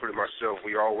 friends, including myself.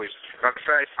 We always, matter of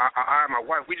fact, I and my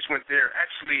wife, we just went there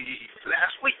actually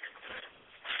last week.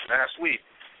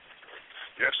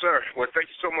 Yes, sir. Well, thank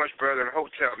you so much, brother, in the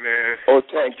hotel, man. Oh,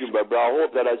 thank you, brother. I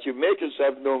hope that you make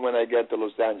yourself known when I get to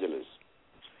Los Angeles.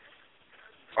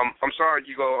 I'm sorry,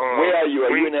 you go. Where are you?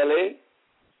 Are you in L.A.?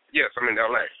 Yes, I'm in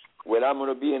L.A. Well, I'm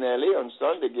going to be in L.A. on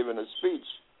Sunday giving a speech.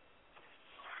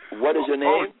 What is your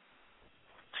name?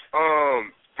 My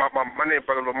name is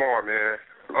Brother Lamar, man.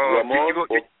 Lamar?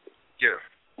 Yeah.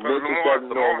 Make yourself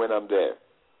known when I'm there,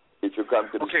 if you come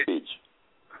to the speech.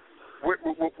 Where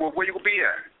you going to be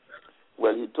at?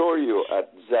 Well, he told you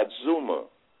at Zatzuma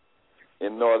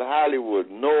in North Hollywood,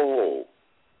 NoHo.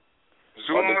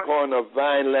 Zuma? On the corner of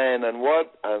Vineland and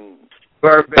what? And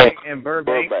Burbank and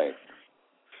Burbank.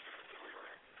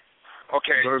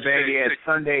 Okay. Burbank, yeah,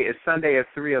 it's Sunday at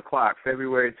 3 o'clock,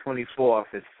 February 24th.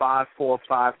 It's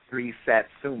 5453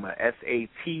 Satsuma,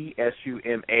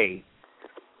 Satsuma.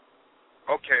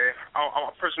 Okay.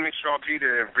 I'll personally make sure I'll be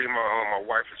there and bring my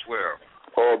wife as well.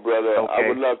 Oh, brother, okay. I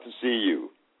would love to see you.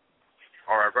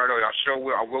 All right, brother.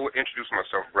 I will introduce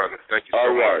myself, brother. Thank you so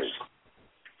All right. much.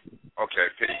 Okay,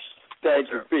 peace. Thank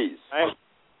you, peace. Right.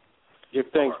 Give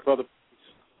thanks, brother.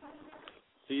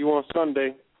 See you on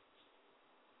Sunday.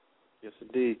 Yes,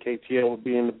 indeed. KTL will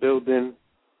be in the building.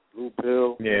 Blue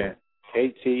Pill. Yeah.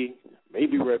 KT.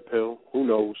 Maybe Red Pill. Who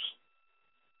knows?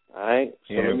 All right.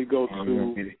 So let me go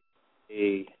to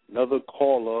another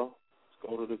caller. Let's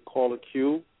go to the caller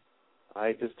queue. All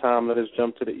right. This time, let us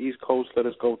jump to the East Coast. Let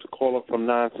us go to caller from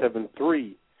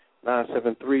 973.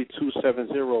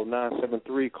 973-270.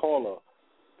 973 caller.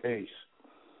 Peace.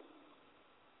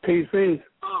 Peace.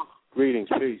 Greetings.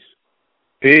 Peace.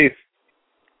 Peace.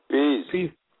 Peace.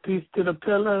 Peace. Peace to the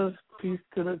pillars. Peace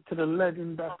to the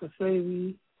legend, Dr.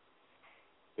 Sebi,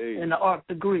 and the art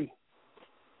degree.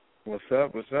 What's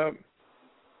up?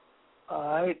 All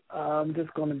right. I'm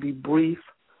just going to be brief.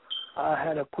 I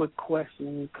had a quick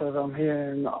question because I'm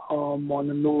hearing on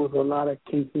the news a lot of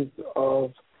cases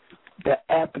of the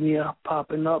apnea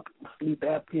popping up, sleep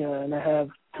apnea, and I have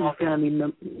two family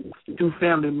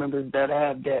members that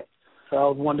have that. So I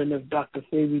was wondering if Dr.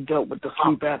 Sebi dealt with the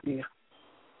sleep apnea.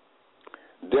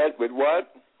 Dealt with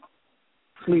what?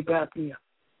 Sleep apnea.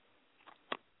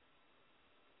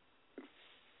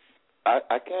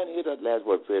 I can't hear that last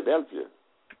word, Philadelphia.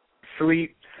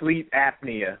 Sleep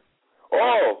apnea.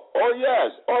 Oh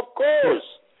yes, of course.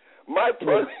 My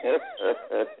first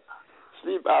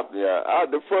sleep apnea.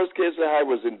 The first case I had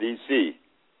was in D.C.,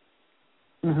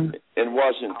 in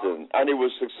Washington, and it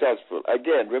was successful.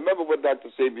 Again, remember what Dr.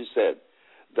 Sebi said,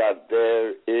 that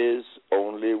there is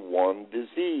only one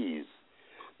disease.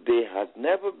 There has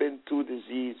never been two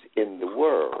diseases in the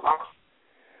world.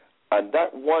 And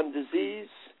that one disease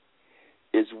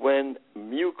is when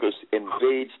mucus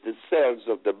invades the cells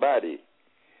of the body.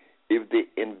 If the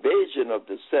invasion of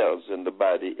the cells in the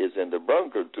body is in the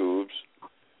bronchial tubes,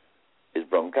 it's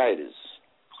bronchitis.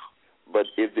 But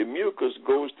if the mucus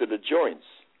goes to the joints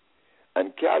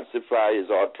and calcifies, is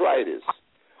arthritis.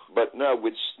 But now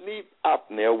with sleep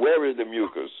apnea, where is the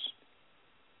mucus?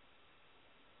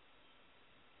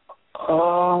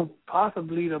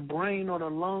 Possibly the brain or the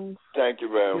lungs. Thank you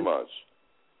very much.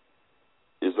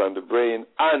 It's on the brain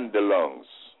and the lungs.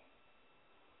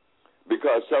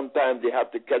 Because sometimes they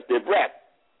have to catch their breath.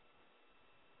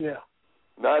 Yeah.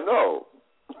 Now, no.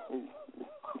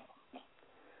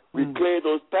 We clear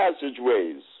those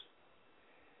passageways.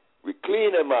 We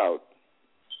clean them out.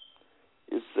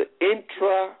 It's the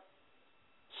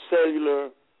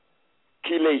intracellular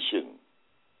chelation.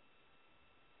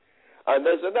 And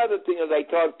there's another thing as I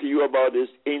talk to you about this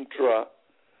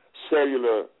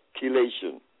intracellular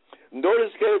chelation.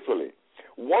 Notice carefully.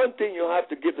 One thing you have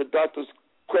to give the doctors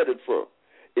credit for.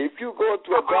 If you go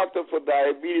to a doctor for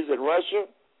diabetes in Russia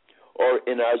or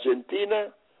in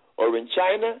Argentina or in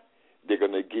China, they're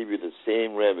going to give you the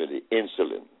same remedy,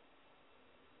 insulin.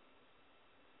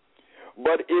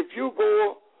 But if you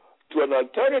go to an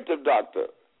alternative doctor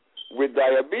with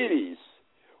diabetes,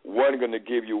 one going to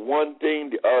give you one thing,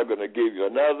 the other going to give you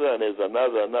another, and there's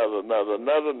another.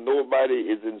 Nobody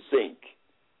is in sync.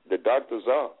 The doctors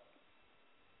are.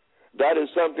 That is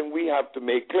something we have to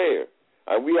make clear,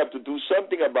 and we have to do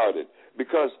something about it.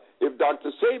 Because if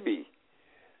Dr. Sebi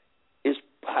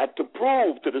had to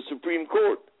prove to the Supreme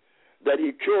Court that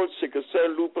he cured sickle cell,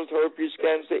 lupus, herpes,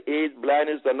 cancer, AIDS,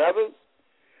 blindness, and others,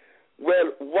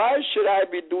 well, why should I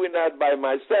be doing that by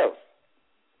myself?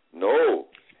 No.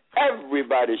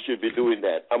 Everybody should be doing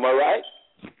that. Am I right?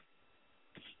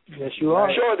 Yes, you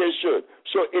are. Sure, they should.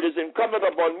 So it is incumbent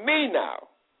upon me now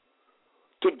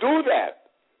to do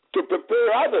that, to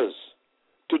prepare others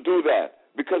to do that.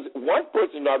 Because one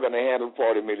person is not going to handle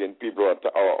 40 million people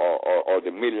or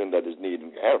the million that is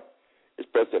needing help,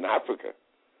 especially in Africa.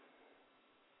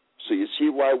 So you see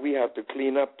why we have to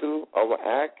clean up too our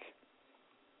act?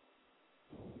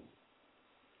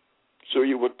 So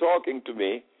you were talking to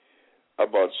me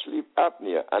about sleep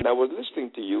apnea, and I was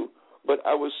listening to you, but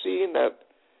I was seeing that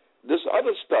this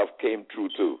other stuff came true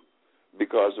too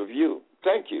because of you.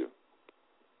 Thank you.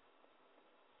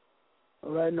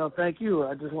 All right, no, thank you.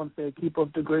 I just want to keep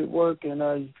up the great work,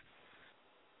 and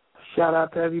shout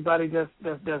out to everybody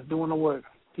that's doing the work.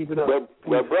 Keep it up.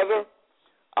 Well, brother,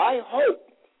 I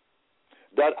hope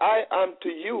that I am to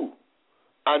you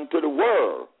and to the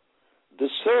world the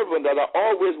servant that I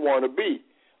always want to be.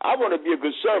 I want to be a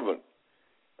good servant.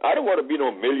 I don't want to be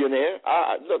no millionaire.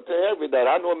 Look, to hell with that.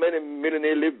 I know many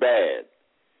millionaires live bad.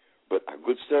 But a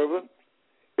good servant,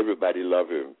 everybody love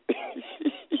him.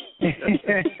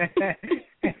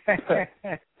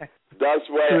 That's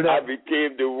why I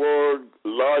became the world's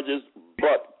largest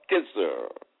butt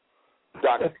kisser,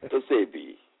 Dr.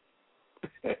 Sebi.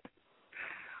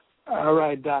 All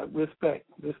right, Doc. Respect.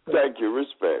 Thank you.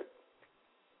 Respect.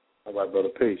 All right, brother.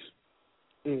 Peace.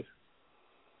 Peace.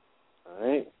 All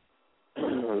right.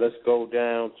 Let's go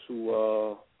down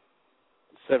to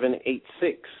 786.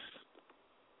 Let's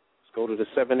go to the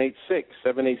 786.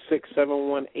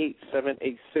 786-718.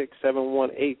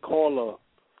 786-718. Caller.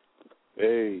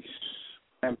 Peace.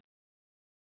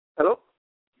 Hello?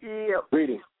 Yeah.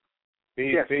 Greetings.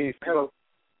 Peace. Yes. Peace. Hello.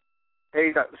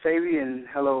 Hey, Dr. Sebi, and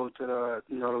hello to the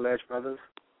the Ledge brothers.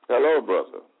 Hello,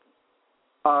 brother.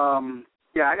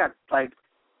 Yeah, I got like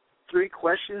 3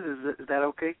 questions. Is that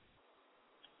okay?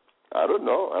 I don't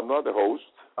know. I'm not the host.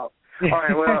 Oh. All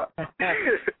right, well.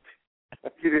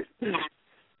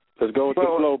 Let's go with the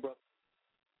flow, brother.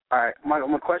 All right.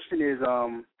 My question is,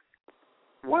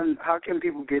 one, how can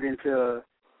people get into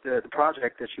the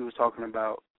project that you was talking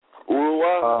about?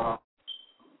 Uhwa?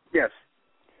 Yes.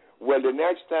 Well, the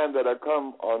next time that I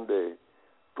come on the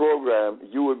program,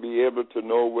 you will be able to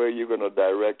know where you're going to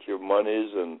direct your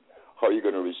monies and how you're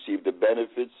going to receive the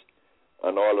benefits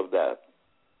and all of that.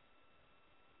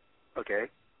 Okay.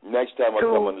 Next time I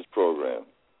come on this program.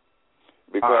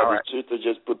 Because the sisters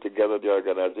just put together the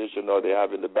organization or they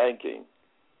have in the banking.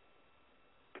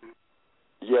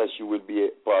 Yes, you will be a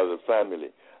part of the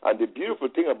family. And the beautiful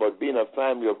thing about being a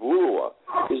family of Uhwa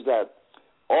is that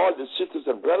all the sisters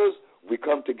and brothers, we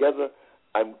come together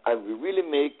and we really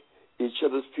make each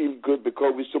other feel good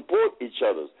because we support each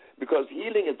other. Because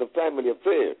healing is a family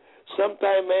affair.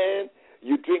 Sometimes, man,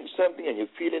 you drink something and you're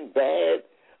feeling bad,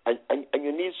 and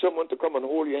you need someone to come and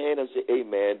hold your hand and say, hey,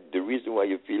 man, the reason why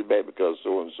you feel bad because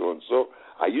so and so and so.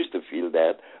 I used to feel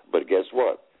that, but guess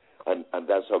what? And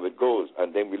that's how it goes.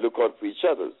 And then we look out for each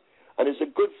other. And it's a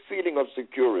good feeling of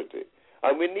security.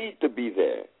 And we need to be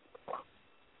there.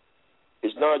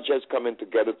 It's not just coming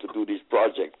together to do this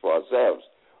project for ourselves,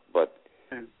 but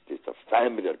it's a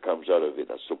family that comes out of it,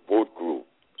 a support group.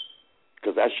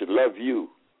 Because I should love you.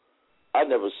 I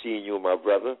never seen you, my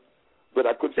brother, but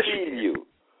I could feel you.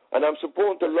 And I'm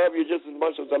supposed to love you just as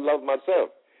much as I love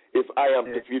myself if I am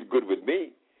to feel good with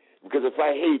me. Because if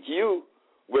I hate you,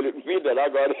 will it mean that I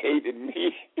got hate in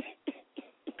me?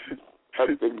 I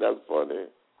think that's funny.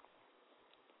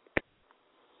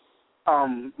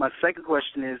 My second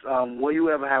question is, will you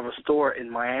ever have a store in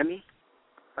Miami?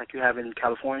 like you have in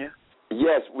California?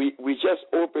 Yes, we just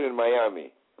opened in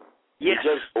Miami. Yes, we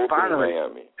just opened finally. in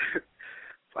Miami.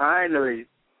 Finally.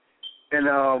 And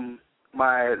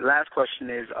my last question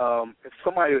is, if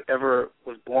somebody ever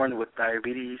was born with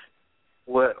diabetes,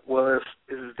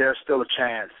 is there still a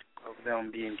chance of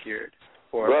them being cured?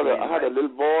 Brother, I had a little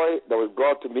boy that was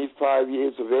brought to me 5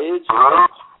 years of age.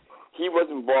 He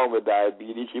wasn't born with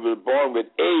diabetes. He was born with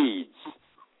AIDS,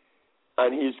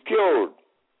 and he's cured.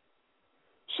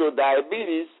 So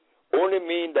diabetes only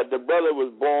means that the brother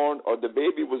was born or the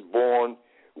baby was born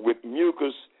with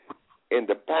mucus in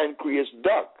the pancreas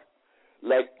duct,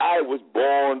 like I was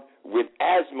born with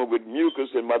asthma with mucus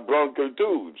in my bronchial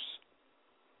tubes.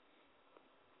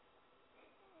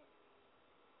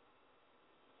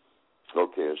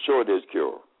 Okay, sure there's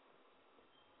cure.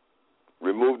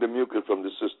 Remove the mucus from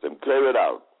the system. Clear it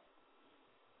out.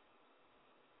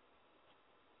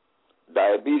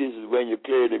 Diabetes is when you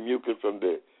clear the mucus from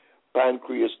the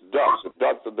pancreas ducts, the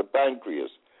ducts of the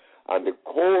pancreas. And the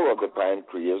core of the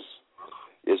pancreas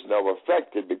is now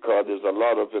affected because there's a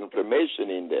lot of inflammation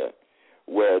in there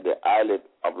where the islet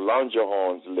of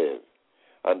Langerhans live.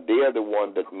 And they are the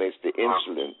one that makes the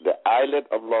insulin, the islet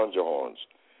of Langerhans.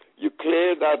 You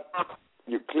clear that,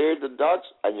 you clear the ducts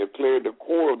and you clear the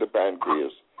core of the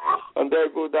pancreas. And there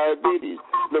goes diabetes.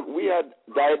 Look, we had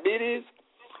diabetes.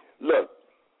 Look,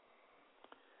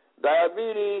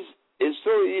 diabetes is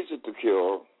so easy to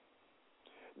cure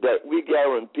that we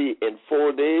guarantee in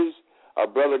 4 days. A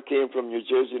brother came from New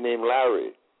Jersey named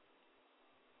Larry.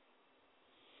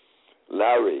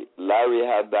 Larry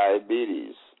had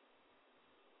diabetes.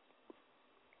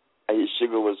 And his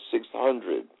sugar was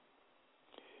 600.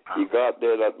 He got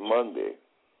there that Monday.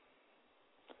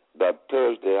 That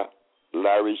Thursday,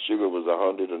 Larry's sugar was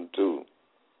 102.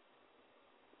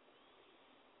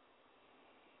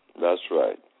 That's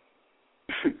right.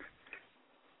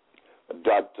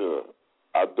 Dr.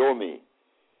 Adomi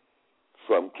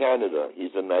from Canada,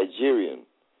 he's a Nigerian.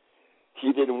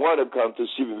 He didn't want to come to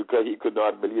see me because he could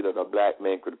not believe that a black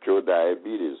man could cure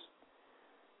diabetes,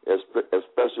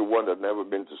 especially one that never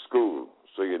been to school.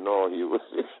 So you know he was,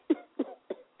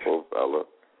 poor fellow.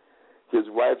 His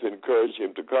wife encouraged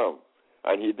him to come,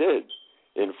 and he did.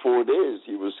 In 4 days,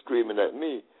 he was screaming at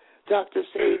me, Dr.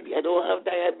 Sebi, I don't have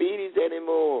diabetes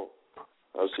anymore.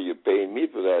 I said, you're paying me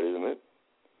for that, isn't it?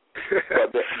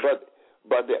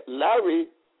 but Larry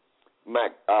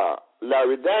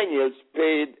Daniels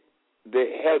paid the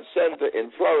health center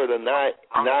in Florida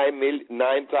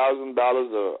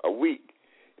 $9,000 a week.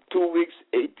 2 weeks,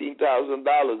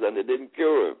 $18,000, and they didn't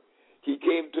cure him. He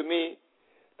came to me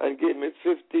and gave me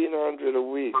 $1,500 a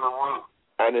week,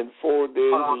 and in 4 days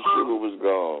his sugar was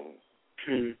gone.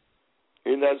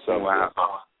 Isn't that something?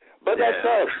 Wow. But that's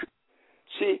us.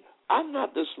 See, I'm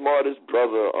not the smartest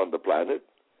brother on the planet.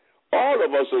 All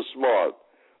of us are smart.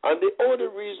 And the only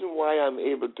reason why I'm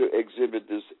able to exhibit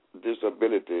this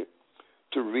ability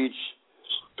to reach,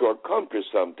 to accomplish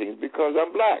something is because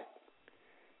I'm black.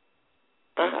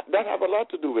 That have a lot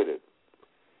to do with it.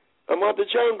 I'm out the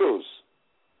jungles.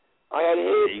 I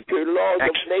adhere to the laws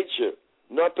of nature,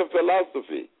 not to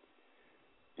philosophy.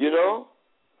 You know?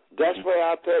 That's why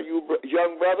I tell you,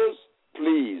 young brothers,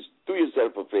 please, do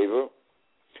yourself a favor.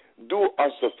 Do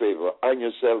us a favor, and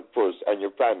yourself first, and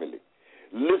your family.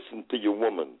 Listen to your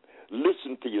woman.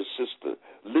 Listen to your sister.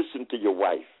 Listen to your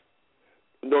wife.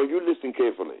 No, you listen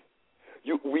carefully.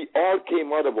 We all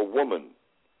came out of a woman.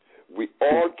 We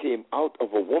all came out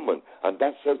of a woman, and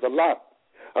that says a lot.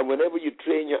 And whenever you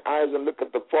train your eyes and look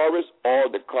at the forest, all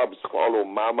the cubs follow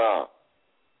mama.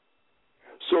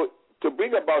 So to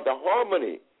bring about the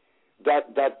harmony,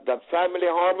 that family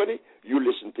harmony, you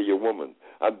listen to your woman.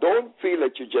 And don't feel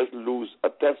that you just lose a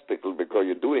testicle because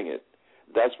you're doing it.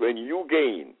 That's when you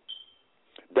gain.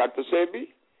 Dr.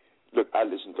 Sebi, look, I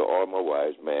listen to all my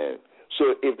wives, man.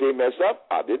 So if they mess up,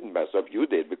 I didn't mess up. You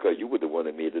did because you were the one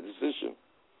that made the decision.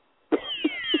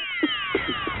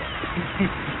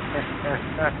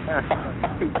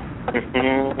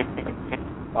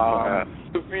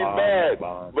 To feel bad.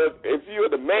 But if you're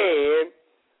the man,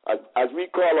 as we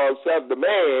call ourselves the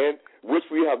man, which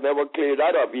we have never cleared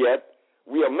that up yet,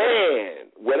 we are man,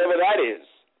 whatever that is.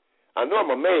 I know I'm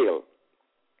a male.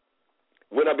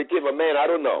 When I became a man, I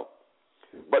don't know.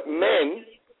 But men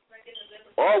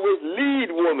always lead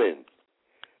women.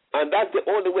 And that's the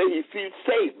only way he feels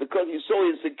safe because he's so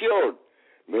insecure.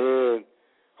 Man,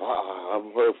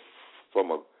 I've heard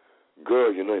from a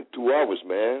girl, in 2 hours,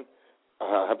 man.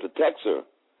 I have to text her.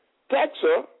 Text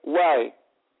her? Why?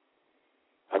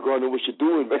 I gotta know what she's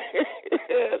doing, man.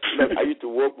 Look, I used to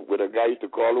work with a guy who used to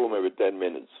call home every 10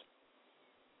 minutes.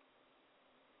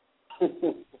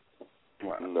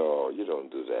 Wow. No, you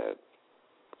don't do that.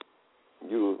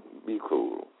 You be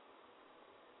cool.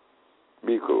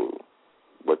 Be cool.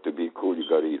 But to be cool, you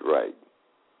got to eat right.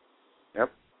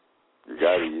 Yep. You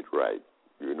got to eat right.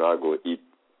 You're not going to eat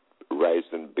rice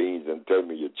and beans and tell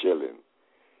me you're chilling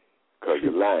because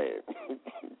you're lying.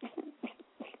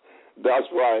 That's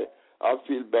why I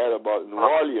feel bad about New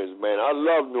Orleans, man. I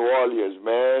love New Orleans,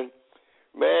 man.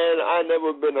 Man, I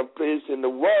never been a place in the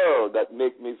world that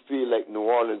make me feel like New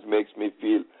Orleans makes me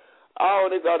feel. I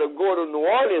only got to go to New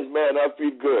Orleans, man. I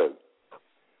feel good.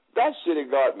 That city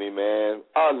got me, man.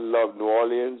 I love New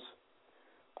Orleans.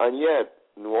 And yet,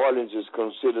 New Orleans is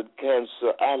considered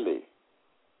Cancer Alley.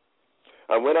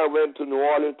 And when I went to New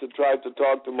Orleans to try to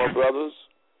talk to my brothers,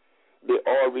 they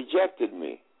all rejected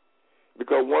me.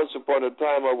 Because once upon a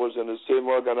time, I was in the same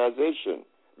organization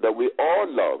that we all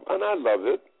love, and I love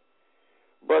it.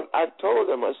 But I told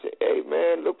them, I said, hey,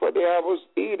 man, look what they have us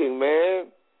eating,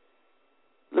 man.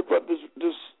 Look what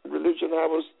this religion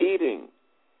have us eating.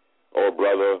 Oh,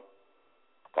 brother,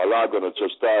 Allah going to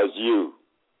chastise you.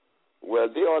 Well,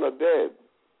 they all are dead.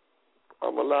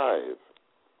 I'm alive.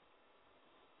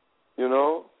 You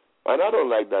know? And I don't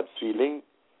like that feeling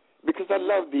because I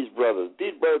love these brothers.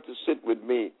 These brothers to sit with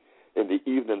me in the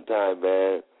evening time,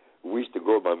 man. We used to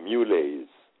go by muleys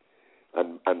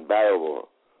and buy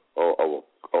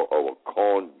our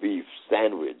corned beef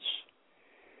sandwich,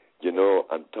 you know,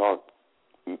 and talk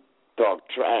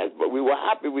trash. But we were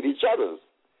happy with each other.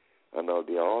 And now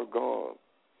they're all gone.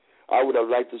 I would have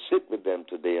liked to sit with them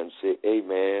today and say, hey,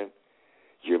 man,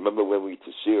 you remember when we used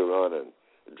to sit around and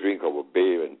drink our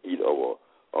beer and eat our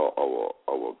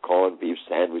corned beef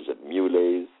sandwich at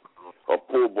Muleys, or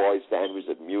po' boy sandwich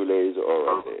at Muleys,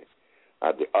 or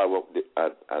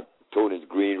at Tony's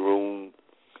Green Room?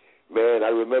 Man, I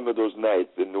remember those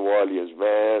nights in New Orleans,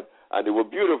 man, and they were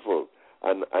beautiful.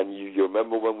 And you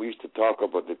remember when we used to talk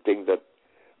about the things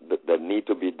that need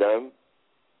to be done?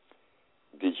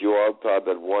 Did you all thought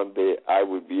that one day I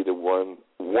would be the one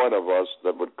of us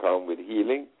that would come with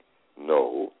healing?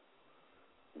 No.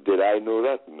 Did I know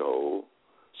that? No.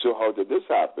 So how did this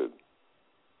happen?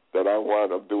 That I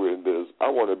wound up doing this. I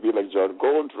want to be like John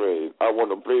Coltrane. I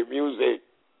want to play music.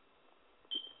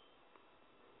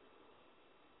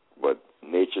 But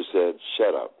nature said,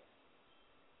 shut up.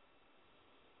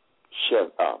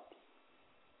 Shut up.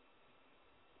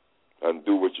 And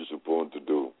do what you're supposed to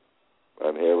do.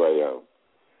 And here I am.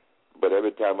 But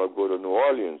every time I go to New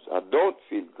Orleans, I don't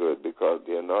feel good because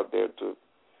they're not there to.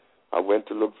 I went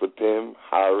to look for Tim,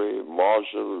 Harry,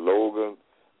 Marshall, Logan.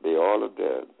 They all are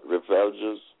dead.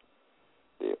 Refelges,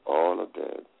 they all are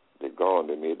dead. They're gone.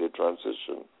 They made their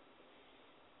transition.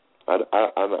 I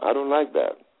don't like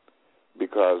that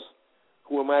because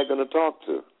who am I going to talk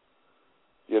to?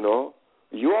 You know?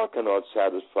 You all cannot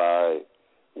satisfy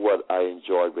what I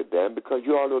enjoyed with them because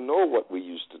you all don't know what we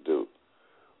used to do.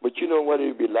 But you know what it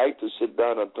would be like to sit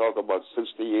down and talk about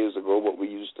 60 years ago what we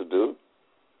used to do?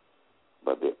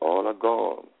 But they all are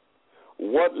gone.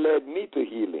 What led me to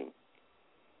healing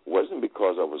wasn't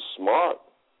because I was smart.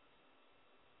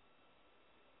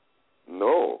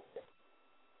 No.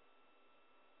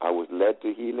 I was led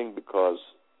to healing because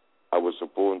I was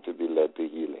supposed to be led to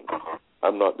healing.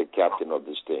 I'm not the captain of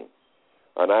this thing.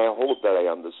 And I hope that I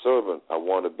am the servant I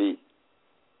want to be.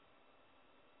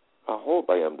 I hope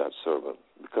I am that servant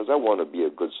because I want to be a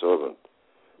good servant.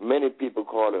 Many people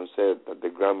called and said that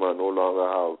their grandma no longer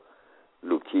have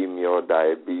leukemia or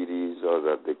diabetes or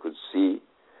that they could see.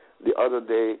 The other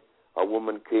day, a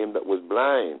woman came that was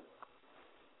blind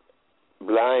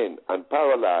and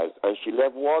paralyzed, and she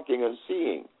left walking and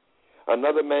seeing.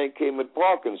 Another man came with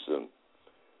Parkinson,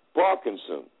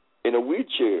 in a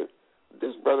wheelchair.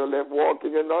 This brother left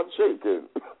walking and not shaking.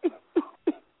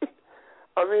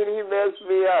 I mean, he messed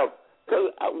me up.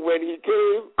 Because when he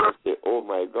came, I said, oh,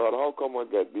 my God, how come I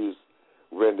get these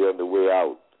when they're on the way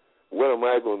out? What am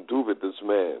I going to do with this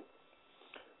man?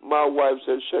 My wife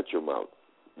said, shut your mouth.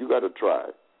 You got to try.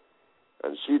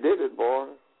 And she did it, boy.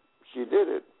 She did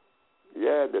it.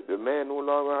 Yeah, the man no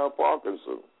longer has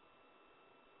Parkinson.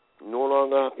 He's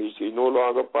no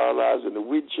longer paralyzed in the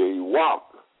wheelchair. He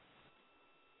walked.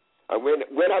 And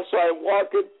when I saw him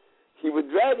walking, he was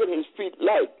dragging his feet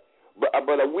light. But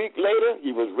about a week later,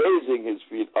 he was raising his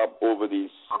feet up over these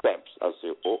steps. I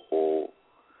said,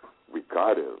 we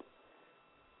got him.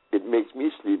 It makes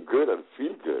me sleep good and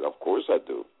feel good. Of course I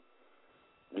do.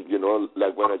 You know,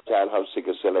 like when a child has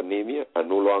sickle cell anemia and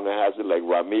no longer has it, like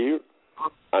Ramir,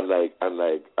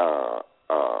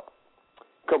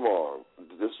 come on,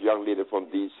 this young lady from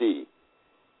D.C.,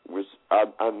 which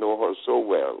I know her so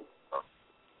well,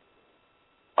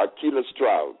 Akila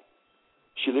Stroud.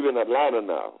 She lives in Atlanta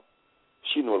now.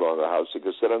 She no longer has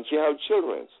sickle cell, and she has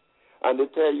children. And they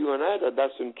tell you and I that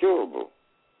that's incurable.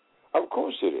 Of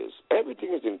course it is.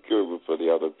 Everything is incurable for the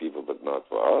other people, but not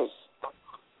for us.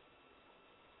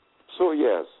 So,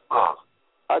 yes,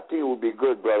 I think it would be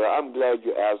good, brother. I'm glad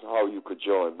you asked how you could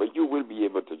join, but you will be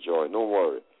able to join. Don't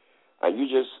worry. And you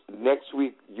just, next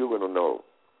week, you're going to know.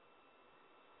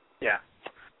 Yeah.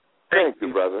 Thank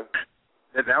you, brother.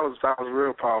 That was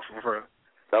real powerful, bro.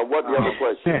 Now, what the other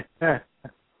question?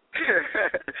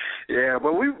 Yeah,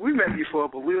 but we met before,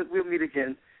 but we'll meet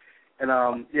again.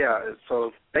 And,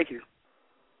 so thank you.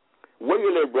 Where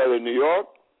you live, brother, New York?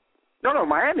 No,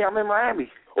 Miami. I'm in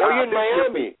Miami. Oh, you're in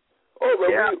Miami? Oh, but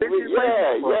yeah,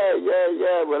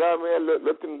 yeah. But I'm here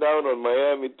looking down on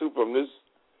Miami, too, from this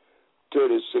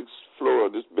 36th floor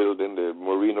of this building, the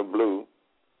Marina Blue.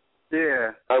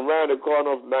 Yeah. I'm around the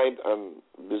corner of 9th and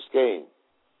Biscayne.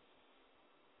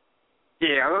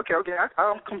 Yeah, okay.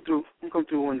 I'll come through. I'll come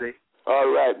through one day.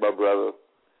 All right, my brother.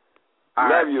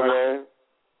 Love you, man.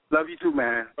 Love you too,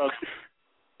 man. I'm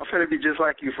finna be just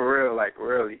like you for real, like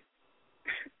really.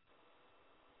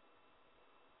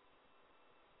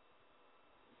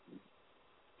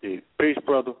 Peace,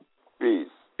 brother. Peace.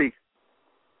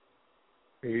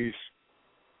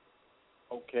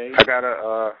 Okay. I got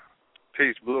a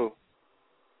peace, Blue.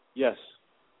 Yes.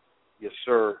 Yes,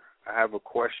 sir. I have a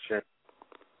question.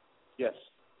 Yes.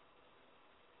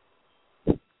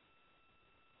 And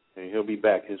he'll be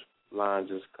back. His line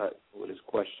just cut with his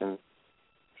question. I'm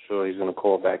sure he's going to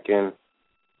call back in.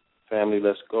 Family,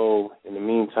 let's go. In the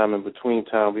meantime, in between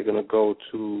time, we're going to go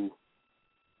to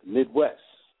the Midwest.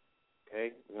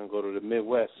 Okay? We're going to go to the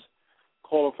Midwest.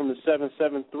 Caller from the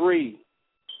 773-946.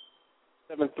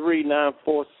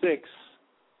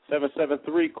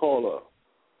 773 caller.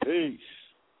 Peace.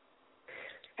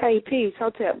 Hey, peace.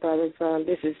 Hotep brothers.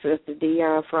 This is Sister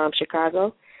Dion from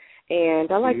Chicago.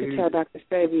 And I'd like to tell Dr.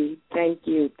 Sebi, thank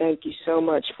you so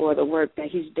much for the work that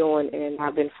he's doing, and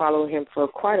I've been following him for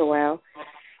quite a while.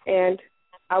 And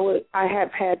I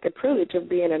have had the privilege of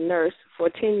being a nurse for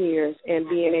 10 years and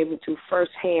being able to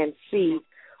firsthand see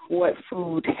what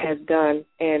food has done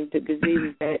and the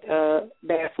diseases that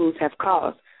bad foods have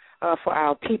caused for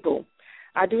our people.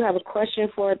 I do have a question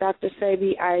for Dr.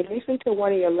 Sebi. I listened to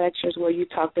one of your lectures where you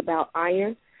talked about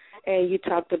iron, and you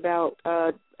talked about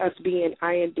us being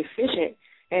iron deficient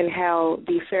and how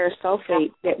the ferrous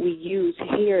sulfate that we use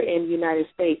here in the United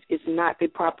States is not the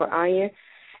proper iron.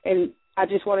 And I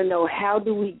just want to know, how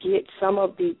do we get some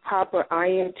of the proper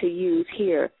iron to use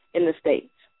here in the States?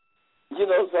 You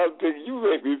know something? You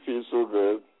make me feel so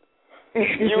good.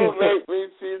 You make me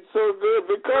feel so good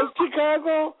because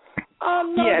Chicago, I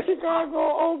love Chicago.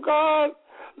 Oh, God.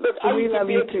 Look, I used to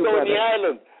be in Stony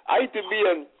Island. I used to be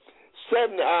in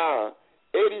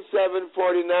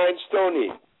 8749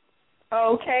 Stony.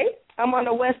 Okay. I'm on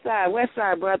the west side,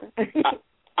 brother.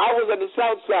 I was on the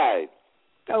south side.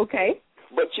 Okay.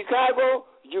 But Chicago,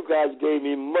 you guys gave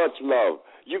me much love.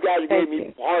 You guys gave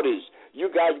me parties. You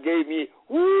guys gave me,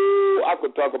 I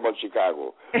could talk about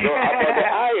Chicago. No, about the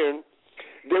iron,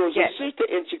 there was a sister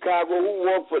in Chicago who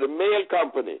worked for the mail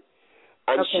company,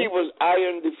 and she was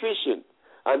iron deficient,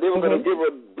 and they were going to give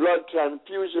her blood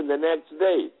transfusion the next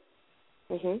day.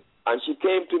 And she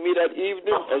came to me that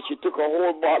evening, and she took a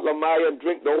whole bottle of my iron,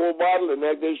 drank the whole bottle, and the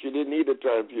next day she didn't need a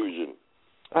transfusion.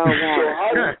 Oh, wow. So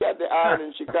how do you get the iron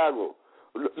in Chicago?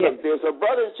 Look, there's a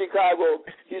brother in Chicago.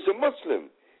 He's a Muslim.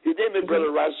 His name is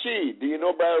Brother Rashid. Do you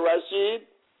know Brother Rashid?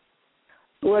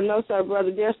 Well, no, sir,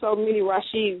 brother. There's so many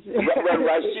Rashids. Brother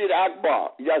Rashid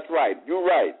Akbar. That's right. You're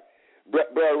right.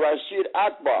 Brother Rashid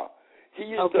Akbar. He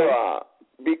used to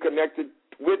be connected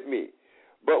with me.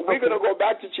 But we're going to go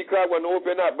back to Chicago and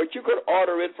open up. But you could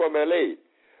order it from L.A.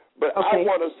 But I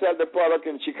want to sell the product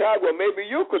in Chicago. Maybe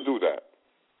you could do that.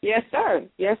 Yes, sir.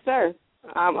 Yes, sir.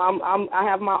 I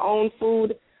have my own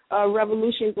food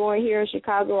revolution going here in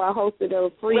Chicago. I hosted a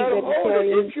free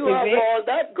vegetarian if you have all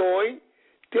that going,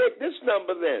 take this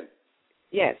number then.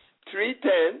 Yes.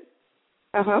 310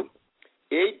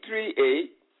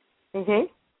 838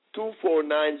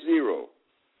 2490.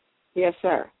 Yes,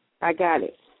 sir. I got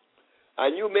it.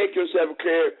 And you make yourself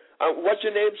clear. What's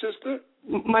your name, sister?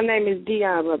 My name is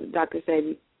Dion, brother, Dr.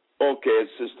 Sebi. Okay,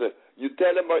 sister. You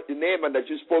tell them your name and that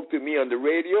you spoke to me on the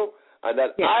radio and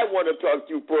that I want to talk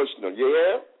to you personal. You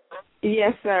hear?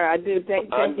 Yes, sir, I do. Thank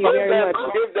you very much.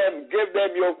 Give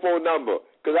them your phone number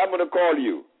because I'm going to call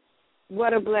you.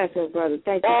 What a blessing, brother.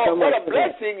 Thank you so much. What a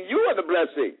blessing. You are the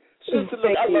blessing. Sister,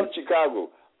 look, I love Chicago.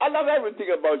 I love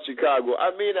everything about Chicago. I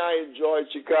mean, I enjoy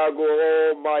Chicago.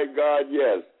 Oh, my God,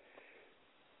 yes.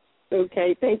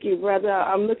 Okay, thank you, brother.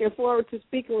 I'm looking forward to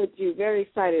speaking with you. Very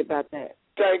excited about that.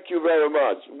 Thank you very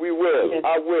much. We will. Yes.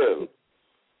 I will.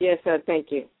 Yes, sir.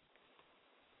 Thank you.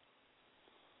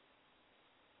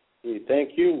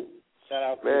 Thank you. Shout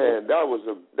out. Man, that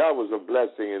was a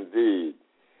blessing indeed.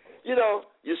 You know,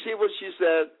 you see what she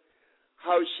said,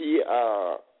 how she,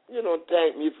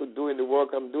 thanked me for doing the work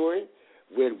I'm doing.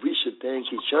 Well, we should thank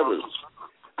each other.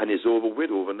 And it's over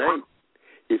with overnight.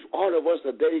 If all of us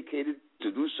are dedicated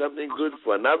to do something good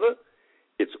for another,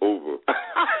 it's over.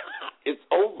 It's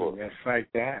over. That's like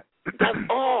that. That's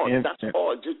all. That's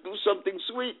all. Just do something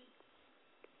sweet.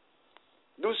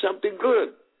 Do something good.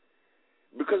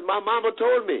 Because my mama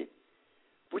told me,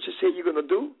 what you say you're going to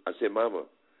do? I said, Mama,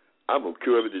 I'm going to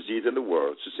cure every disease in the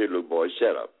world. She said, look, boy,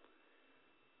 shut up.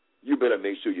 You better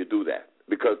make sure you do that.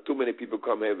 Because too many people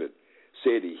come here and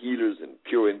say they're healers and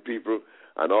curing people,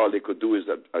 and all they could do is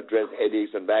address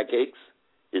headaches and backaches.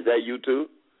 Is that you too?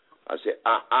 I said,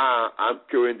 I'm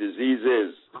curing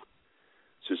diseases.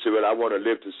 She said, well, I want to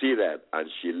live to see that. And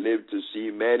she lived to see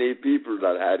many people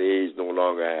that had AIDS no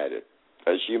longer had it.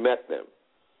 And she met them.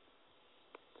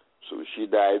 So she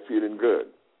died feeling good.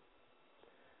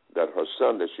 That her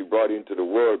son that she brought into the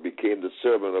world became the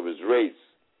servant of his race.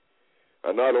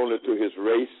 And not only to his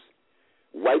race,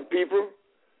 white people,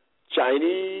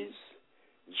 Chinese,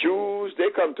 Jews, they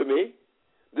come to me.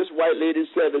 This white lady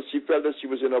said that she felt that she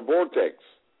was in a vortex,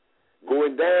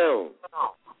 going down.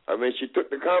 I mean, she took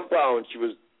the compound. She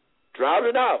was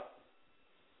drowning out.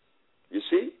 You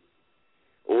see?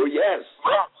 Oh, yes.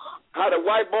 Had a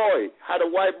white boy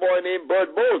named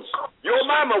Bert Boats. Your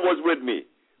mama was with me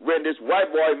when this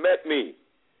white boy met me.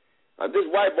 And this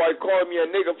white boy called me a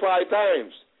nigger 5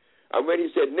 times. And when he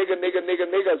said nigger, nigger, nigger,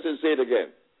 nigger, I said, say it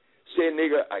again. Say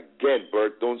nigger again,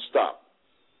 Bert. Don't stop.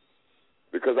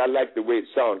 Because I like the way it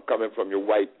sounds coming from your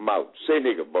white mouth. Say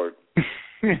nigger, Bert.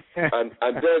 and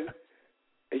then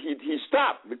he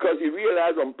stopped because he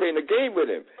realized I'm playing a game with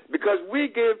him. Because we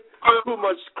give too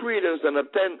much credence and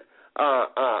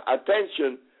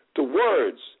attention to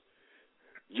words.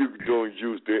 You don't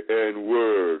use the N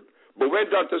word. But when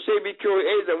Dr. Sebi cured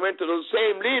AIDS and went to those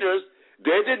same leaders,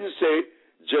 they didn't say,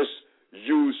 just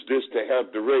use this to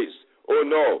help the race. Oh,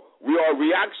 no, we are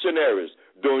reactionaries.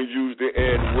 Don't use the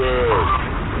N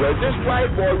word. Well, this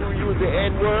white boy who used the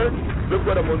N word, look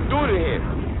what I'm going to do to him.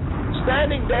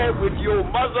 Standing there with your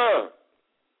mother.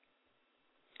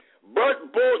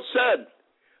 Bert Bolt said,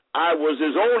 I was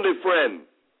his only friend.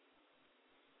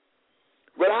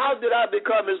 Well, how did I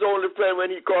become his only friend when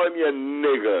he called me a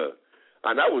nigger?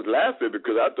 And I was laughing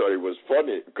because I thought it was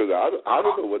funny, because I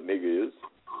don't know what nigger is.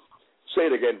 Say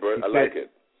it again, Bert. I like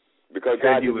it. Because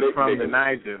God you was from the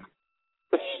Niger.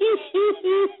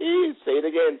 Say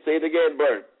it again,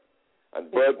 Bert.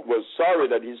 And Bert was sorry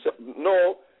that he said,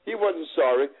 no, he wasn't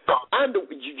sorry. And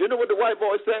you know what the white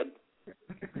boy said?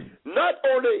 Not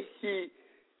only he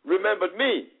remembered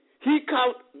me, he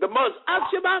counted the months.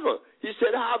 Ask your mama. He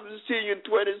said, I haven't seen you in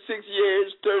 26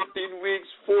 years, 13 weeks,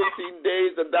 14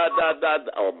 days, and that.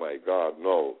 Oh, my God,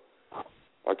 no.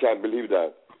 I can't believe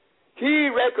that. He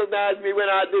recognized me when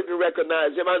I didn't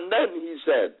recognize him, and then he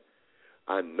said,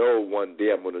 I know one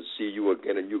day I'm going to see you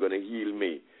again and you're going to heal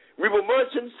me. We were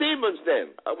merchant seamen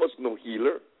then. I was no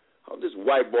healer. How does this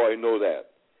white boy know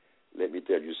that? Let me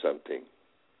tell you something.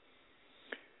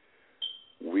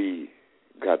 We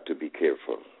got to be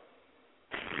careful.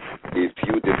 If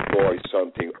you deploy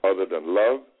something other than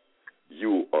love,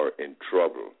 you are in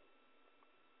trouble.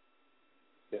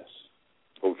 Yes.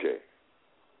 Okay.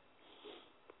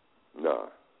 No.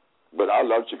 But I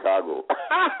love Chicago.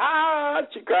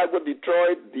 Chicago,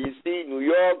 Detroit, D.C., New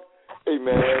York. Hey,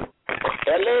 man.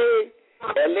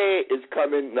 L.A. is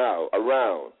coming now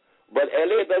around. But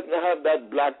L.A. doesn't have that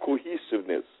black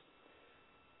cohesiveness.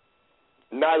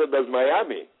 Neither does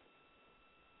Miami.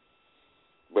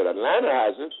 But Atlanta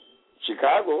has it.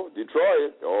 Chicago,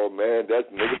 Detroit. Oh, man, that's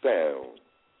nigga town.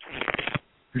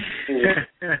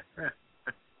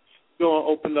 Going to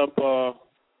open up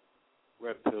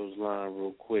Red Pill's line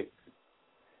real quick.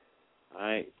 All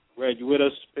right. Red, you with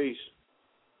us? Peace.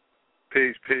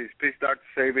 Peace, Dr.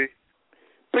 Sebi.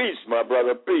 Peace, my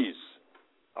brother, peace.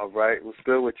 All right, what's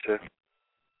good with you?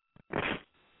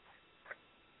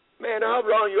 Man, how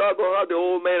long you all going to have the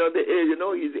old man on the edge? You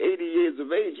know, he's 80 years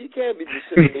of age. He can't be just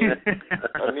sitting here,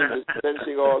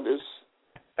 dispensing all this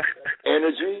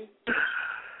energy.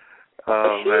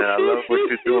 Oh, man, I love what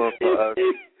you're doing for us.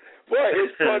 Boy,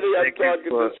 it's funny I'm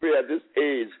talking this way at this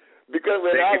age. Because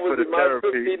when I was in my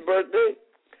 15th birthday,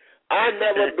 I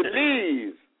never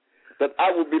believed that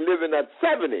I would be living at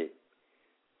 70.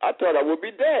 I thought I would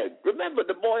be dead. Remember,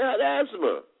 the boy had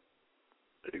asthma.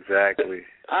 Exactly.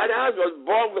 I was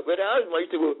born with asthma. I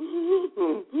used to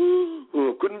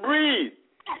go, couldn't breathe.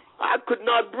 I could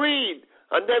not breathe.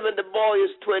 And then when the boy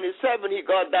is 27, he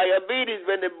got diabetes.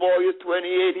 When the boy is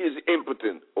 28, he's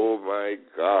impotent. Oh, my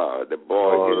God. The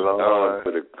boy gets down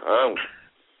for the count.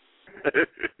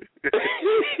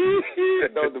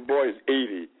 No, the boy is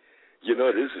 80. You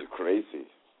know, this is crazy.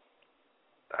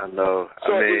 I know.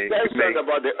 So it says something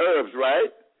about the herbs,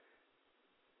 right?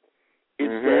 It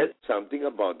says something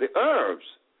about the herbs.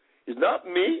 It's not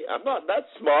me. I'm not that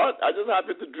smart. I just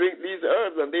happen to drink these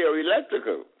herbs, and they are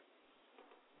electrical.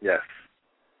 Yes.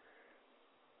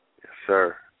 Yes,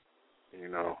 sir. You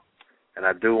know, and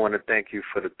I do want to thank you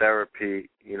for the therapy,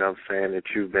 you know what I'm saying, that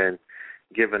you've been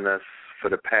giving us for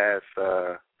the past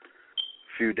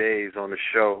few days on the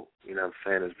show. You know what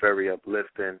I'm saying? It's very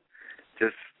uplifting.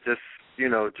 Just you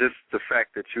know, just the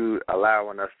fact that you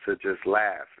allowing us to just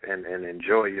laugh and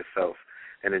enjoy yourself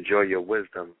and enjoy your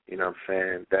wisdom, you know what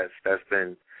I'm saying? That's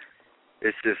been,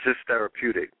 it's just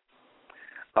therapeutic.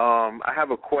 I have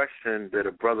a question that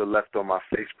a brother left on my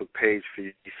Facebook page for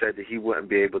you. He said that he wouldn't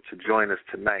be able to join us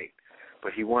tonight,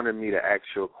 but he wanted me to ask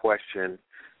you a question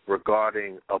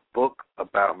regarding a book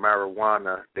about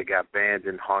marijuana that got banned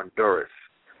in Honduras.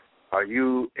 Are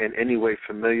you in any way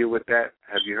familiar with that?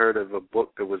 Have you heard of a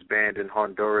book that was banned in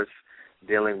Honduras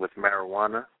dealing with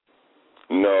marijuana?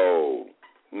 No.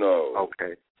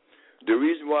 Okay. The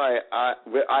reason why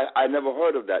I never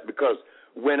heard of that, because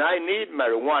when I need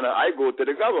marijuana, I go to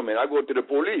the government. I go to the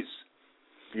police.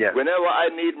 Yes. Whenever I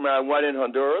need marijuana in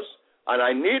Honduras, and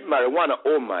I need marijuana,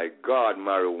 oh, my God,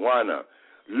 marijuana.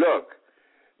 Look,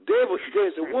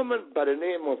 there's a woman by the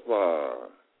name of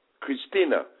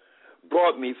Christina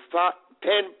brought me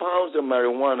 10 pounds of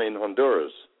marijuana in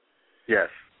Honduras. Yes.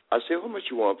 I said, how much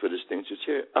you want for this thing? She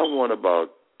said, I want about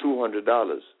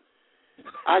 $200.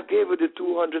 I gave her the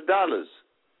 $200.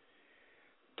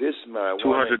 This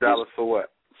marijuana $200 for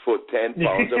what? For 10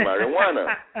 pounds of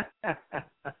marijuana.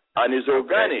 And it's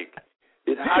organic.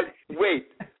 It had weight.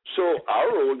 So I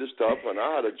rolled the stuff and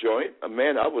I had a joint. And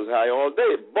man, I was high all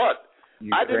day. But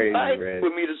I didn't buy it for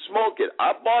me to smoke it.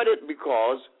 I bought it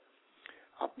because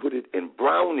I put it in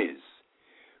brownies.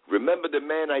 Remember the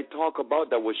man I talk about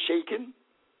that was shaking?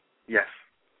 Yes.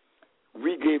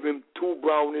 We gave him 2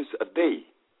 brownies a day.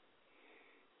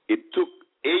 It took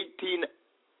 18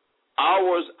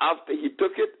 hours after he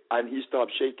took it, and he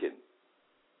stopped shaking.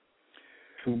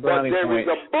 But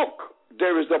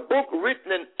there is a book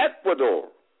written in Ecuador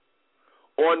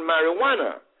on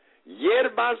marijuana,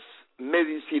 Hierbas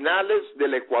Medicinales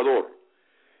del Ecuador.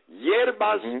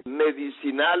 Hierbas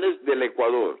Medicinales del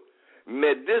Ecuador,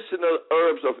 Medicinal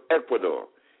Herbs of Ecuador.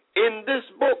 In this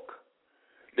book,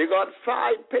 they got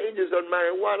 5 pages on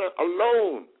marijuana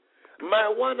alone.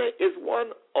 Marijuana is one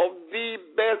of the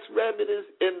best remedies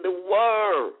in the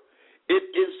world. It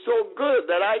is so good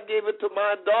that I gave it to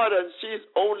my daughter, and she's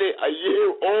only a year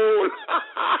old.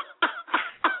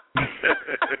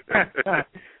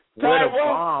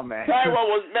 Taiwan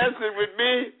was messing with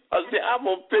me. I said, I'm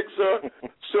going to fix her.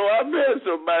 So I made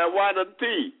some marijuana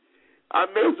tea.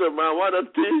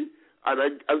 And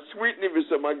I sweetened it with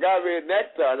some agave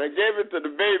nectar, and I gave it to the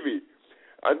baby.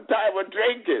 And Taiwan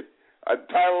drank it. And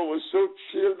Taiwan was so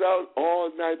chilled out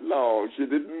all night long, she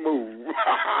didn't move.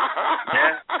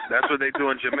 Yeah, that's what they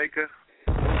do in Jamaica.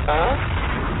 Huh?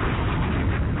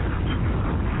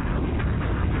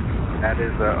 That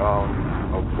is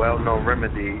a well-known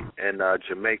remedy in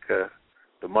Jamaica.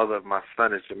 The mother of my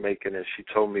son is Jamaican, and she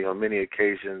told me on many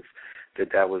occasions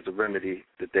that was the remedy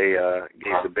that they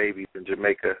gave the babies in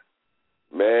Jamaica.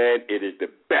 Man, it is the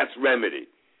best remedy.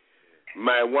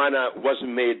 Marijuana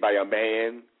wasn't made by a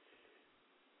man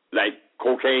like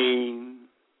cocaine.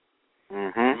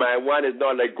 Marijuana is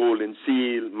not like golden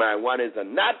seal. Marijuana is a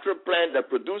natural plant that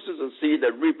produces a seed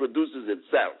that reproduces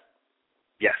itself.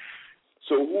 Yes.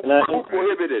 So who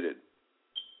prohibited it?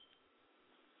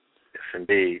 Yes,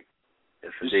 indeed.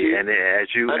 Yes, indeed. And as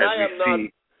we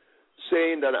not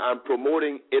saying that I'm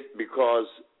promoting it because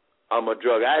I'm a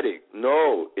drug addict.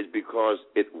 No, it's because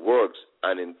it works.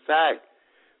 And in fact,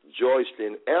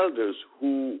 Joycelyn Elders,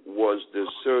 who was the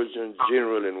Surgeon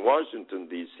General in Washington,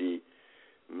 D.C.,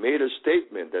 made a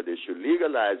statement that they should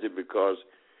legalize it because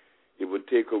it would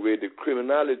take away the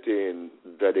criminality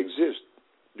that exists,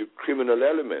 the criminal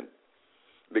element.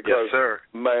 Because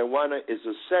marijuana is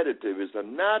a sedative. It's a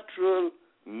natural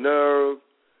nerve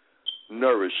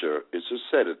nourisher. It's a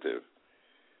sedative.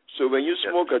 So when you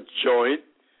smoke a joint,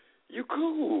 you're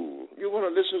cool. You want to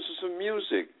listen to some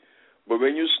music. But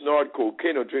when you snort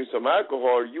cocaine or drink some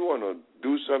alcohol, you want to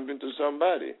do something to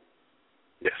somebody.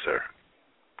 Yes, sir.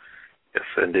 Yes,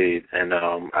 indeed. And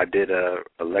I did a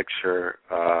lecture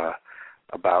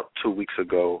about 2 weeks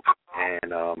ago,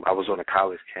 and I was on a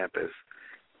college campus,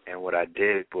 And what I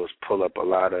did was pull up a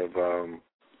lot of,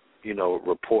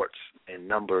 reports and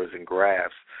numbers and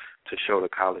graphs to show the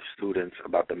college students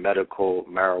about the medical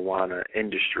marijuana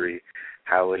industry,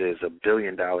 how it is a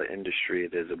billion-dollar industry,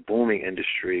 it is a booming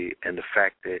industry, and the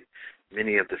fact that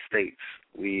many of the states,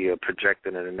 we are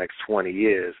projecting in the next 20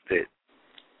 years that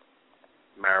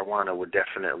marijuana would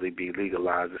definitely be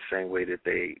legalized the same way that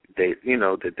they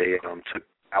took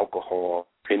alcohol.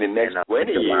 In the next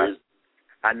 20 years?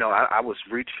 I know, I was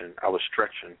stretching.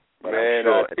 But man,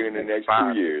 sure I think in the next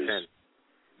 5 2 years.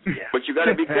 10. Yeah. But you got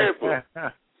to be careful.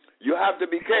 You have to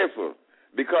be careful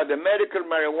because the medical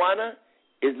marijuana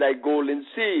is like golden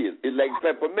seal. It's like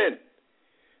peppermint.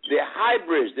 They're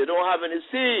hybrids. They don't have any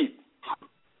seed.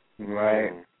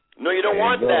 Right. No, you don't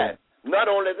want that. Not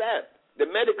only that, the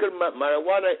medical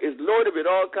marijuana is loaded with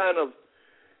all kind of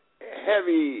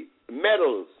heavy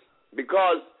metals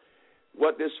because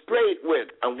what they spray it with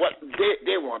and what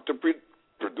they want to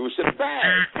produce it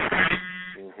fast.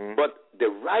 Mm-hmm. But the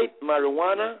right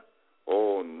marijuana,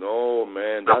 oh no,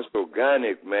 man, that's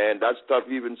organic, man. That stuff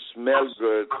even smells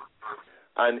good,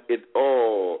 and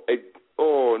oh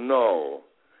no.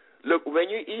 Look, when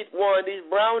you eat one of these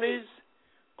brownies,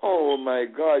 oh my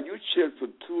God, you chill for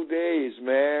 2 days,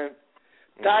 man.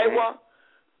 Mm-hmm.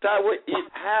 Taiwa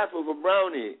eat half of a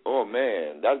brownie. Oh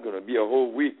man, that's gonna be a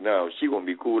whole week now. She gonna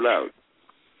be cool out.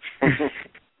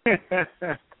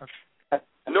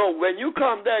 No, when you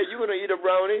come there, you're going to eat a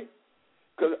brownie.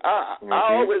 Because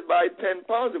I always buy 10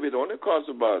 pounds of it. It only costs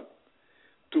about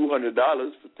 $200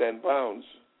 for 10 pounds.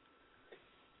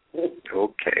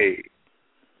 Okay.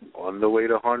 On the way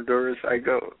to Honduras I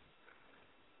go.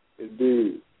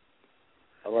 Indeed.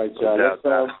 All right, y'all. Let's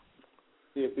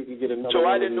see if we can get another So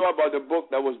one. I didn't know about the book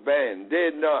that was banned.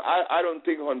 I don't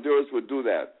think Honduras would do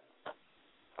that.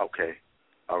 Okay.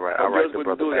 All right. Honduras I'll write the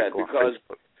wouldn't do brother that back because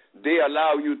on Facebook. they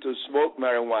allow you to smoke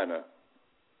marijuana.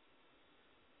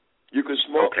 You can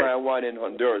smoke marijuana in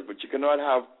Honduras, but you cannot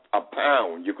have a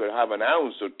pound. You could have an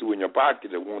ounce or two in your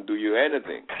pocket. It won't do you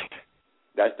anything.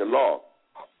 That's the law.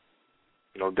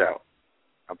 No doubt.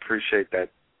 I appreciate that.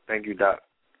 Thank you, Doc.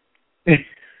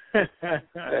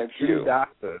 Thank you,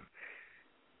 Doctor.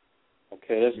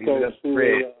 Okay, let's go to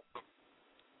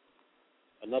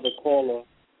another caller.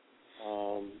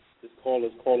 This caller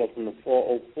is caller from the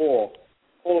 404.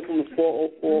 Caller from the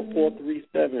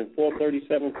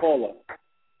 404-437 caller.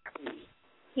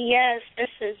 Yes, this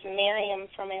is Miriam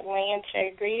from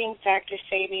Atlanta. Greetings, Dr.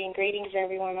 Sebi, and greetings,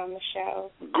 everyone on the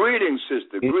show. Greetings,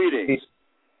 sister. Greetings.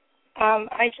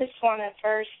 I just want to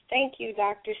first thank you,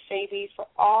 Dr. Sebi, for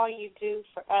all you do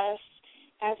for us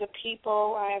as a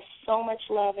people. I have so much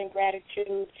love and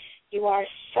gratitude. You are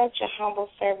such a humble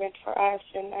servant for us,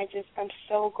 and I'm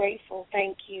so grateful.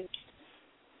 Thank you.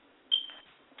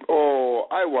 Oh,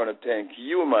 I want to thank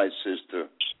you, my sister.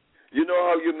 You know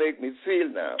how you make me feel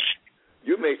now.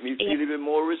 You make me feel even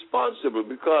more responsible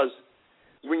because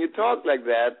when you talk like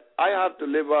that, I have to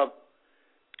live up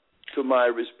to my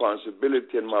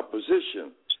responsibility and my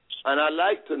position. And I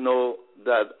like to know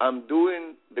that I'm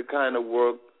doing the kind of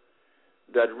work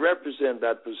that represent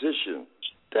that position.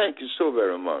 Thank you so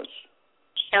very much.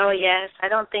 Oh, yes. I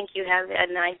don't think you have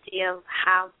an idea of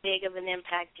how big of an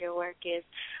impact your work is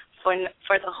for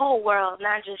the whole world,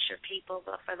 not just your people,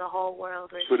 but for the whole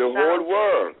world. For the whole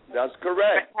world. That's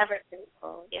correct. Forever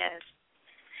grateful, yes.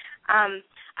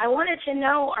 I wanted to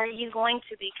know, are you going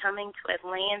to be coming to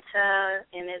Atlanta,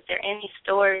 and is there any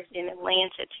stores in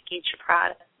Atlanta to get your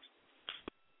products?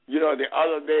 You know, the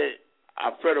other day,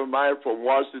 a friend of mine from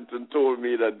Washington told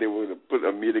me that they would put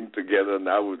a meeting together, and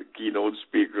I was the keynote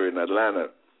speaker in Atlanta.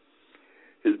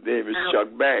 His name is Chuck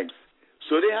Banks.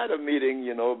 So they had a meeting,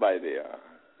 by the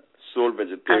Soul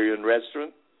Vegetarian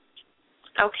Restaurant.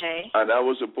 Okay. And I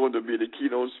was supposed to be the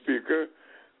keynote speaker.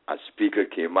 A speaker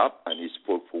came up, and he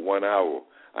spoke for 1 hour.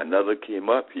 Another came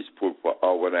up, he spoke for an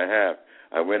hour and a half.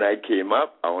 And when I came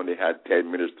up, I only had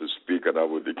 10 minutes to speak, and I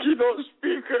was the keynote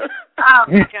speaker. Oh,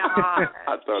 God.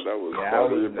 I thought that was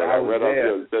funny, but I went up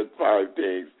there and said 5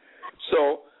 things.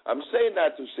 So I'm saying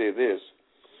that to say this,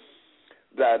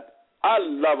 that I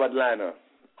love Atlanta.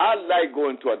 I like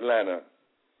going to Atlanta.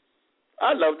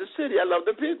 I love the city. I love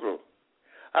the people.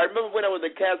 I remember when I was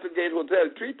at Castle Gate Hotel,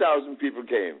 3,000 people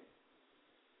came.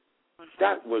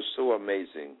 That was so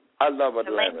amazing. I love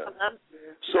Atlanta.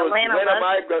 So when am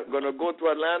I going to go to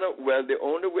Atlanta? Well, the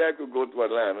only way I could go to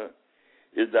Atlanta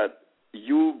is that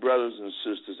you, brothers and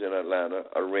sisters in Atlanta,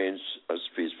 arrange a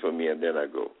speech for me, and then I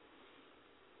go.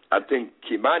 I think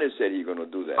Kimani said he's going to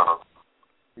do that.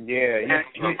 Yeah,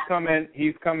 he's coming.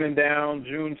 He's coming down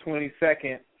June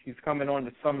 22nd. He's coming on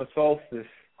the summer solstice.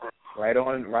 right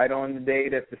on the day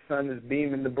that the sun is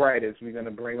beaming the brightest. We're going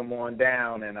to bring them on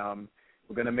down, and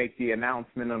we're going to make the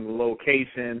announcement on the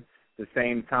location the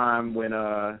same time when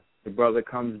the brother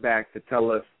comes back to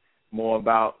tell us more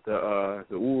about the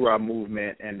Uhwa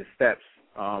movement and the steps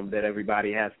that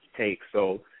everybody has to take.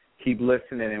 So keep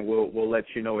listening, and we'll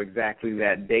let you know exactly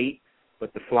that date.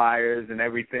 But the flyers and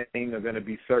everything are going to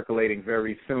be circulating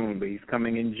very soon. But he's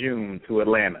coming in June to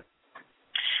Atlanta.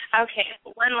 Okay,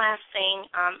 one last thing.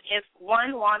 If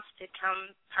one wants to come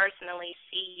personally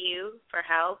see you for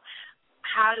help,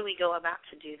 how do we go about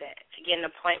to do that, to get an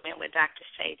appointment with Dr.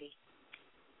 Sebi?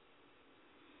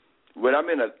 Well, I'm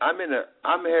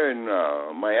here in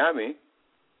Miami.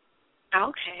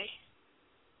 Okay.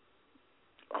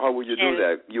 How would you do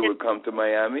that? You would come to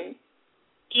Miami?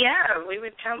 Yeah, we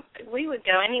would come. We would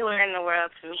go anywhere in the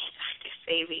world to meet Dr.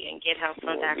 Sebi and get help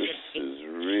from Dr. Sebi. This is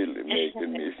really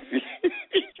making me feel.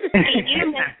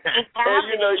 You make me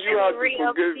happy. You have to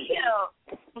forgive me.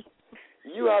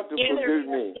 You have to forgive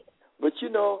me. But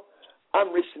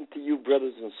I'm listening to you,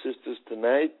 brothers and sisters,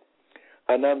 tonight,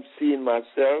 and I'm seeing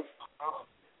myself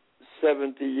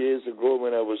 70 years ago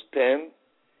when I was 10.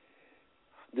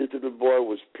 This little boy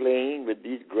was playing with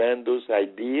these grandiose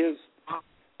ideas.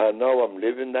 And now I'm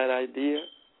living that idea,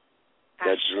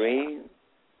 that dream.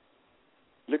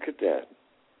 Look at that.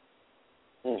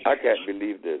 I can't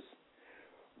believe this.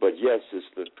 But yes,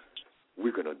 sister,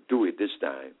 we're going to do it this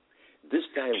time. This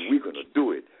time we're going to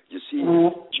do it. You see,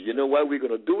 you know why we're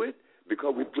going to do it?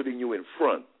 Because we're putting you in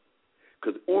front.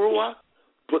 Because Uhwa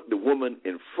put the woman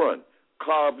in front.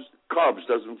 Carbs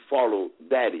doesn't follow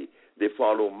daddy. They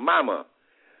follow mama.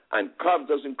 And carbs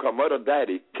doesn't come out of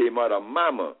daddy, came out of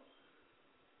mama.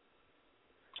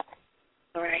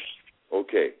 All right.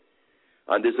 Okay.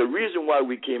 And there's a reason why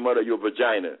we came out of your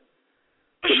vagina.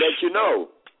 To let you know,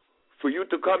 for you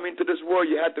to come into this world,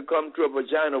 you had to come through a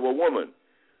vagina of a woman.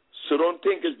 So don't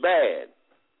think it's bad.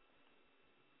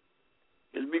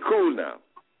 It'll be cool now.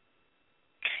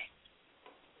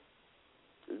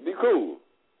 It'll be cool.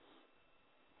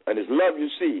 And it's love you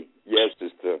see. Yes,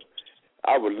 sister.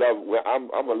 I would love, I'm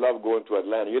going to love going to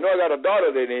Atlanta. I got a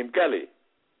daughter there named Kelly.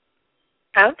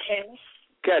 Okay.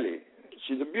 Kelly.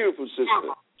 She's a beautiful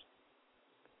sister.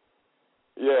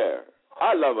 Yeah.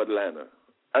 I love Atlanta.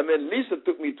 Lisa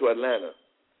took me to Atlanta.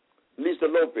 Lisa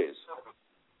Lopez.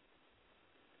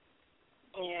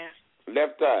 Yeah.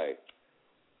 Left eye.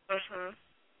 Mm-hmm.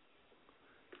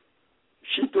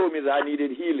 She told me that I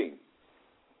needed healing.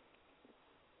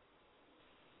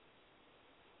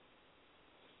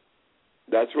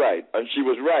 That's right. And she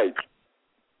was right.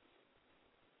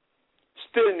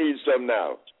 Still need some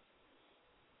now.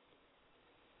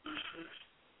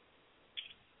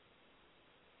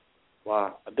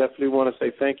 Wow. I definitely want to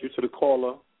say thank you to the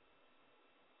caller.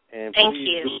 And thank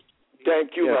you.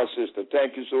 Thank you, my sister.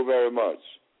 Thank you so very much.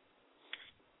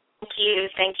 Thank you.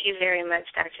 Thank you very much,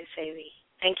 Dr. Sebi.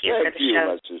 Thank you for the show. Thank you,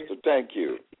 my sister. Thank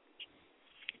you.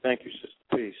 Thank you, sister.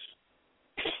 Peace.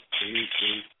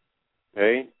 Peace.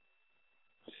 Hey,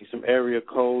 I see some area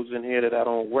codes in here that I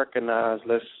don't recognize.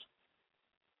 Let's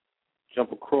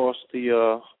jump across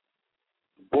the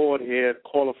board here.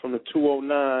 Caller from the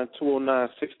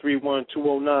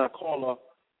 209-631-209. Caller.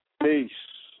 Peace.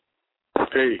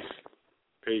 Peace.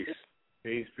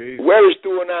 Where is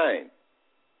 209?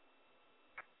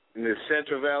 In the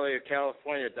Central Valley of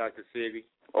California, Dr. Sebi.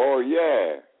 Oh,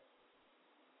 yeah.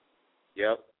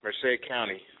 Yep, Merced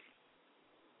County.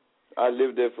 I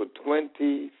lived there for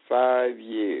 25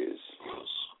 years.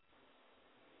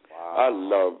 Wow. I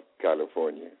love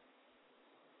California.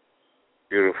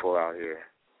 Beautiful out here.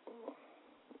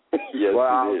 Yes,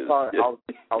 well, it is.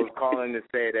 I was calling to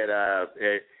say that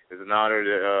it's an honor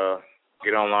to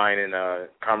get online and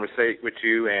conversate with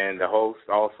you and the host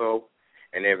also,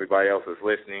 and everybody else is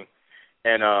listening.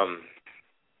 And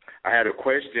I had a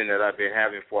question that I've been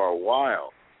having for a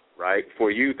while, right,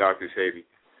 for you, Dr. Sebi.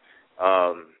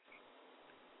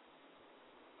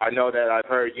 I know that I've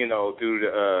heard, through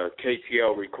the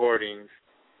KTL recordings,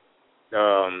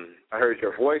 I heard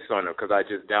your voice on it because I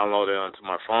just downloaded it onto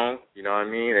my phone, you know what I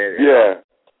mean? Yeah.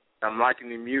 I'm liking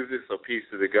the music, so peace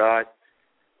to the God.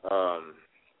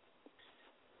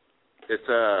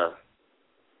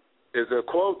 There's a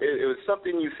quote, it was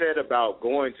something you said about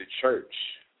going to church,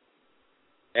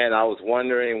 and I was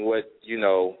wondering what,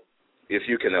 if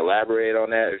you can elaborate on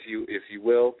that, if you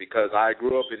will, because I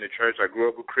grew up in the church, I grew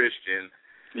up a Christian.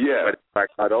 Yeah. But as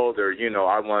I got older,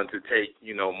 I wanted to take,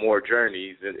 more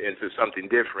journeys into something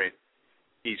different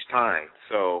each time.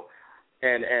 So,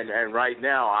 and right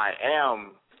now I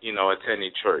am,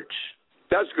 attending church.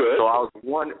 That's good. So I was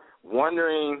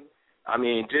wondering, and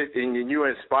you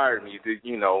inspired me to,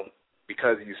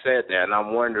 because you said that, and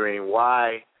I'm wondering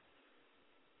why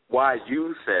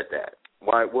you said that.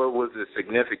 What was the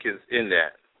significance in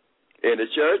that? In the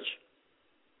church?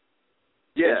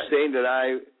 Yeah. In saying that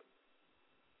I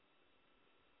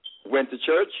went to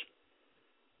church?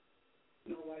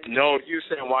 No, you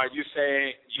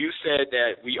said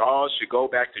that we all should go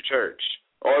back to church.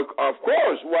 Oh, of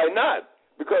course, why not?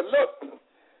 Because look,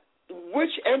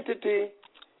 which entity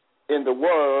in the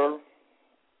world,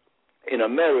 in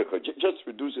America, just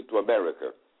reduce it to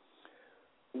America,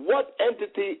 what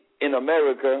entity in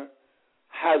America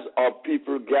has our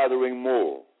people gathering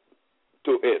more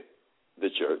to it? The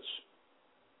church.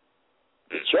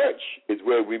 The church is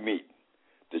where we meet.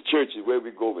 The church is where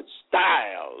we go with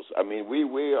styles. I mean, we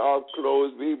wear our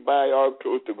clothes, we buy our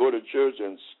clothes to go to church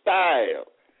in style.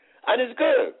 And it's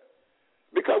good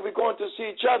because we're going to see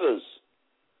each other's.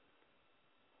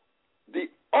 The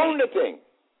only thing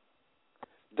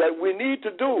that we need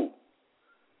to do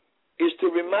is to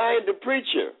remind the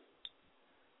preacher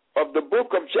of the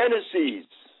book of Genesis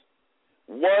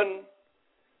 1:16.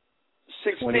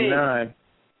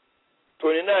 29,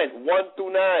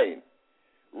 1-9.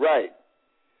 Right.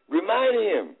 Remind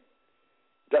him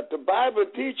that the Bible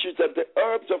teaches that the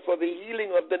herbs are for the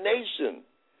healing of the nation.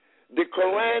 The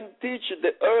Quran teaches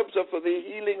the herbs are for the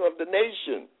healing of the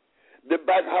nation. The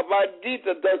Bhagavad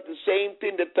Gita does the same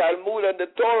thing, the Talmud and the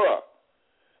Torah.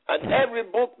 And every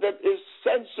book that is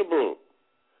sensible.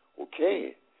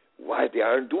 Okay, why they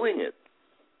aren't doing it?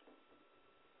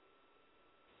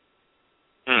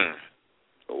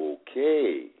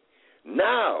 Okay.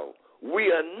 Now,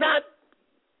 we are not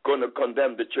going to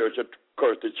condemn the church or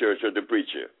curse the church or the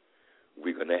preacher.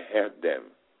 We're going to help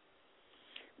them.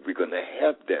 We're going to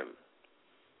help them.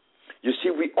 You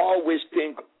see, we always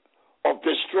think of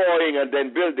destroying and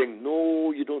then building.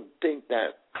 No, you don't think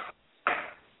that.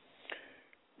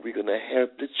 We're going to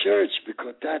help the church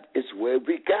because that is where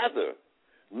we gather.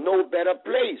 No better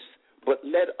place. But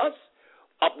let us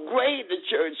upgrade the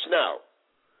church now.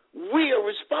 We are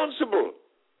responsible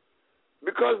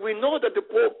because we know that the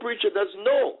poor preacher doesn't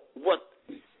know what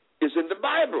is in the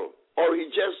Bible, or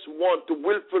he just wants to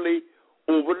willfully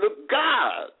overlook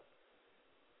God.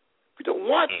 We don't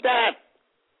want that.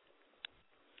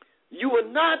 You are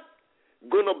not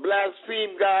going to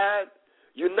blaspheme God.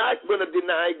 You're not going to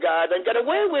deny God and get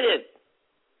away with it.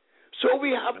 So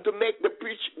we have to make the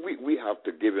preacher, we have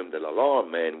to give him the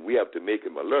alarm, man. We have to make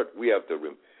him alert. We have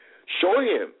to show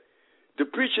him. The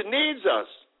preacher needs us.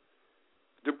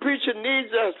 The preacher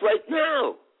needs us right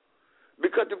now.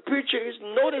 Because the preacher is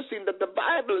noticing that the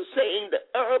Bible is saying the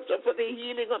herbs are for the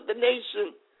healing of the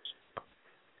nation.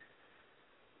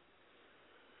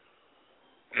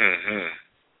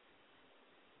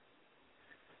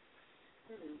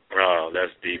 Oh,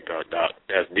 that's deep, Doc.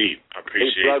 That's deep. I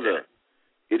appreciate brother, that.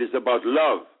 It is about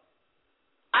love.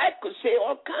 I could say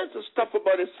all kinds of stuff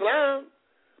about Islam,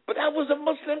 but I was a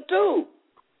Muslim too.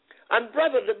 And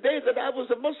brother, the days that I was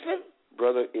a Muslim,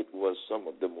 brother, it was some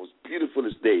of the most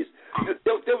beautifulest days.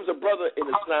 There was a brother in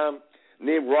Islam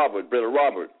named Robert, Brother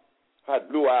Robert, had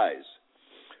blue eyes.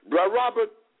 Brother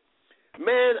Robert,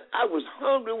 man, I was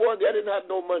hungry one day. I didn't have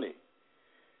no money.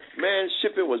 Man,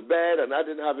 shipping was bad, and I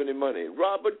didn't have any money.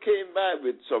 Robert came by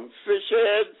with some fish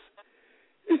heads.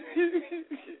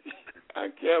 I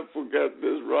can't forget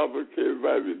this. Robert came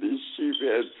by with these sheep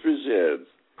heads, fish heads.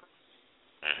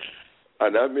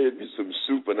 And I made me some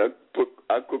soup, and I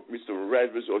cooked me some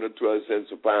rice, which was only 12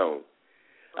 cents a pound.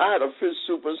 I had a fish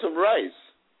soup and some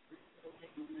rice.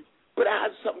 But I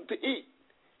had something to eat.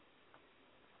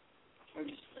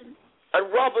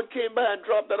 And Robert came by and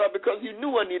dropped that off because he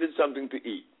knew I needed something to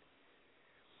eat.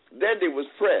 Then there was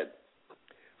Fred.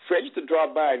 Fred used to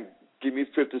drop by and give me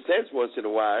 50 cents once in a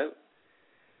while.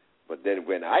 But then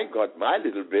when I got my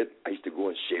little bit, I used to go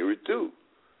and share it too.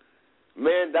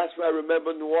 Man, that's why I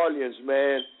remember New Orleans,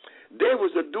 man. There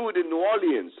was a dude in New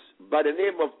Orleans by the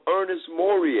name of Ernest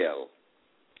Moriel,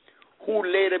 who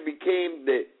later became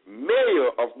the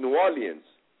mayor of New Orleans.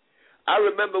 I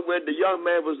remember when the young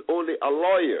man was only a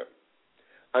lawyer.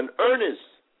 And Ernest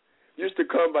used to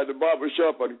come by the barber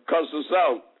shop and cuss us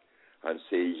out and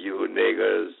say, "You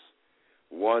niggas,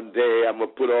 one day I'm going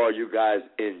to put all you guys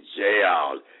in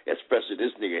jail, especially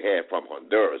this nigga here from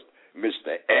Honduras,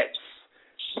 Mr. X."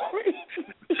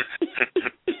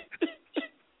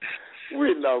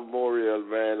 We love Moriel,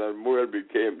 man, and Moriel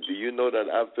became, do you know that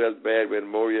I felt bad when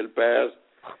Moriel passed?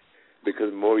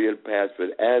 Because Moriel passed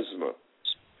with asthma.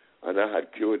 And I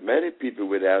had cured many people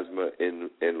with asthma in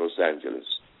Los Angeles.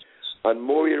 And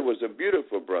Moriel was a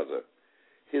beautiful brother.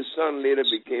 His son later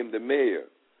became the mayor,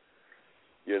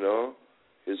 you know,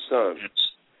 his son,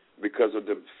 because of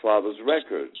the father's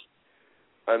record.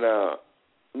 And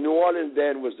New Orleans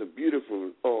then was a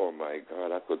beautiful, oh, my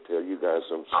God, I could tell you guys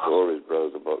some stories,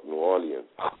 brothers, about New Orleans.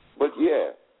 But,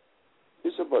 yeah,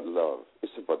 it's about love.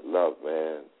 It's about love,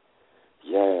 man.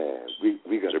 Yeah,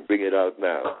 we got to bring it out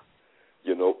now.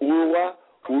 You know, Uhwa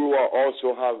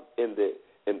also have in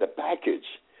the package,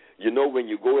 you know, when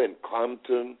you go in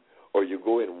Compton or you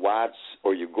go in Watts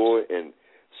or you go in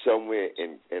somewhere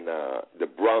in the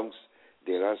Bronx,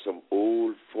 there are some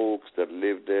old folks that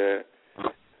live there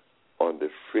on the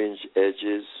fringe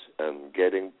edges and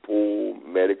getting poor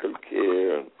medical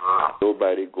care and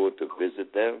nobody go to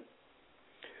visit them.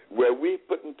 Where we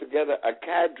putting together a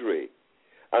cadre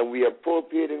and we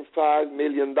appropriating $5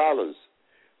 million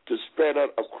to spread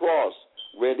out across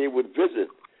where they would visit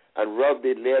and rub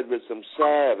their legs with some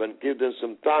salve and give them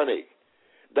some tonic.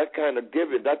 That kind of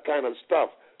giving, that kind of stuff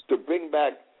to bring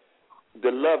back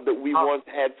the love that we once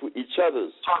had for each other.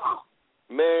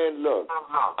 Man, look,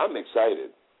 I'm excited.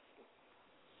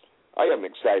 I am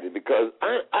excited because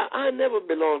I never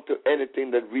belonged to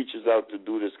anything that reaches out to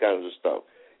do this kind of stuff.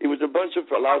 It was a bunch of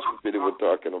philosophy they were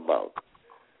talking about.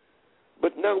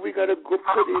 But now we got to go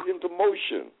put it into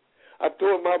motion. I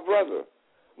told my brother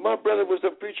was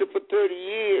a preacher for 30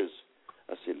 years.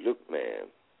 I said, look, man,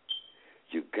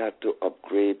 you got to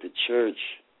upgrade the church.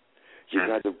 You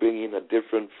got to bring in a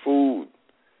different food.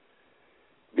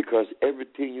 Because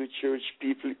everything you church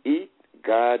people eat,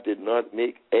 God did not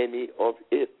make any of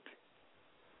it.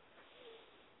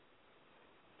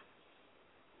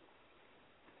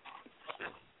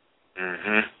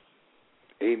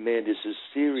 Amen. This is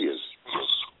serious.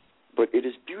 But it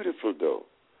is beautiful, though.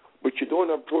 But you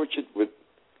don't approach it with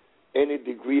any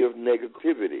degree of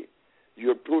negativity.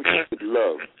 You approach it with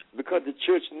love. Because the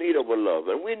church needs our love,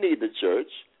 and we need the church.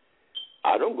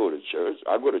 I don't go to church.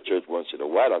 I go to church once in a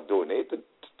while. I donate to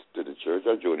the church.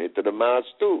 I donate to the mosque,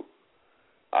 too.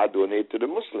 I donate to the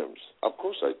Muslims. Of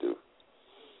course I do.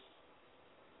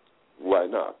 Why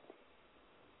not?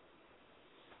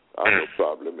 I have no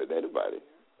problem with anybody.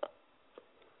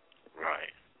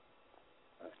 Right.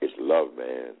 It's love,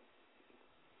 man.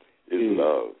 It's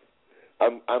love.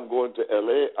 I'm going to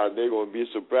L.A., and they're going to be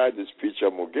surprised the speech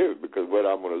I'm going to give, because what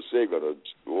I'm going to say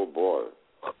oh, boy.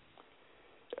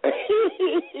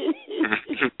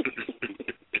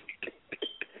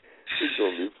 It's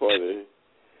going to be funny.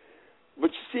 But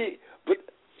you see,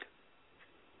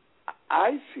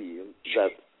 I feel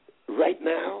that right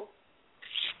now,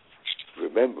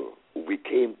 remember, we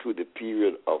came to the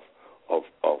period of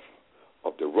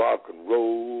the rock and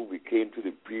roll. We came to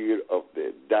the period of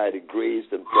the Daddy Grace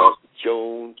and Prophet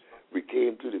Jones. We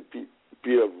came to the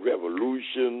period of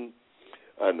revolution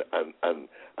and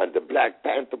the Black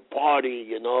Panther Party,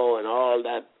 you know, and all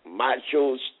that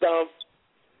macho stuff.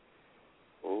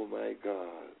 Oh, my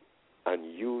God.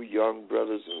 And you young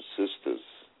brothers and sisters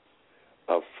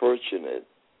are fortunate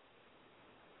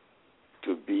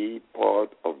to be part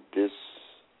of this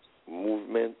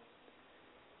movement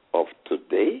of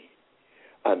today,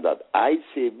 and that I,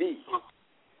 Sebi,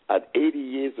 at 80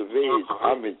 years of age,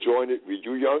 I'm enjoying it with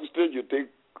you youngsters. You think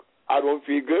I don't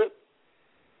feel good?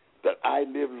 That I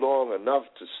live long enough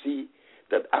to see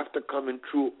that after coming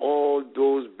through all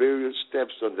those various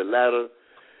steps on the ladder,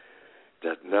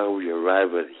 that now we arrive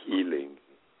at healing.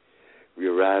 We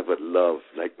arrive at love,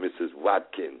 like Mrs.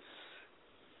 Watkins.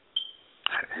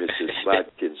 Mrs.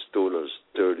 Watkins told us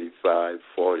 35,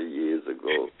 40 years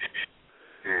ago,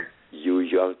 you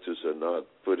youngsters are not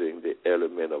putting the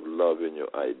element of love in your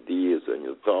ideas and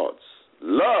your thoughts.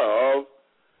 Love?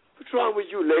 What's wrong with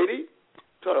you, lady?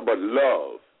 Talking about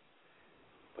love.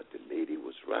 But the lady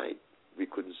was right. We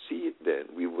couldn't see it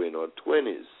then. We were in our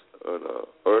 20s, or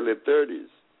early 30s.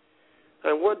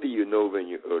 And what do you know when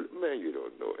you're early? Man, you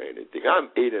don't know anything. I'm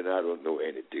 8 and I don't know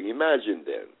anything. Imagine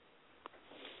then.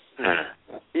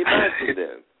 Imagine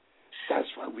then. That's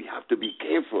why we have to be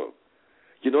careful.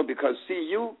 You know, because, see,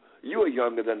 you are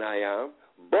younger than I am,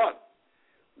 but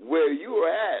where you are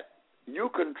at, you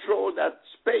control that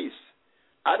space.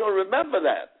 I don't remember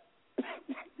that.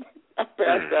 I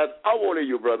passed that. How old are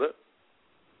you, brother?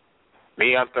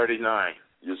 Me, I'm 39.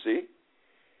 You see?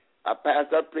 I passed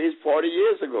that place 40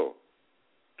 years ago.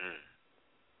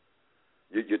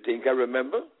 You think I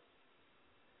remember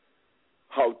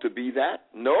how to be that?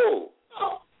 No.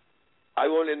 I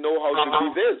only know how to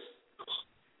be this.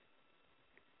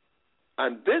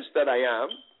 And this that I am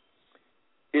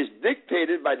is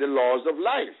dictated by the laws of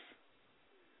life.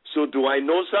 So do I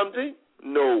know something?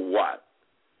 Know what?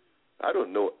 I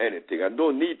don't know anything. I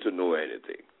don't need to know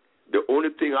anything. The only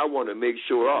thing I want to make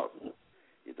sure of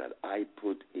is that I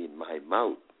put in my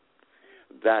mouth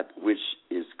that which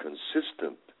is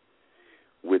consistent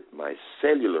with my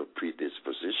cellular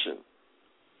predisposition.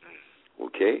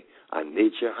 Okay? And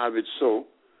nature have it so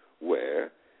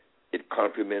where it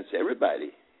complements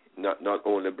everybody, not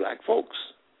only black folks.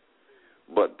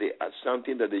 But there are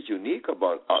something that is unique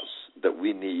about us that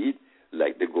we need,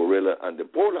 like the gorilla and the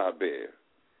polar bear.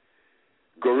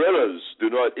 Gorillas do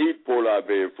not eat polar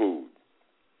bear food.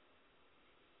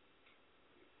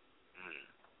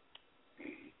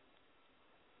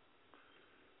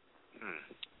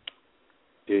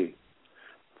 Yeah.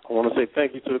 I want to say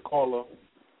thank you to the caller.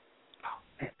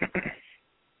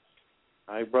 All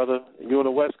right, brother. You on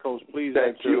the West Coast, please.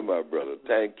 Thank you, my brother.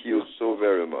 Thank you so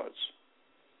very much.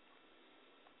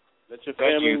 Let your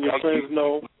family and your friends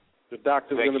know the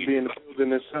doctor's going to be in the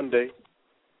building this Sunday.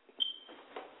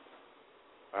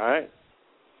 All right?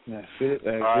 That's it.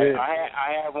 That's all right. it.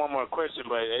 I have one more question,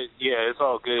 but it's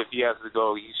all good. If he has to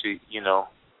go, he should,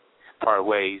 part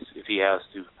ways if he has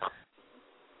to.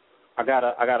 I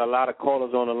got a lot of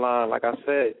callers on the line. Like I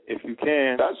said, if you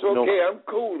can. That's okay. I'm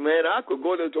cool, man. I could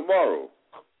go there tomorrow.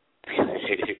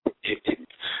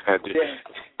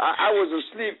 I was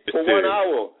asleep for 1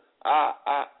 hour.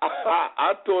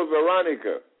 I told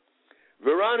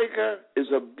Veronica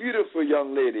is a beautiful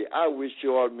young lady. I wish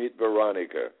you all meet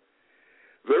Veronica.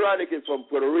 Veronica is from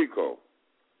Puerto Rico.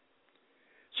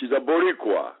 She's a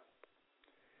Boricua.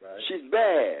 Right. She's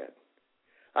bad.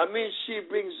 I mean, she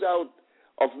brings out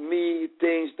of me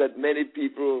things that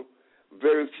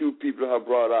very few people have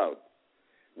brought out.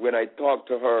 When I talk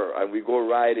to her and we go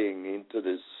riding into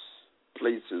these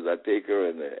places, I take her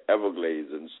in the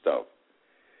Everglades and stuff.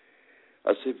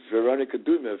 I said, Veronica,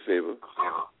 do me a favor.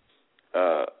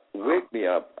 Wake me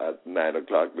up at 9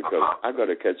 o'clock because I got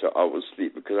to catch an hour's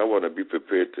sleep because I want to be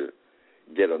prepared to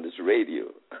get on this radio.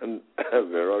 And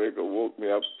Veronica woke me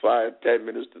up 5-10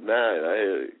 minutes to 9. I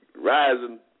hear rise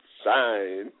and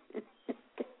shine.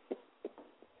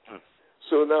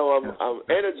 So now I'm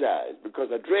energized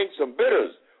because I drank some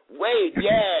bitters. Wait,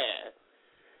 yeah.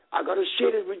 I got to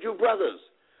share it with you brothers.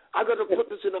 I got to put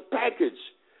this in a package.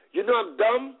 You know I'm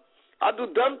dumb. I do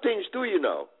dumb things too,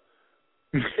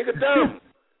 Nigga dumb.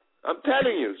 I'm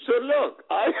telling you. So look,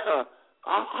 I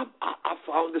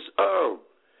found this herb.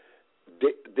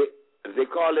 They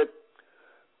call it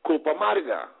copa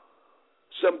amarga.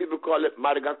 Some people call it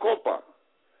marga copa.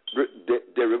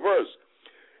 The reverse.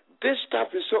 This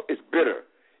stuff it's bitter.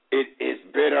 It is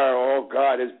bitter. Oh,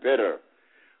 God, it's bitter.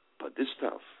 But this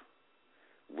stuff,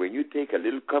 when you take a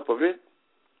little cup of it,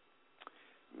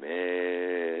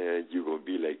 man, you're going to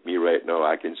be like me right now,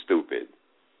 acting stupid.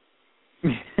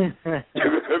 You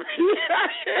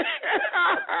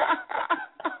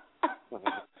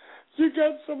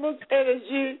got so much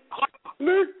energy.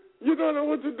 Look, you don't know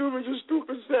what to do with your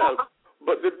stupid self.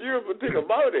 But the beautiful thing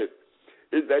about it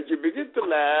is that you begin to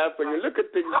laugh and you look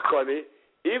at things funny.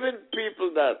 Even people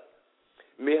that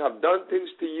may have done things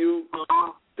to you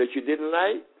that you didn't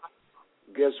like,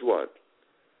 guess what?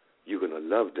 You're going to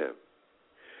love them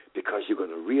because you're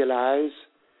going to realize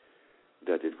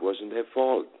that it wasn't their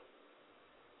fault.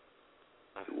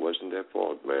 It wasn't their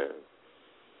fault, man.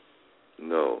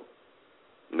 No.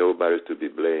 Nobody's to be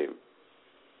blamed.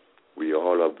 We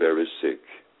all are very sick.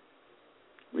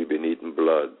 We've been eating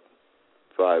blood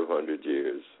 500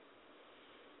 years.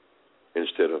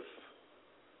 Instead of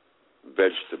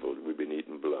vegetables, we've been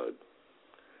eating blood.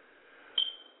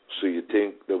 So you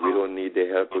think that we don't need the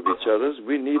help of each other?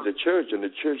 We need the church, and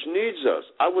the church needs us.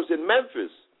 I was in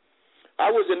Memphis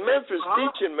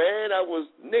teaching, man.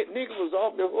 Nick was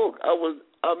off the hook.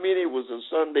 It was a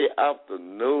Sunday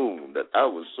afternoon that I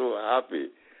was so happy.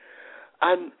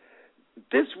 And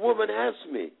this woman asked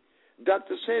me,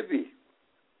 Dr. Sebi,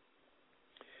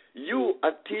 you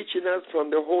are teaching us from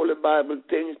the Holy Bible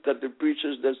things that the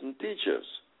preachers doesn't teach us.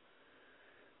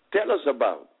 Tell us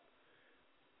about.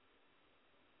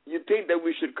 You think that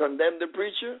we should condemn the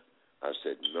preacher? I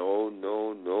said, no.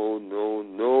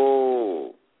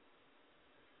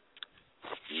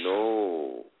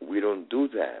 No, we don't do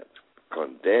that.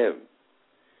 Condemn.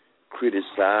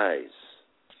 Criticize.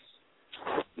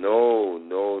 No.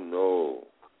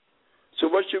 So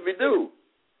what should we do?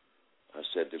 I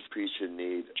said the preacher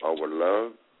needs our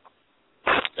love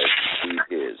as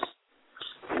he is.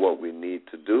 What we need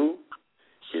to do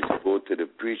is go to the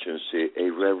preacher and say, hey,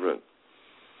 Reverend,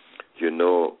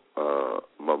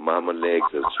 my mama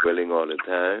legs are swelling all the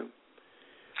time,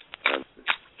 and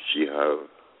she have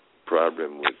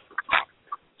problem with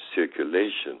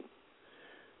circulation.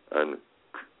 And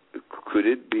could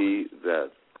it be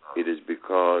that it is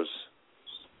because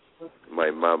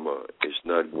my mama is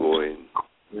not going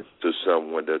to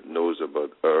someone that knows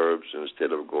about herbs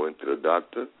instead of going to the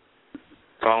doctor?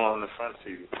 Call on the front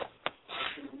seat.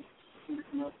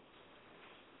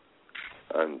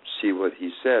 and see what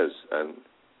he says.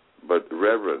 But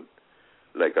Reverend,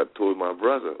 like I told my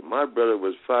brother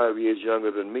was 5 years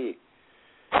younger than me,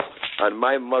 and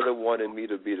my mother wanted me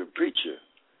to be the preacher.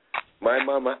 My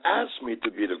mama asked me to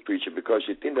be the preacher because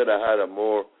she think that I had a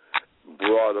more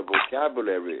broader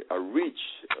vocabulary, a reach,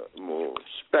 more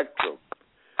spectrum,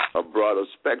 a broader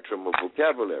spectrum of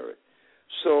vocabulary.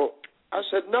 So I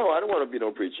said, no, I don't want to be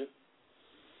no preacher.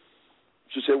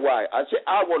 She said, why? I said,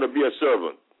 I want to be a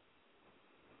servant.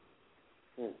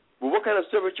 Well, what kind of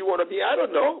servant you want to be? I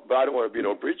don't know, but I don't want to be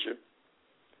no preacher.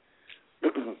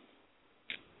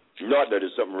 Not that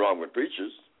there's something wrong with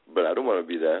preachers, but I don't want to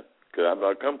be that because I'm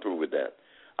not comfortable with that.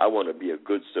 I want to be a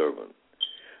good servant.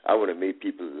 I want to make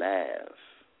people laugh.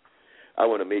 I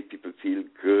want to make people feel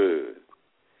good.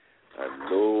 And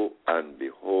lo and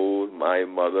behold, my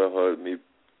mother heard me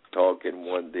talking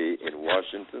one day in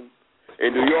Washington,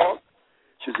 in New York.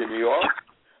 She's in New York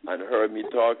and heard me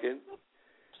talking.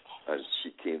 And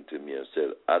she came to me and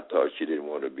said, I thought she didn't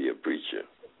want to be a preacher.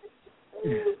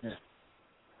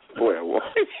 Boy, what?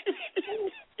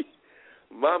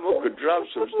 Mama could drop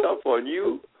some stuff on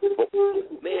you. But,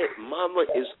 man, Mama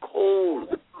is cold.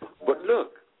 But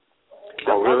look,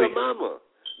 the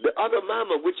other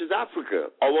mama, which is Africa,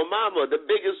 our mama, the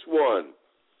biggest one.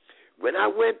 When I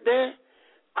went there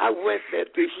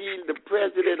to heal the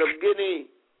president of Guinea.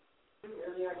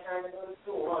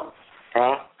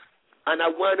 And I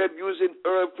wound up using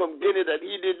herb from Guinea that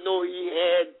he didn't know he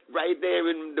had right there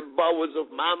in the bowels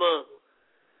of Mama.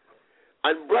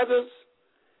 And brothers,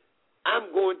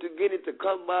 I'm going to Guinea to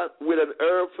come back with an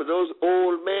herb for those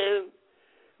old men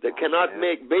that cannot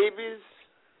make babies.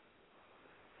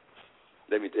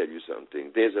 Let me tell you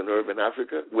something. There's an herb in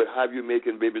Africa will have you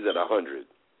making babies at 100,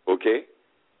 okay?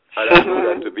 And I know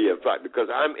that to be a fact because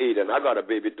I'm 8 and I got a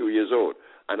baby 2 years old.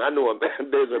 And I know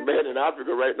there's a man in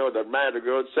Africa right now that married a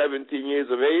girl 17 years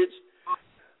of age,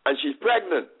 and she's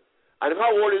pregnant. And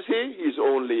how old is he? He's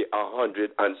only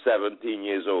 117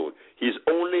 years old. He's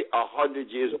only 100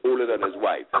 years older than his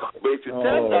wife. But if you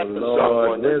tell that to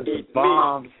someone that eat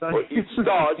meat or eat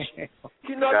starch,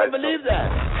 he's not going to believe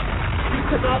that. He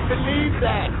cannot believe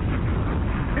that.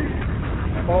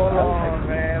 Hold on,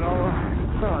 man.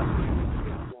 Hold on.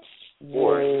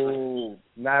 Whoa,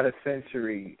 not a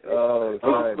century. Oh,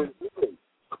 son.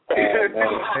 A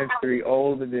century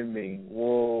older than me.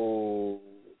 Whoa.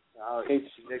 I'll just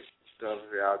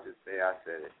say I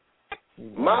said it.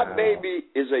 My baby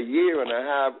is a year and a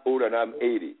half older and I'm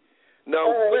 80. Now,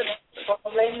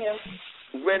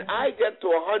 when I get to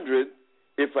 100,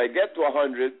 if I get to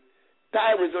 100,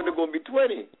 Tyra is only going to be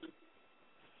 20.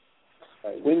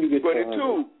 When you get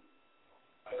 22.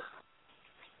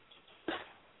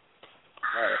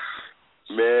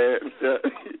 Man,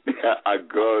 a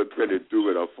girl 22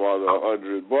 with a father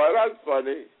 100. Boy, that's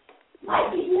funny.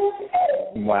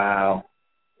 Wow.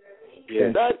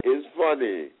 Yeah, that is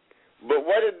funny. But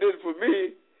what it did for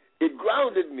me, it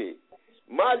grounded me.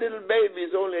 My little baby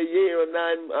is only a year or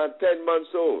 10 months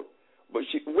old. But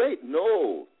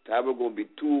Tyra going to be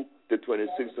 2 the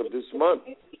 26th of this month.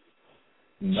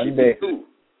 Monday. 2.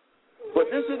 But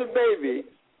this is the baby.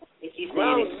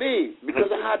 Ground me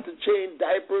because I had to change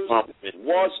diapers,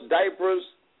 wash diapers.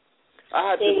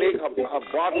 I had to make her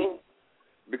bottle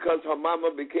because her mama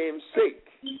became sick.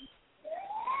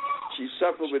 She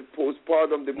suffered with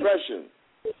postpartum depression.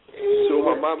 So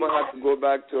her mama had to go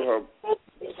back to her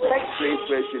place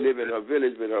where she lived in her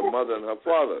village with her mother and her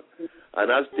father.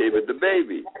 And I stayed with the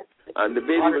baby. And the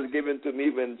baby was given to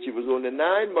me when she was only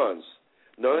 9 months.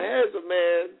 Now here's a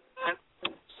man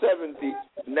 79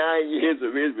 years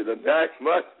of age with a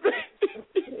 9-month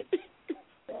baby.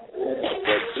 But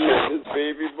this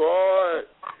baby boy,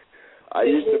 I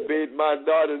used to bathe my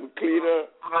daughter and clean her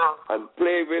and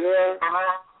play with her.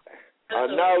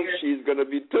 And now she's going to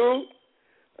be 2,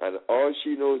 and all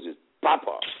she knows is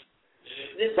Papa.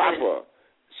 Papa.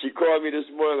 She called me this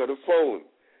morning on the phone,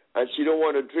 and she don't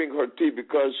want to drink her tea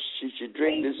because she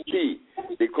drink this tea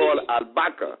they call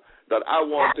albahaca that I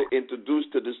want to introduce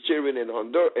to the children in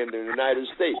Honduras, in the United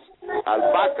States.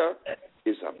 Albahaca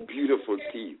is a beautiful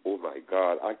tea. Oh, my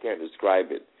God, I can't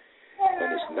describe it.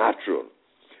 And it's natural.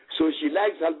 So she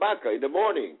likes albahaca in the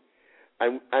morning,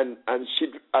 and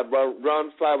she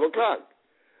around 5 o'clock.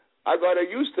 I got her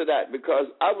used to that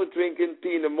because I was drinking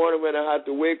tea in the morning when I had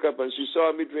to wake up, and she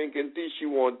saw me drinking tea. She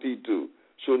wanted tea, too.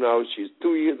 So now she's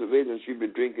 2 years of age, and she's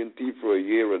been drinking tea for a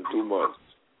year and 2 months.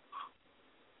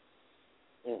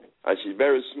 And she's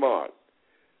very smart.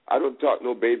 I don't talk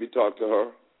no baby talk to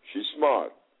her. She's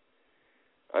smart.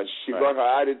 And she got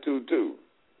her attitude, too.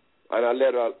 And I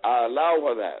allow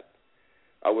her that.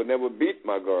 I would never beat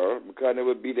my girl because I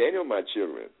never beat any of my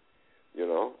children. You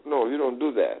know? No, you don't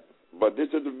do that. But this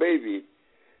is the baby.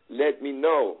 Let me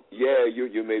know. Yeah,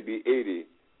 you may be 80,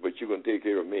 but you're gonna take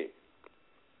care of me.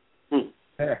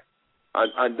 Yeah.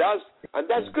 And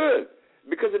that's good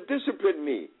because it disciplined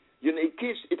me. You know,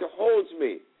 it holds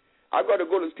me. I got to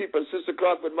go to sleep at 6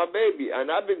 o'clock with my baby,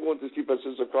 and I've been going to sleep at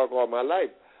 6 o'clock all my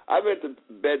life. I went to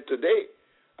bed today.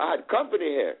 I had company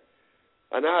here,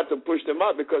 and I had to push them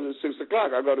out because it's 6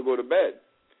 o'clock. I got to go to bed.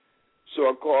 So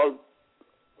I called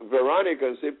Veronica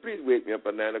and said, please wake me up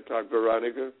at 9 o'clock,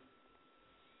 Veronica.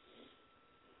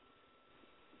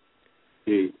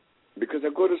 Because I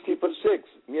go to sleep at 6,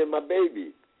 me and my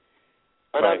baby.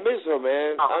 And right. I miss her,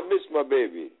 man. I miss my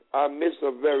baby. I miss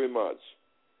her very much.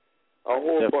 A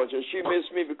whole bunch. And she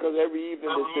missed me because every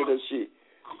evening they say that she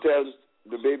tells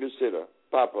the babysitter,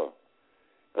 Papa,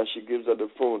 and she gives her the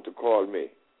phone to call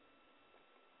me.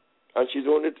 And she's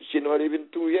not even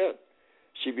 2 yet.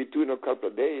 She'll be 2 in a couple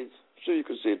of days. So you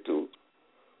could say 2.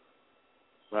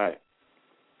 Right.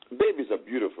 Babies are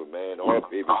beautiful, man. All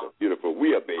babies are beautiful.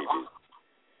 We are babies.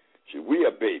 We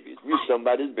are babies. We're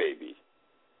somebody's baby.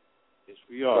 Yes,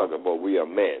 we are. Talking about we are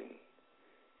men.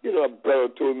 You know, a brother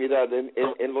told me that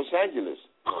in Los Angeles.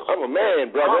 I'm a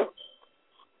man, brother.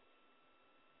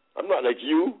 I'm not like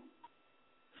you.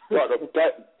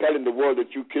 Telling the world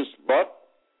that you kiss butt.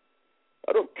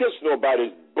 I don't kiss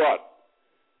nobody's butt.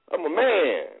 I'm a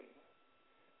man.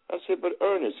 I said, but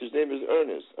Ernest, his name is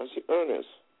Ernest. I said, Ernest,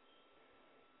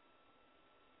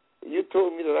 you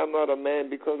told me that I'm not a man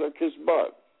because I kiss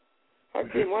butt. I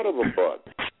came out of a butt.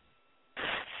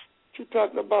 What you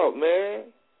talking about,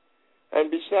 man? And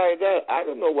besides that, I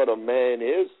don't know what a man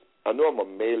is. I know I'm a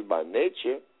male by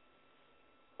nature.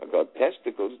 I got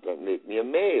testicles that make me a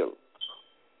male.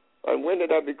 And when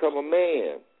did I become a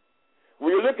man? Well,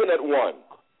 you're looking at one.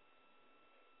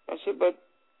 I said, but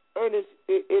Ernest,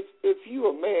 if you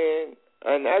a man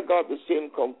and I got the same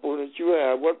components you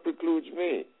have, what precludes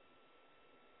me?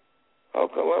 How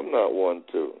come I'm not one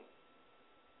too?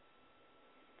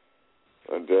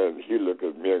 And then he looked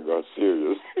at me and got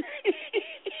serious.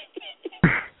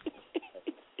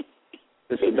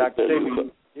 Listen, Dr.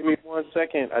 Sebi, give me 1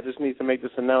 second. I just need to make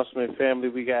this announcement. Family,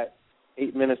 we got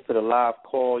 8 minutes to the live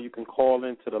call. You can call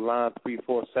into the line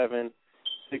 347-667-2135,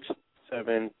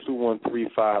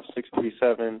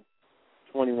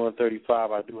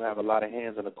 637-2135. I do have a lot of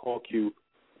hands in the call queue.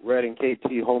 Red and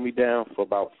KT, hold me down for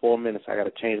about 4 minutes. I got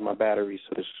to change my batteries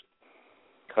so this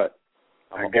cut.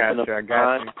 I got you.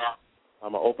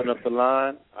 I'm going to open up the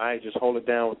line. All right, just hold it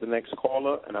down with the next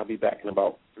caller, and I'll be back in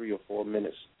about 3 or 4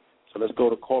 minutes. So let's go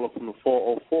to caller from the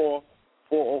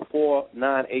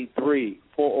 404-983.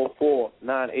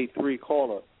 404-983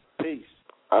 caller. Peace.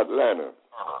 Atlanta.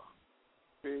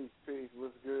 Peace.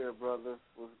 What's good, brother?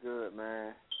 What's good,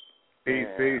 man? Peace.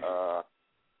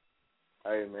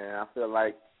 Hey, man, I feel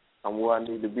like I'm where I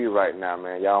need to be right now,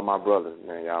 man. Y'all my brothers,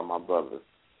 man. Y'all my brothers.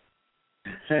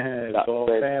 It's all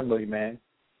family, man.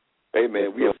 Hey,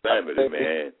 man, we a family,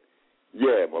 man.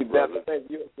 Yeah, my brother.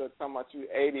 You're talking about you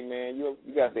 80, man. You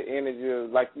got the energy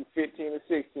of like you 15 or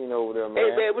 16 over there, man.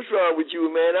 Hey, man, what's wrong with you,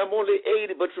 man? I'm only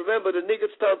 80, but remember, the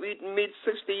niggas stopped eating meat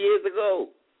 60 years ago.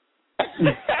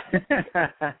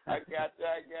 I got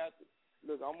you.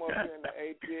 Look, I'm up here in the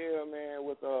ATL, man,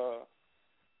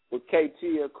 with KT,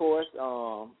 of course.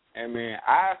 And, man,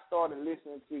 I started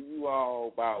listening to you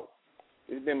all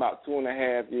it's been about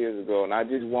 2.5 years ago, and I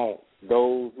just want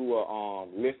those who are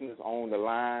listeners on the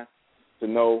line to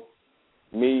know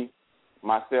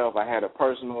myself, I had a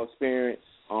personal experience.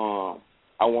 I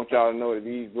want y'all to know that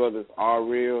these brothers are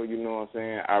real, you know what I'm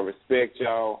saying? I respect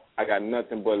y'all. I got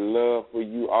nothing but love for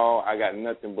you all. I got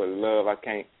nothing but love. I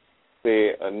can't say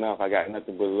it enough. I got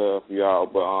nothing but love for y'all.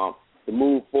 But to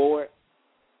move forward,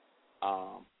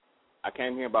 I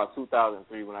came here about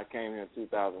 2003. When I came here in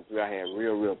 2003, I had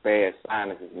real bad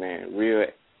sinuses, man, real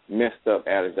messed up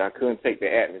allergies. I couldn't take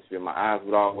the atmosphere. My eyes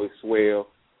would always swell,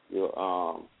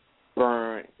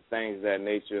 burn, things of that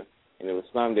nature. And it was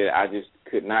something that I just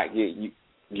could not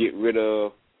get rid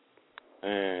of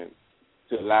and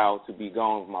to allow to be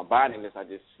gone from my body unless I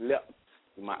just slept.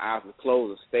 My eyes were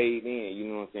closed or stayed in, you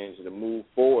know what I'm saying? So to move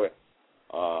forward,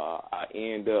 I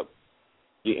end up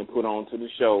getting put on to the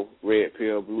show, Red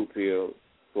Pill, Blue Pill,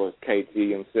 towards KT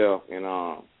himself. And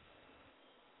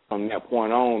from that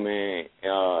point on, man,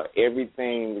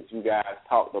 everything that you guys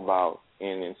talked about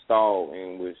and installed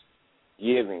and was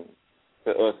given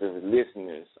to us as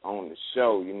listeners on the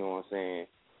show, you know what I'm saying,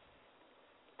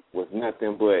 was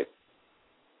nothing but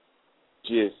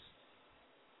just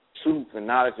truth and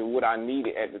knowledge of what I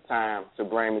needed at the time to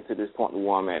bring me to this point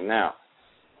where I'm at now.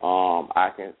 I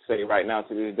can say right now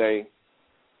to this day,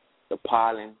 the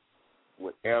pollen,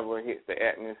 whatever hits the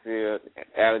atmosphere,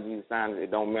 allergies, signs,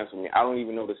 it don't mess with me. I don't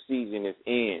even know the season it's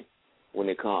in when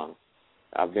it comes.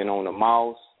 I've been on the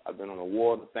mouse, I've been on the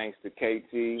water thanks to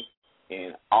KT,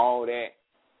 and all that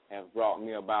has brought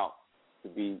me about to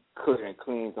be clear and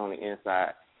cleansed on the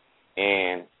inside.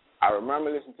 And I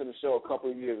remember listening to the show a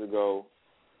couple of years ago,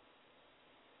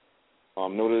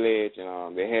 Know the Ledge,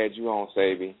 and they had you on,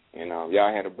 Sebi, and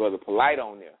y'all had a brother Polite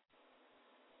on there.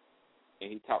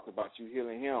 And he talked about you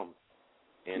healing him.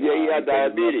 And, he had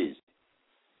diabetes.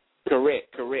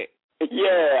 Correct.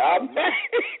 Yeah,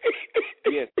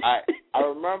 yes, I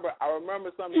remember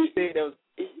something he said that was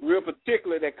real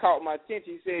particular that caught my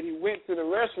attention. He said he went to the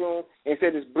restroom and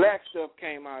said this black stuff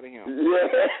came out of him.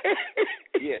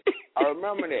 Yeah. Yes, I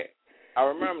remember that,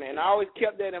 and I always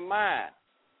kept that in mind.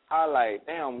 I was like,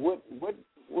 damn,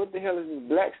 what the hell is this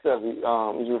black stuff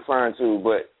he's referring to?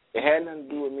 But it had nothing to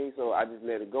do with me, so I just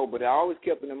let it go. But I always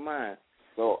kept it in mind.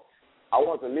 So I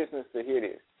want the listeners to hear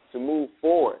this. To move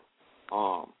forward,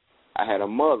 I had a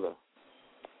mother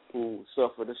who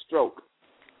suffered a stroke.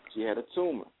 She had a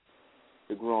tumor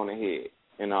that grew on her head.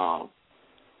 And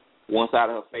one side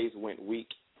of her face went weak.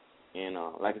 And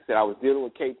like I said, I was dealing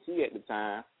with KT at the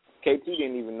time. KT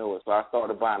didn't even know it, so I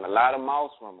started buying a lot of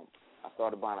moss from him. I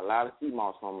started buying a lot of sea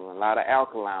moss from him, a lot of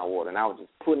alkaline water, and I was just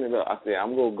putting it up. I said,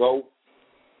 I'm going to go,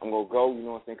 you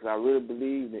know what I'm saying, because I really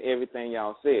believe in everything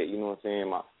y'all said, you know what I'm saying,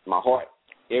 my heart,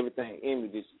 everything in me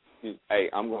just hey,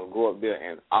 I'm going to go up there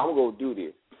and I'm going to do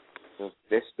this. So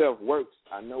that stuff works.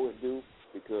 I know it do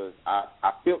because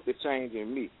I felt the change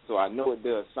in me, so I know it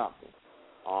does something.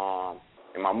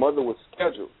 And my mother was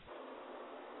scheduled.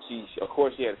 Of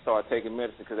course, she had to start taking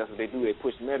medicine because that's what they do. They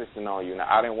push medicine on you.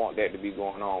 Now, I didn't want that to be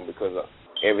going on because of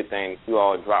everything you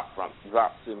all dropped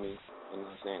to me. You know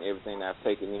what I'm saying? Everything that I've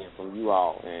taken in from you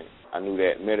all, and I knew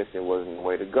that medicine wasn't the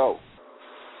way to go.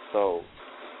 So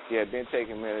she had been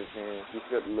taking medicine. She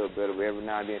felt a little better, but every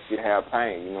now and then she'd have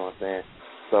pain. You know what I'm saying?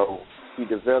 So she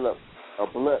developed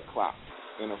a blood clot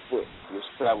in her foot, which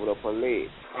traveled up her leg.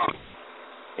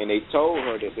 And they told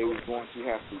her that they was going to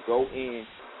have to go in,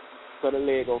 cut her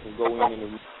leg open, go in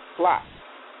and clot.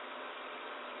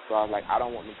 So I was like, I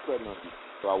don't want me cutting on you.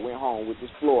 So I went home with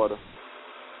this Florida.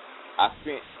 I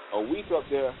spent a week up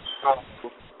there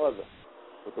with my mother,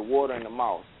 with the water and the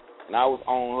mouse. And I was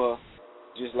on her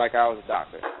just like I was a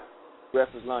doctor.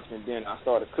 Breakfast, lunch, and dinner. I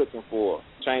started cooking for her,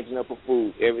 changing up her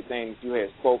food, everything that you had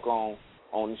spoke on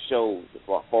the shows as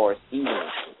far as eating,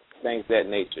 things of that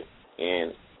nature.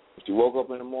 And when she woke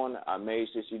up in the morning, I made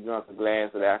sure she drank a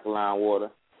glass of the alkaline water.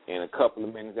 And a couple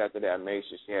of minutes after that, I made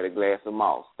sure she had a glass of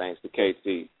mouse, thanks to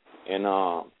KT. And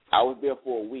I was there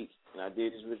for a week, and I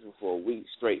did this ritual for a week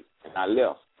straight, and I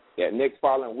left. That next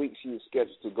following week, she was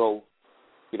scheduled to go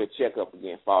get a checkup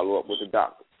again, follow up with the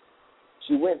doctor.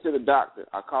 She went to the doctor.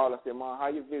 I called her, I said, Mom, how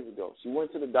your visit go? She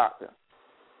went to the doctor.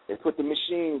 They put the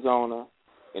machines on her,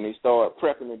 and they started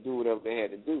prepping to do whatever they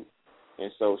had to do.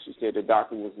 And so she said the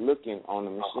doctor was looking on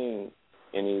the machine,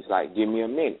 and he was like, give me a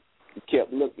minute. He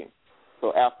kept looking.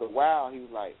 So after a while, he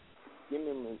was like, give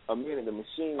me a minute. The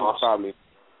machine was probably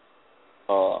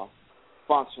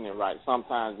functioning right.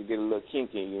 Sometimes you get a little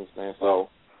kinky, you understand? So,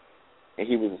 and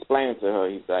he was explaining to her,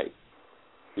 he's like,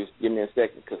 just give me a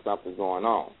second because something's going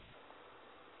on.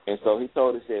 And so he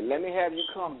told her, said, let me have you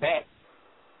come back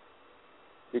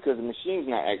because the machine's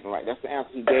not acting right. That's the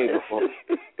answer he gave her.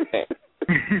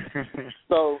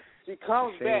 So she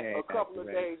comes back a couple of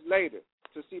days later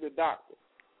to see the doctor.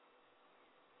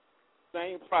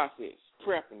 Same process,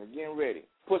 prepping, getting ready.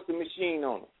 Puts the machine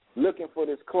on her, looking for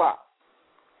this clot.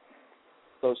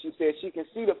 So she said she can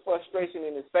see the frustration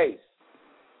in his face.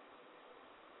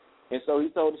 And so he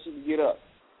told her she could get up.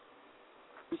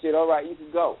 He said, all right, you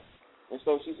can go. And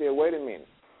so she said, wait a minute.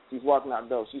 She's walking out the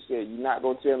door. She said, you're not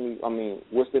going to tell me,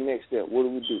 what's the next step? What do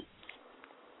we do?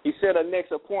 He said her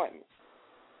next appointment.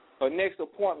 Her next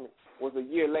appointment was a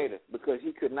year later because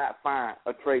he could not find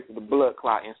a trace of the blood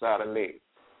clot inside her leg.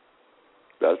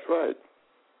 That's right.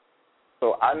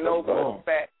 So I know for a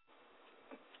fact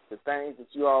the things that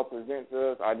you all present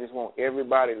to us, I just want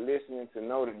everybody listening to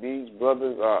know that these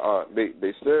brothers are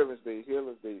they servants, they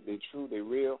healers, they true, they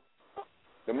real.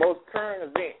 The most current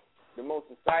event, the most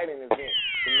exciting event to me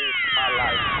in my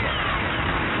life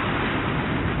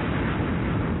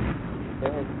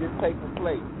that has just taken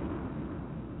place.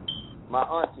 My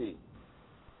auntie,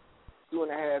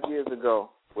 2.5 years ago,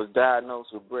 was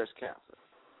diagnosed with breast cancer.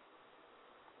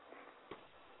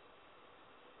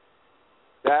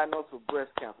 Diagnosed with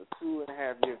breast cancer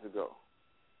 2.5 years ago.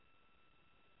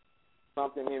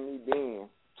 Something in me then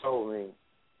told me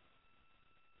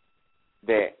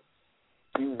that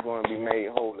she was going to be made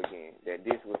whole again, that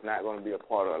this was not going to be a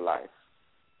part of her life.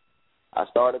 I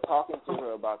started talking to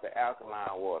her about the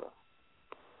alkaline water.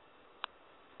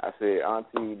 I said,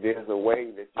 Auntie, there's a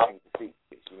way that you can defeat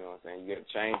this. You know what I'm saying? You got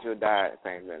to change your diet,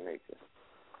 things of that nature.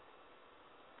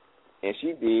 And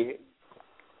she did.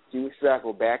 She would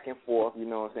cycle back and forth, you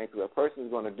know what I'm saying, because a person's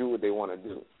going to do what they want to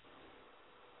do.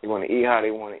 They want to eat how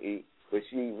they want to eat, but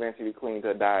she eventually cleaned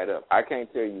her diet up. I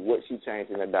can't tell you what she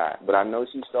changed in her diet, but I know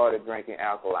she started drinking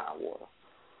alkaline water.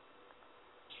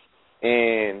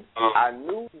 And I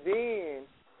knew then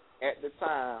at the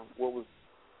time what was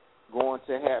going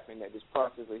to happen, that this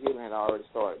process of healing had already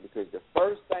started, because the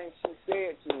first thing she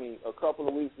said to me a couple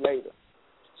of weeks later,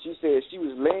 she said she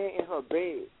was laying in her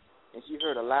bed and she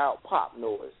heard a loud pop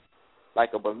noise,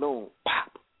 like a balloon,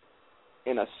 pop,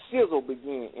 and a sizzle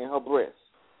began in her breast.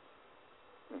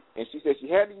 And she said she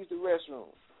had to use the restroom.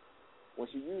 When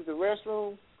she used the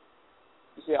restroom,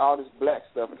 she said all this black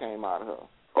stuff came out of her.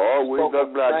 Always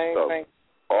that black stuff.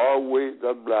 Always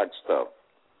that black stuff.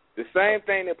 The same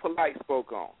thing that Polite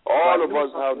spoke on. All of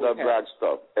us have that black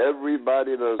stuff.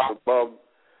 Everybody that's above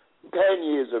 10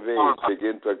 years of age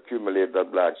begin to accumulate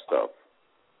that black stuff.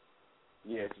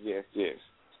 Yes.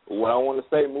 What I want to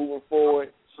say moving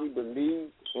forward, she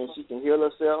believed and she can heal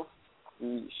herself.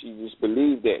 She just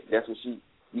believed that. That's what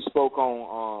you spoke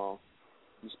on.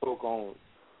 You spoke on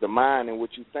the mind and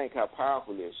what you think, how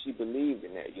powerful it is. She believed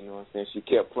in that. You know what I'm saying? She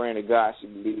kept praying to God. She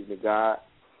believed in God.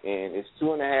 And it's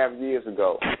 2.5 years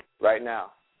ago, right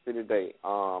now, to the day.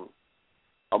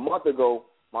 A month ago,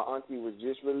 my auntie was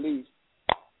just released,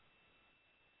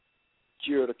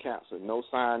 cured of cancer. No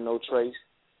sign, no trace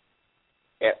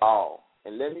at all.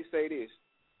 And let me say this.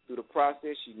 Through the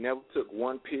process, she never took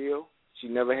one pill. She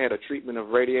never had a treatment of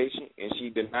radiation, and she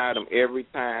denied them every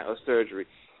time of surgery.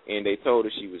 And they told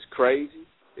her she was crazy.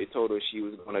 They told her she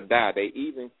was going to die. They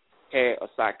even had a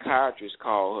psychiatrist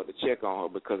call her to check on her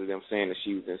because of them saying that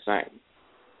she was insane.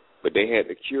 But they had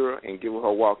to cure her and give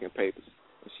her walking papers.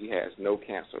 And she has no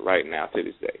cancer right now to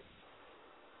this day.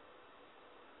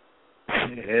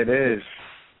 It is.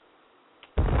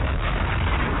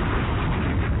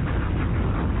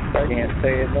 I can't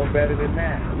say it no better than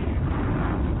that.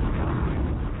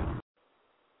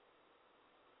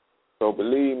 So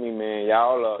believe me, man,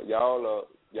 y'all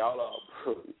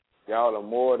are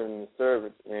more than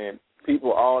servants, man.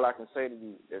 People, all I can say to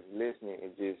you that's listening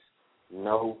is just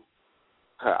know.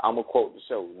 I'm gonna quote the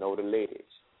show. Know the ledge.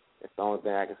 That's the only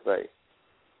thing I can say.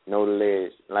 Know the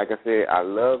ledge. Like I said, I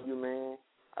love you, man.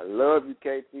 I love you,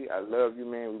 KT. I love you,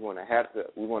 man. We're gonna have to.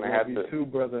 You too,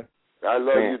 brother. I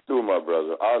love you too, my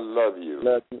brother. I love you.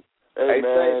 Love you. Hey,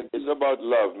 man, it's about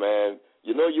love, man.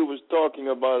 You know, you was talking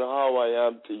about how I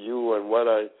am to you and what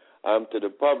I am to the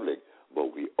public,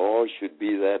 but we all should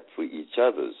be that for each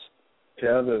other's.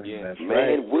 That's man,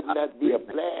 right. Wouldn't that be a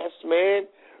blast, man?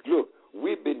 Look,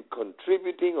 we've been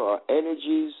contributing our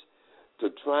energies to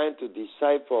trying to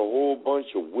decipher a whole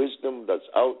bunch of wisdom that's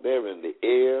out there in the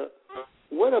air.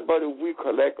 What about if we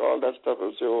collect all that stuff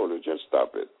and say, oh, just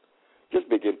stop it. Just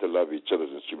begin to love each other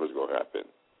and see what's going to happen.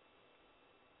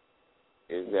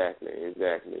 Exactly.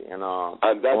 And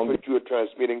that's what you are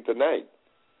transmitting tonight.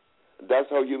 That's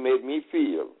how you made me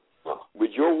feel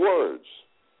with your words.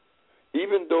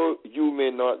 Even though you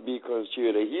may not be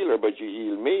considered a healer, but you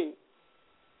heal me.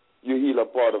 You heal a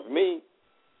part of me.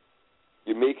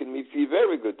 You're making me feel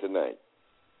very good tonight.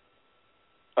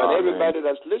 And everybody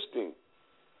that's listening,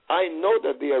 I know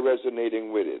that they are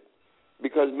resonating with it.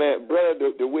 Because, man,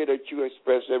 brother, the way that you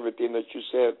express everything that you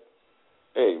said,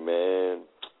 hey, man,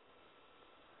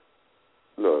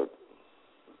 look,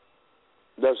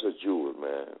 that's a jewel,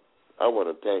 man. I want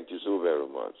to thank you so very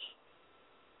much.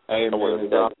 Hey, I want to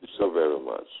thank you so very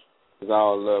much. It's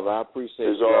all love. I appreciate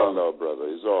it. It's all love, brother.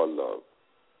 It's all love.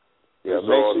 Yeah, make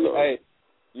sure love. Hey,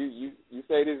 you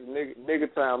say this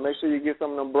nigga time. Make sure you get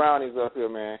some of them brownies up here,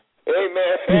 man. Hey,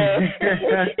 man.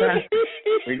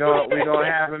 we gonna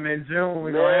have them in June.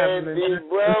 We gonna have them in June.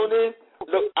 Brownies.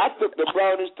 Look, I took the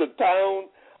brownies to town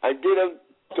and gave them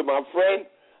to my friend,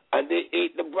 and they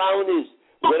ate the brownies.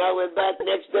 When I went back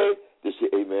next day, they said,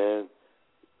 hey, man,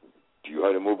 do you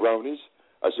have any more brownies?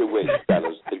 I said, wait,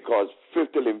 fellas, it costs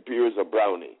 50 lempiras a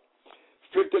brownie.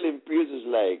 50 lempiras is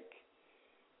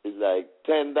like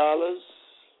 $10.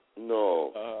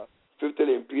 No. 50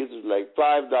 lempiras is like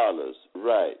 $5.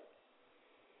 Right.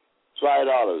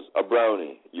 $5 a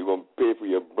brownie. You're going to pay for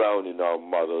your brownie now,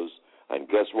 mothers. And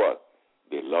guess what?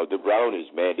 They love the brownies,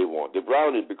 man. They want the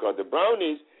brownies because the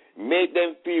brownies made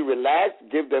them feel relaxed,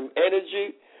 give them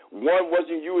energy. One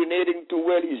wasn't urinating too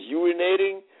well. He's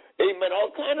urinating. Amen. All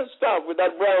kind of stuff with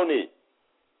that brownie.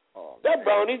 That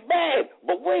brownie's bad.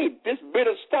 But wait, this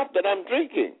bitter stuff that I'm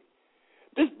drinking,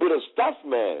 this bitter stuff,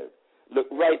 man, Look,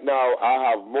 right now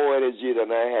I have more energy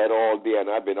than I had all day, and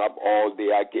I've been up all day.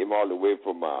 I came all the way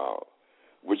from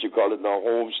what you call it now,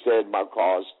 Homestead. My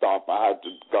car stopped. I had to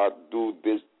do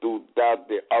this, do that,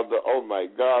 the other. Oh my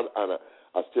God! And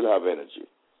I still have energy.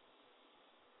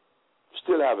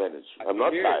 Still have energy. I'm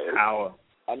not tired.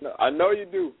 I know you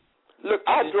do. Look,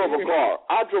 I drove a car.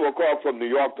 I drove a car from New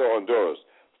York to Honduras.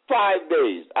 5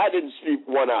 days. I didn't sleep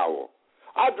 1 hour.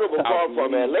 I drove a car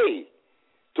from L.A.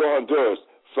 to Honduras.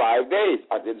 5 days.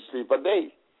 I didn't sleep a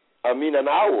day. An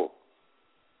hour.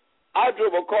 I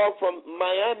drove a car from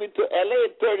Miami to L.A.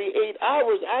 38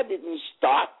 hours. I didn't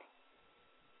stop.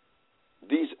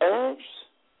 These herbs,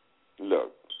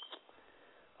 look,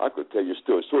 I could tell you a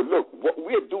story. So look, what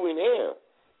we're doing here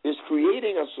is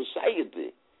creating a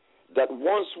society that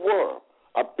once were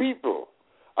a people,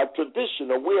 a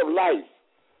tradition, a way of life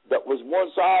that was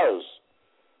once ours,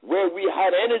 where we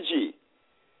had energy.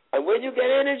 And when you get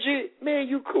energy, man,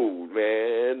 you cool,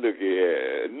 man. Look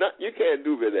here. You can't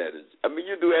do with energy.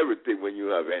 You do everything when you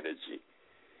have energy.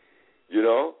 You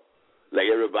know? Like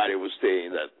everybody was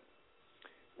saying that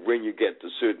when you get to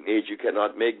a certain age, you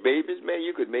cannot make babies. Man,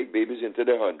 you could make babies into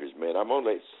the hundreds, man. I'm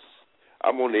only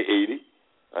 80,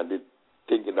 and they're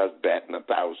thinking that's batting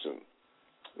 1,000.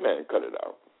 Man, cut it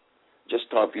out. Just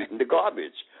stop eating the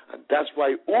garbage. And that's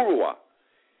why Uhwa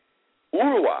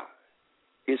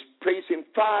is placing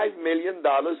 $5 million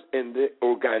in the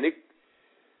organic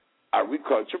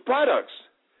agriculture products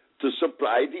to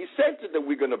supply these centers that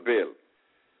we're going to build.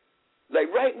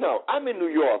 Like right now, I'm in New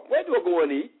York. Where do I go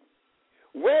and eat?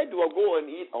 Where do I go and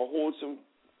eat a wholesome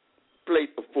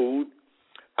plate of food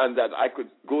and that I could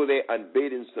go there and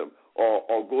bathe in some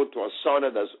or go to a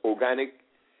sauna that's organic?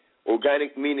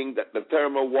 Organic meaning that the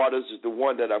thermal waters is the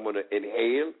one that I'm going to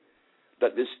inhale,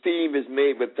 that the steam is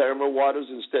made with thermal waters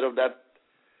instead of that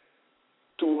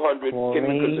 200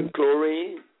 chemicals and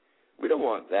chlorine. We don't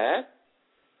want that.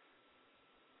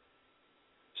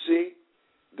 See,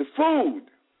 the food,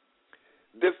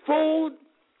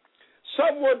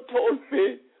 someone told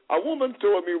me, a woman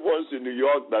told me once in New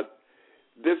York that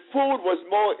the food was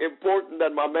more important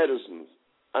than my medicines.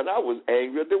 And I was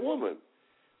angry at the woman.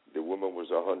 The woman was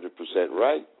 100%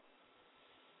 right.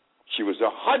 She was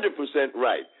 100%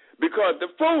 right. Because the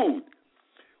food,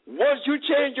 once you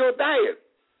change your diet,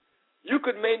 you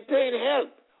could maintain health.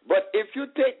 But if you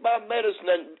take my medicine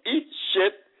and eat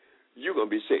shit, you're going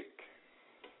to be sick.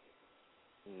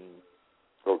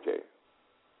 Okay.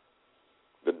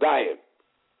 The diet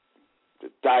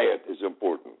is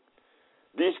important.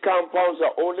 These compounds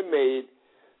are only made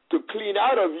to clean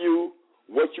out of you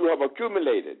what you have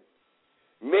accumulated,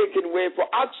 making way for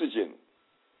oxygen.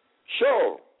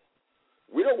 Sure,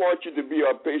 we don't want you to be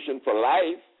our patient for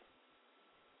life.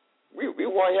 We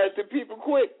want healthy people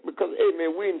quick because, hey,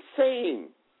 man, we're insane.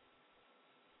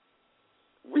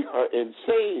 We are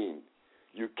insane.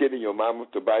 You kidding your mama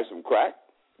to buy some crack?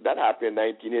 That happened in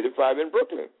 1985 in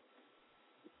Brooklyn.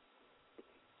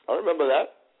 I remember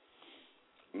that.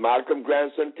 Malcolm's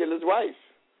grandson killed his wife.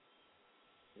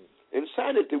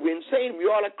 Insanity. We're insane. We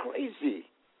all are crazy.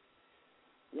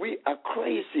 We are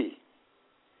crazy.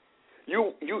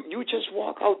 You just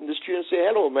walk out in the street and say,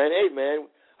 hello, man. Hey, man.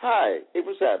 Hi. Hey,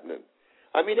 what's happening?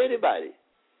 Anybody.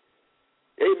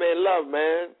 Hey, man, love,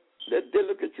 man. They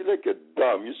look at you like you're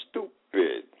dumb. You're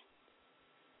stupid.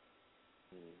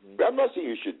 But I'm not saying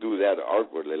you should do that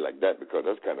awkwardly like that because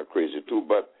that's kind of crazy, too.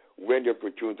 But when the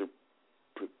opportunity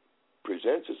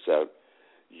presents itself,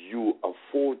 you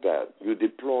afford that. You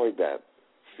deploy that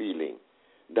feeling,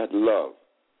 that love,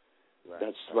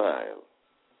 that smile.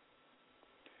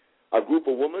 A group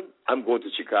of women, I'm going to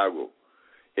Chicago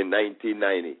in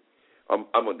 1990. I'm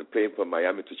on the plane from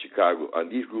Miami to Chicago,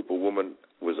 and this group of women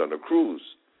was on a cruise.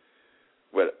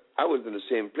 Well, I was in the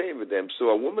same plane with them, so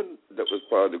a woman that was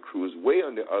part of the cruise, way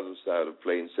on the other side of the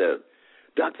plane, said,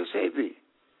 Dr. Sebi,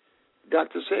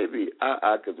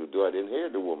 I could do. I didn't hear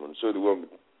the woman. So the woman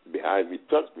behind me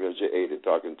touched me and said, hey, they're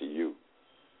talking to you.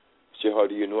 She said, how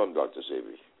do you know I'm Dr.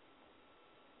 Sebi?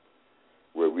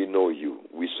 Well, we know you.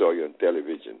 We saw you on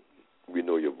television. We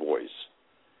know your voice.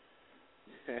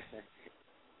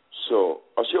 So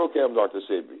I said, okay, I'm Dr.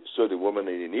 Sebi. So the woman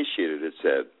that initiated it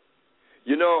said,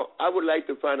 you know, I would like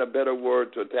to find a better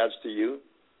word to attach to you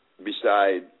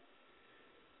beside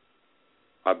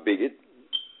a bigot.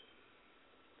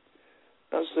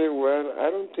 I say, well, I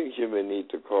don't think you may need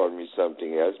to call me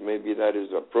something else. Maybe that is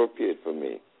appropriate for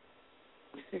me.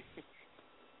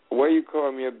 Why you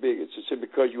call me a bigot? She said,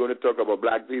 because you want to talk about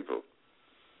black people.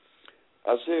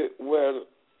 I said, well,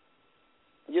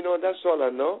 you know, that's all I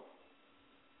know.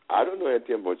 I don't know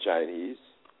anything about Chinese.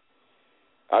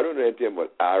 I don't know anything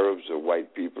about Arabs or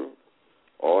white people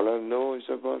All I know is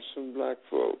about some black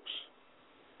folks.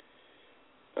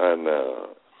 And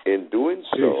in doing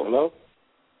so,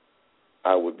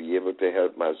 I would be able to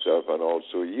help myself and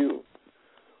also you.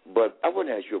 But I want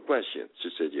to ask you a question. She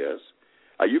said yes.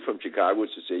 Are you from Chicago?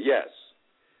 She said yes.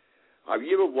 Have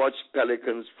you ever watched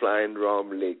pelicans flying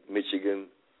around Lake Michigan,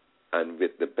 and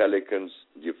with the pelicans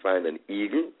you find an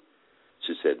eagle?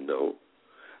 She said no.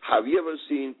 Have you ever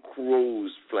seen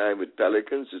crows flying with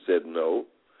pelicans? She said no.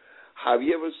 Have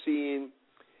you ever seen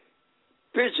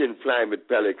pigeon flying with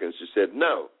pelicans? She said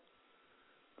no.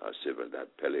 I said, well,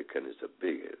 that pelican is a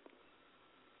bighead.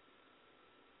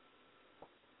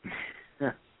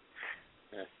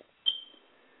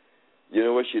 You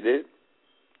know what she did?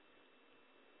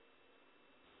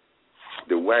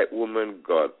 The white woman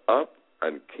got up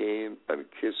and came and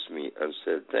kissed me and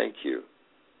said, thank you.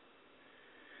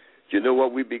 You know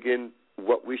what we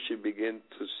should begin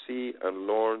to see and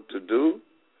learn to do?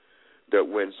 That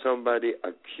when somebody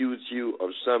accuses you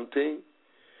of something,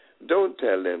 don't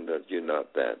tell them that you're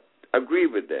not that. Agree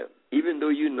with them. Even though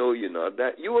you know you're not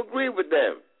that, you agree with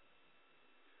them.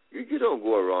 You don't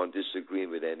go around disagreeing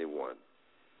with anyone.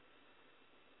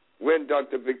 When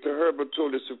Dr. Victor Herbert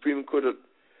told the Supreme Court that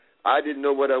I didn't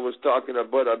know what I was talking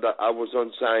about, that I was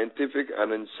unscientific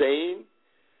and insane,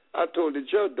 I told the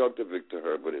judge, Dr. Victor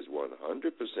Herbert is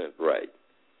 100% right.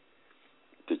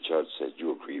 The judge said,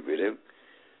 you agree with him?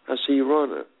 I said, Your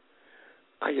Honor,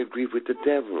 I agree with the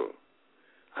devil.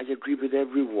 I agree with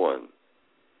everyone.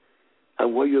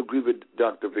 And why you agree with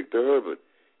Dr. Victor Herbert?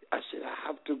 I said, I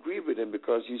have to agree with him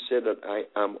because he said that I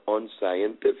am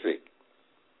unscientific.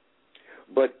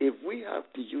 But if we have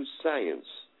to use science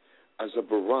as a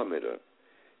barometer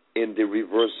in the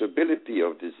reversibility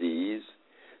of disease,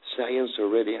 science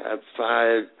already had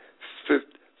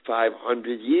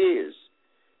 500 years.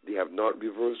 They have not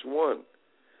reversed one.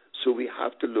 So we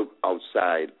have to look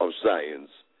outside of science.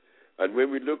 And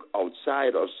when we look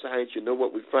outside of science, you know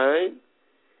what we find?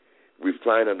 We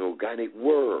find an organic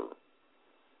world.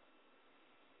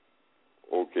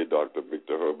 Okay, Dr.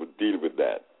 Victor Herbert, deal with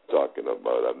that. Talking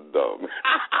about I'm dumb.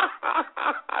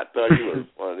 I thought he was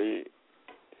funny.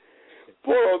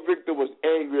 Poor old Victor was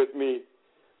angry at me.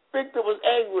 Victor was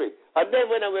angry. And then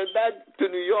when I went back to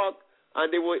New York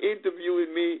and they were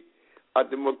interviewing me at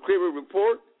the McCreary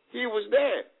Report, he was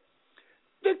there.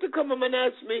 Victor come up and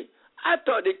asked me, I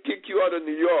thought they kicked you out of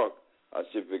New York. I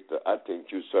said, Victor, I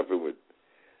think you suffer with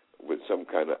some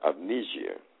kind of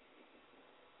amnesia.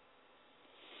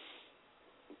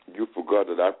 You forgot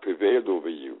that I prevailed over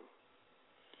you.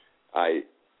 I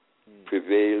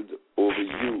prevailed over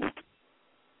you.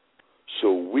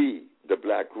 So we, the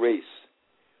black race,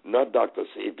 not Dr.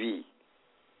 Sebi,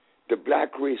 the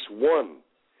black race won.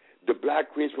 The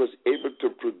black race was able to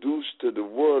produce to the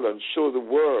world and show the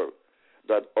world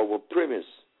that our premise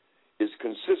is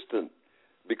consistent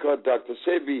because Dr.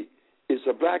 Sebi is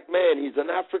a black man. He's an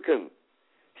African.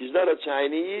 He's not a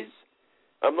Chinese.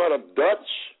 I'm not a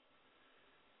Dutch.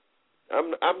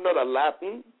 I'm not a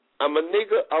Latin. I'm a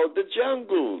nigger out the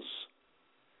jungles.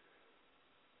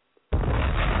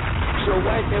 So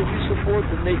why can't we support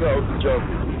the nigger out the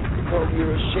jungle? Because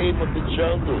we're ashamed of the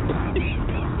jungle.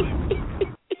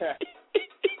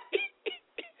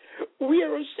 We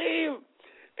are ashamed.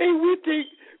 And we think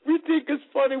it's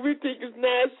funny. We think it's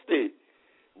nasty.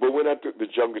 But when I took the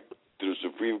jungle to the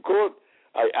Supreme Court,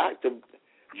 I asked them,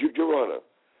 Your Honor,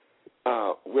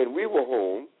 when we were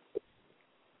home,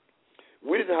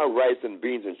 we didn't have rice and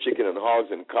beans and chicken and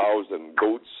hogs and cows and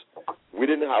goats. We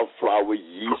didn't have flour,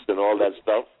 yeast, and all that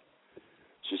stuff.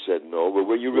 She said, no. But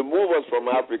when you remove us from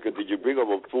Africa, did you bring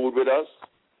our food with us?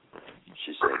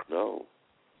 She said, no.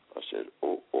 I said,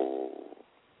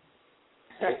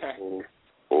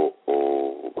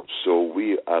 So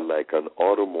we are like an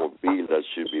automobile that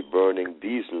should be burning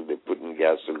diesel. They're putting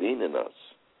gasoline in us.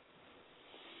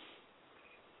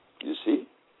 You see?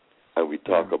 And we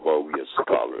talk about we are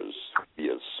scholars, we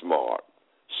are smart.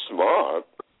 Smart?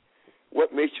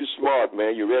 What makes you smart,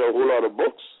 man? You read a whole lot of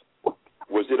books?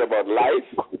 Was it about life?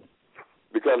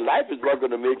 Because life is not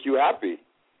going to make you happy.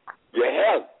 Your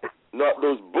health, not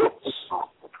those books.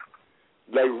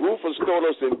 Like Rufus told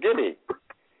us in Guinea.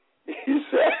 He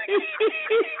said,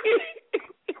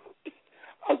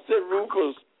 I said,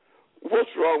 Rufus,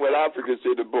 what's wrong with Africa?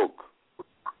 Say the book.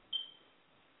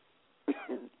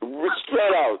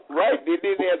 Straight out, right? They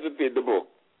didn't hesitate the book.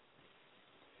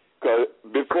 Because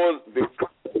before the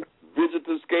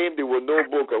visitors came, there was no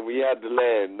book and we had the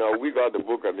land. No, we got the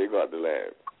book and they got the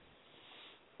land.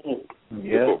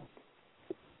 Yeah.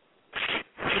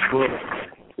 The book.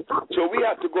 So we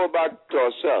have to go back to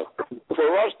ourselves.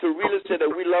 For us to really say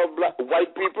that we love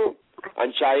white people,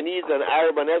 and Chinese and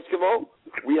Arab and Eskimo,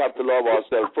 we have to love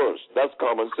ourselves first. That's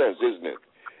common sense, isn't it?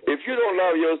 If you don't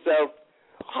love yourself,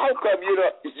 how come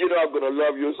you're not going to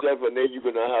love yourself and then you're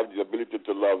going to have the ability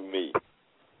to love me?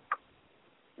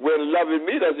 When loving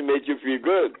me doesn't make you feel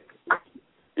good.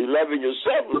 Loving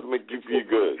yourself will make you feel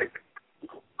good.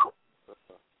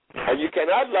 And you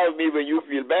cannot love me when you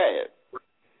feel bad.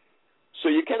 So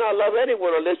you cannot love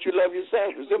anyone unless you love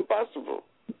yourself. It's impossible.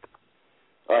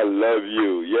 I love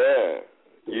you, yeah.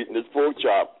 You eating this pork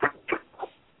chop.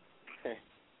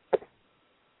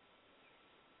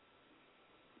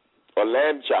 Or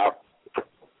lamb chop.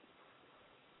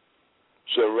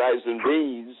 Some rice and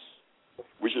beans,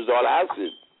 which is all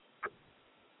acid.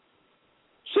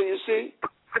 So you see,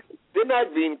 they're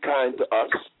not being kind to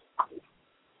us.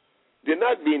 They're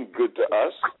not being good to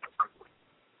us.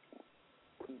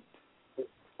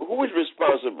 Who is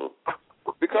responsible?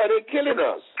 Because they're killing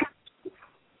us.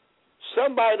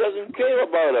 Somebody doesn't care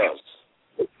about us.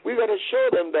 We got to show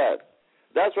them that.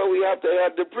 That's why we have to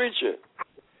have the preacher.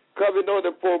 Because we know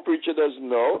the poor preacher doesn't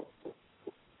know.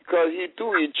 Because he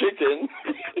too eat chicken.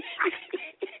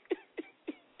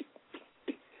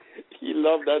 He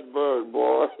loved that bird,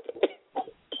 boy.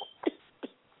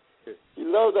 He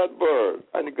loved that bird,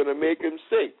 and it's going to make him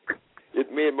sick.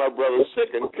 It made my brother sick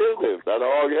and killed him. That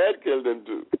hog had killed him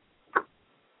too.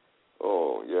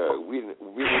 Oh, yeah, we need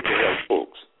to help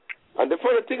folks. And the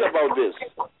funny thing about this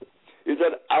is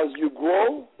that as you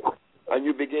grow and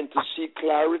you begin to see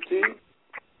clarity,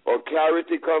 or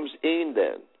clarity comes in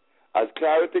then, as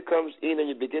clarity comes in and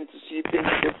you begin to see things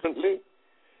differently,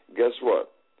 guess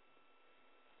what?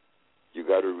 You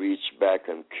got to reach back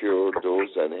and cure those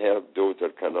and help those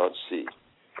that cannot see,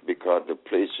 because the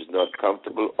place is not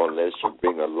comfortable unless you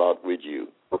bring a lot with you,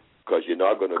 because you're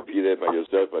not going to be there by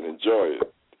yourself and enjoy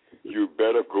it. You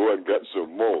better go and get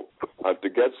some more. And to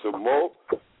get some more,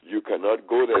 you cannot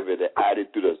go there with the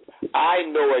attitude of, I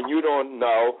know and you don't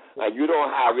know, and you don't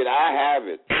have it, I have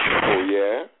it. Oh,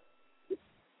 yeah?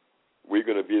 We're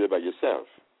going to be there by yourself.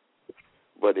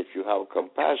 But if you have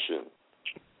compassion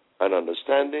and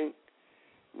understanding,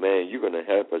 man, you're going to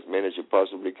help as many as you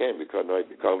possibly can, because now it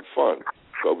becomes fun.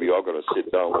 So we are going to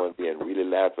sit down one day and really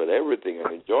laugh at everything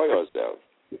and enjoy ourselves.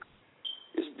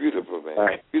 It's beautiful,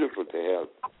 man. It's beautiful to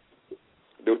help.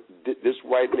 This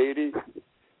white lady,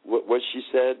 what she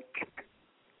said,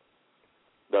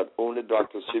 that only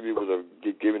Dr. Sebi would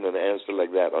have given an answer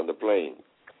like that on the plane.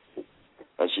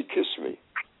 And she kissed me.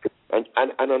 And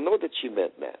I know that she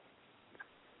meant that.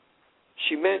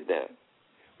 She meant that.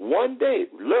 One day,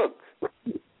 look,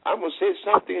 I'm going to say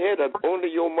something here that only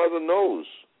your mother knows.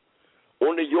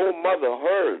 Only your mother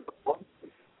heard.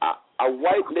 A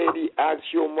white lady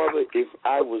asked your mother if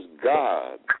I was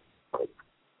God.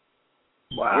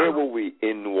 Wow. Where were we?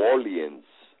 In New Orleans.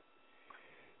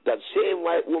 That same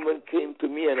white woman came to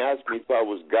me and asked me if I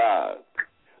was God.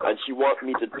 And she wanted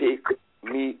me to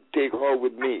take her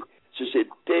with me. She said,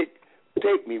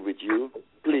 take me with you,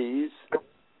 please.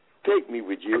 Take me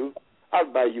with you.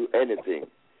 I'll buy you anything.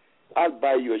 I'll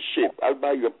buy you a ship. I'll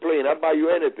buy you a plane. I'll buy you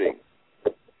anything.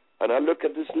 And I look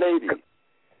at this lady,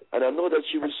 and I know that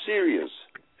she was serious.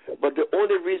 But the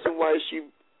only reason why she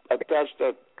attached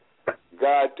that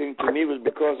God thing to me was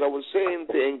because I was saying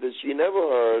things that she never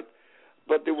heard,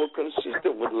 but they were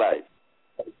consistent with life.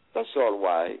 That's all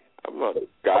why. I'm not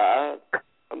God.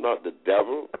 I'm not the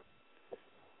devil.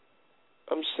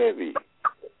 I'm Sebi.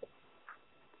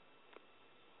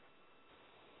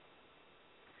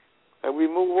 And we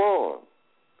move on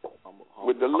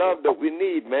with the love that we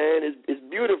need, man. It's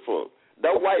beautiful.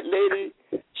 That white lady,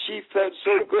 she felt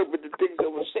so good with the things I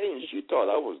was saying. She thought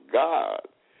I was God.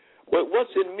 But what's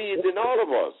in me is in all of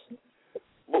us.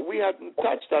 But we haven't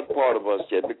touched that part of us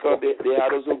yet, because they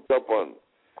had us hooked up on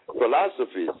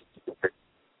philosophies,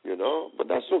 you know. But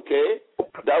that's okay.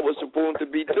 That was supposed to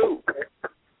be too.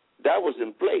 That was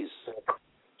in place.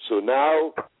 So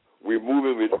now we're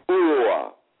moving with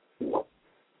Uhwa,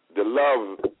 the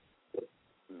love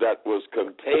that was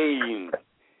contained,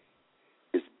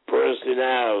 is bursting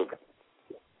out.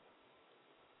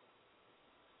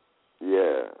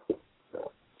 Yeah.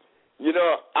 You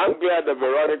know, I'm glad that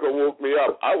Veronica woke me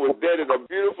up. I was dead in a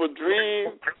beautiful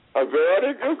dream, and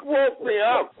Veronica woke me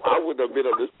up. I would have been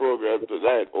on this program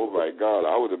tonight. Oh, my God,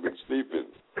 I would have been sleeping.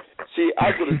 See,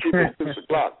 I go to sleep at 6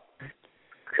 o'clock.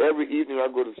 Every evening I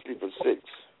go to sleep at 6.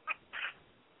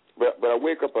 But I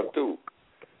wake up at 2,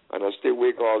 and I stay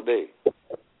awake all day.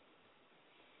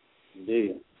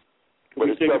 Indeed. But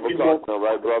it's 7 o'clock now,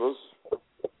 right, brothers?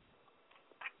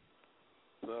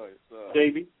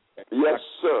 Sebi? Yes,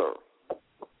 sir.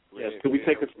 Yes, can we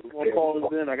take a few more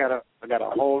callers in? I got a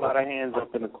whole lot of hands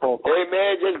up in the call. Hey,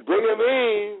 man, just bring them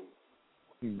in.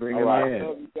 Bring them in.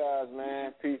 Love you guys,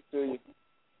 man. Peace to you.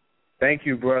 Thank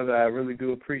you, brother. I really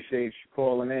do appreciate you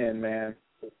calling in, man.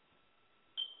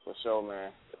 For sure,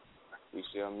 man. We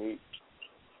shall meet.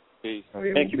 Peace. Oh,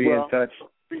 yeah, Thank you, be bro. in touch.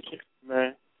 Appreciate you,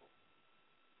 man.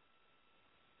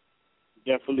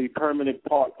 Definitely permanent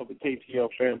part of the KTL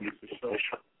family for sure.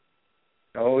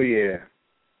 Oh, yeah.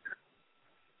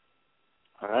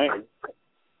 All right.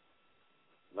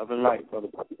 Love and light, brother.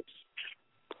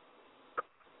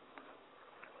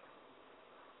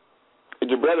 Is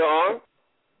the brother on?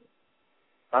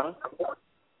 Huh?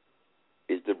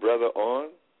 Is the brother on?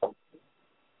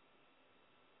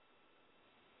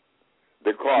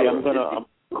 The caller. Yeah, I'm gonna.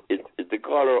 Is the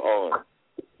caller on?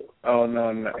 Oh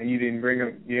no, you didn't bring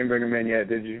him. You didn't bring him in yet,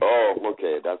 did you? Oh,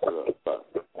 okay, that's what I thought.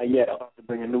 Yeah, I'm about to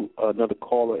bring another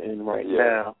caller in right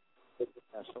now.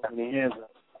 Got so many hands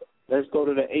up. Let's go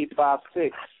to the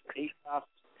 856.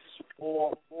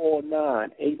 856-449.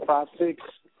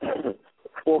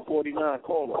 856-449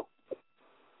 caller.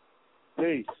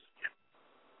 Peace.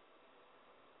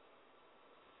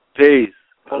 Peace.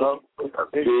 Hello?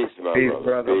 Peace, my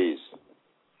brother. Peace.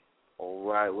 All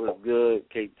right, what's good,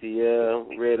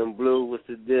 KTL, red and blue? What's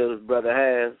the deal? This brother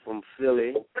Has from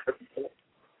Philly.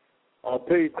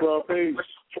 Peace, bro, peace.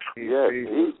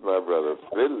 Peace, my brother,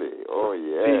 Philly. Oh,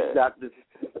 yeah. Peace, Dr.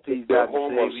 Peace, the Dr.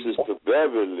 home Sebi. of Sister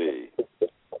Beverly.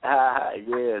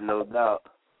 Yeah, no doubt.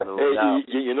 No doubt.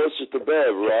 You know Sister Bev,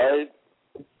 right?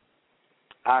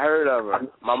 I heard of her.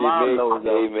 My mom knows her.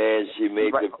 Hey, man, she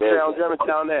made the best.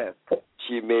 Germantown there.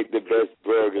 She made the best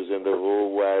burgers in the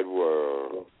whole wide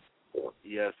world.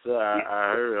 Yes, sir.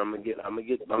 I heard. I'm gonna get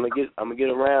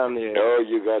around there. Oh,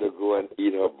 you gotta go and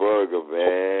eat her burger,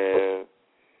 man.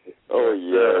 Oh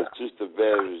yeah, Sister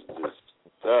Bev is just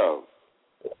tough.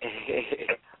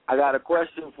 I got a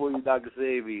question for you, Dr.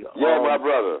 Sebi. Yeah, my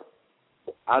brother.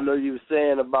 I know you were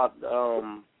saying about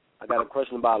I got a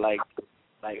question about like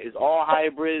is all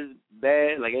hybrids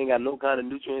bad? Like ain't got no kind of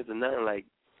nutrients or nothing? Like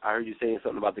I heard you saying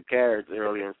something about the carrots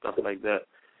earlier and stuff like that.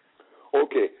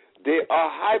 Okay. They are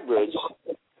hybrids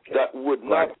that would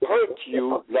not hurt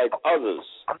you like others.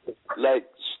 Like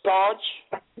starches,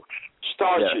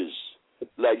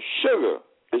 like sugar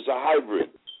is a hybrid.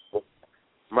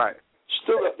 Right.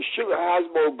 Sugar has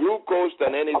more glucose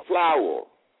than any flour.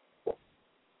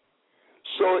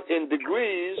 So in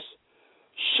degrees,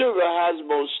 sugar has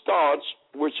more starch,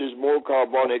 which is more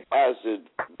carbonic acid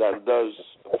than does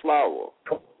flour.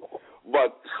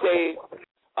 But say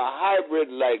a hybrid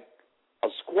like a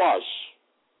squash,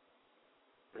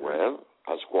 well,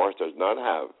 a squash does not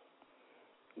have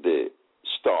the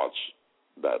starch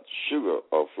that sugar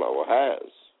or flour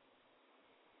has,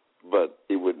 but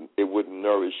it wouldn't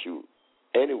nourish you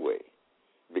anyway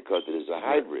because it is a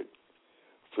hybrid.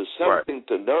 For something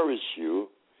to nourish you,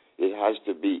 it has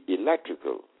to be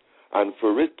electrical, and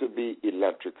for it to be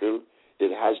electrical,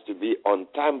 it has to be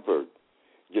untampered.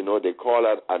 You know, they call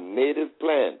it a native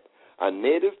plant. A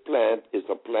native plant is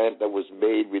a plant that was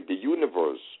made with the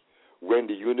universe. When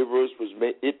the universe was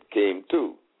made, it came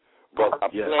too. But a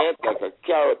plant like a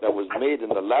carrot that was made in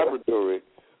the laboratory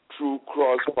through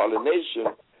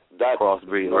cross-pollination, that is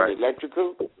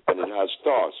electrical and it has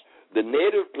starch. The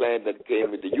native plant that came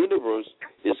with the universe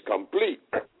is complete.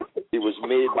 It was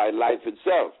made by life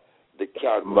itself. The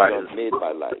carrot was not made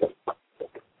by life.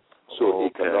 So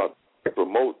it cannot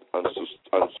promote and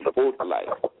support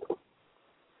life.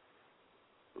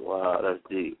 Wow, that's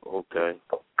deep. Okay.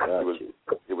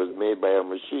 It was made by a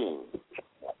machine.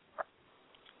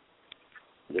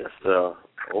 Yes, sir.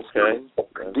 Okay.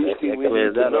 These things we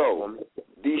need to know.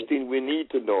 These things we need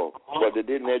to know, but they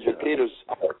didn't educate us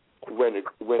in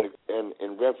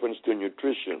reference to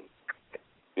nutrition.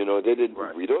 You know, they didn't.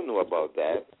 We don't know about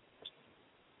that.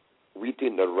 We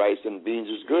think that rice and beans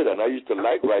is good, and I used to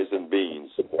like rice and beans.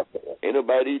 Ain't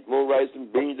nobody eat more rice and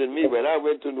beans than me. When I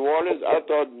went to New Orleans, I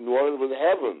thought New Orleans was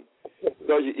heaven.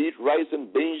 Because you eat rice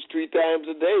and beans 3 times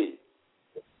a day.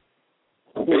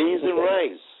 Beans and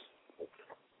rice.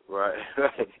 Right. I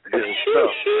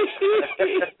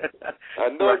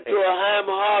know you throw a ham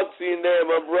hocks in there,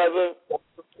 my brother.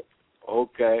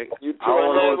 Okay. You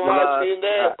throw a ham hocks in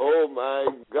there? Oh, my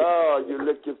God. You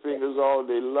lick your fingers all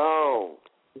day long.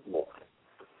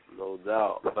 No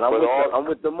doubt, but I'm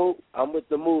with the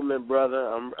movement,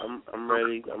 brother. I'm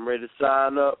ready. I'm ready to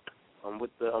sign up. I'm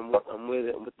with it. I'm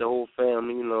with the whole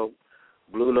family. You know,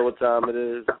 Blue know what time it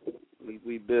is.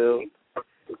 We build.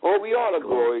 Oh, we all are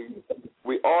growing.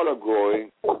 We all are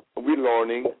growing. We're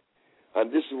learning,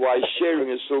 and this is why sharing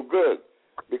is so good.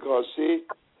 Because see,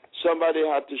 somebody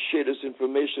had to share this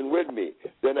information with me.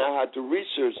 Then I had to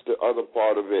research the other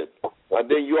part of it. And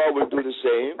then you all will do the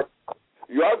same.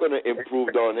 You are going to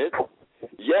improve on it.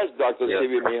 Yes, Dr.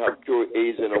 Sebi may have cured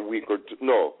AIDS in a week or two.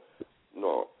 No.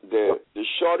 The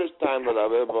shortest time that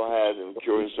I've ever had in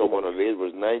curing someone of AIDS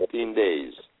was 19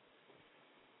 days.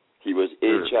 He was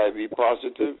HIV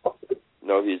positive.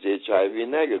 Now he's HIV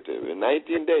negative in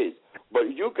 19 days. But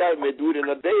you guys may do it in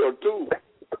a day or two.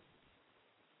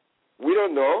 We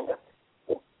don't know.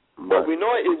 But we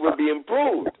know it will be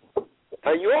improved.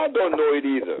 And you all don't know it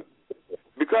either.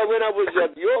 Because when I was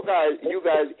at you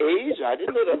guys' age, I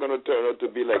didn't know they're going to turn out to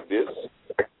be like this.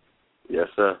 Yes,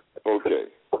 sir. Okay.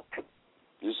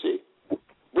 You see?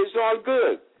 But it's all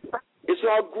good. It's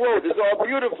all growth. It's all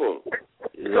beautiful.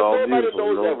 It's all nobody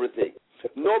beautiful. knows everything.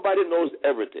 Nobody knows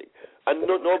everything. And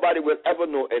nobody will ever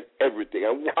know everything.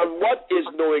 And what is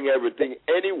knowing everything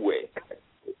anyway?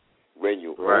 When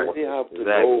you only have to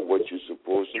know what you're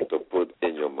supposed to put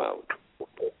in your mouth.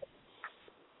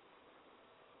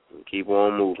 And keep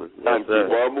on moving. And keep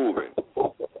on moving.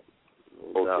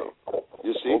 Okay.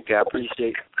 You see? Okay, I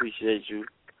appreciate you.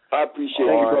 I appreciate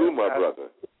you too, my brother.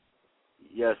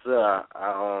 Yes, sir.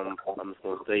 I'm just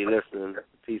gonna stay listening.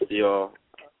 Peace to y'all.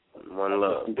 One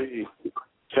love. Indeed.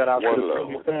 Shout out to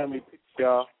the family. Peace,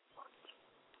 y'all.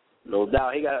 No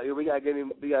doubt. We gotta get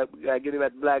him. We gotta get him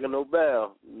at the Black and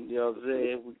Nobel. You know what I'm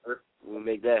saying? We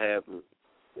make that happen.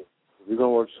 We're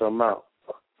gonna work something out.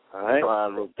 All right.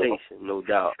 Fine rotation, no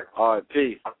doubt. All right,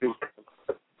 peace.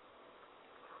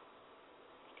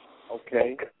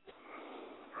 Okay.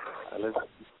 Let's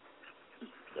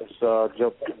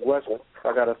jump to West.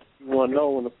 I got a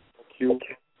 310 in the queue.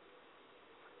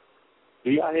 Do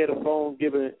y'all hear the phone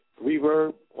giving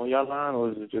reverb on your line, or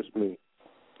is it just me?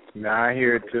 Nah, I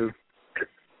hear it too.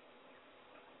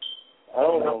 I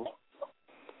don't know.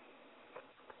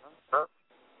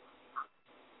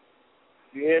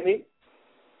 You hear me?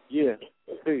 Yeah.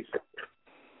 Peace.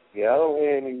 Yeah, I don't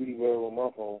hear any reverb on my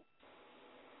phone.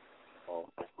 Oh,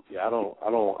 yeah, I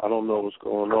don't know what's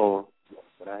going on,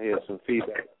 but I hear some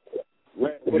feedback.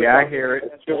 I hear it.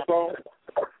 That's your phone?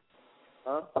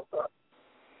 Huh?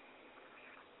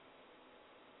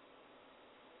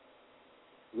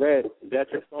 Red, is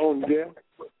that your phone there?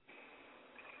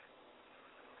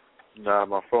 Nah,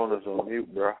 my phone is on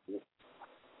mute, bro.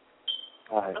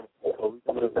 All right. So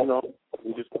we're just going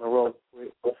to roll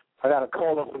quick. I got a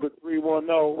caller for the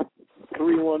 310.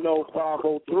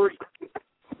 310-503.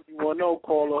 310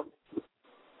 caller.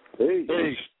 Hey.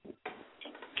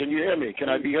 Can you hear me? Can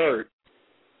I be heard?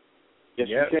 Yes,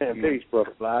 you can. Peace,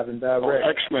 brother. Live and direct.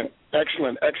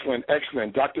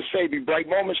 Excellent. Dr. Sebi, bright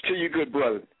moments to you, good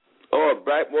brother. Oh, a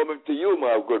bright moment to you,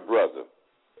 my good brother.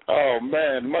 Oh,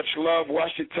 man, much love,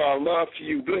 Washington, love to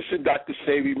you. Listen, Dr.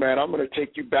 Sebi, man, I'm going to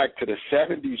take you back to the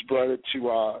 70s, brother,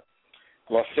 to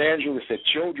Los Angeles at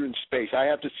Children's Space. I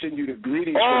have to send you the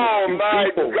greetings from a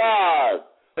few people. God.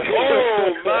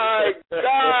 Oh, my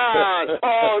God.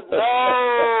 Oh,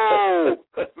 no.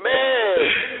 Man,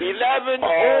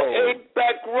 1108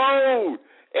 Back Road.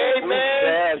 Hey,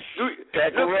 man. Look,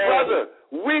 brother,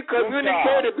 we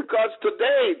communicated because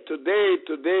today,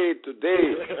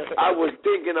 I was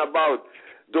thinking about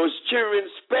those children in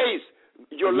space.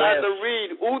 Yolanda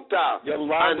Reed, Utah, and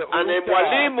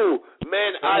Mwalimu.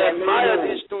 Man, I admire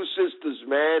these two sisters,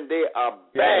 man. They are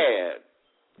bad.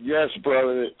 Yes,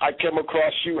 brother. I came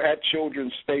across you at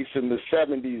Children's Space in the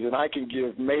 70s, and I can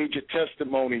give major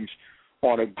testimonies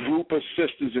on a group of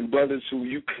sisters and brothers who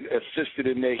you assisted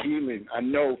in their healing. I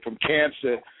know, from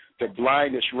cancer to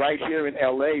blindness, right here in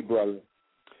L.A., brother.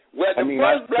 Well, I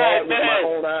saw it with my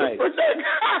own eyes.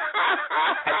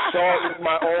 I saw it with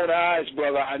my own eyes,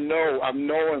 brother. I'm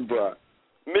knowing, bro.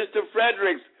 Mr.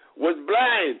 Fredericks was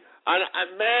blind,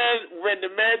 and man, when the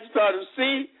man started to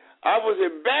see, I was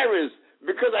embarrassed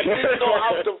because I didn't know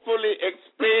how to fully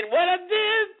explain what I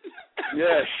did.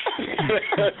 Yes.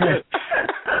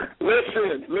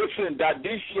 Listen,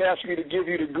 Dadisi asked me to give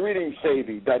you the greetings,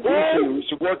 Sebi. Dadisi, who used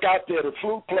to work out there, the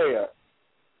flute player.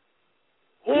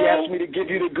 He asked me to give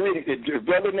you the greeting. A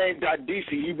brother named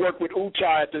Dadisi, he worked with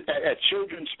Ucha at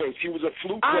Children's Space. He was a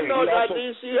flute player. I know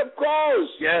Dadisi, of course.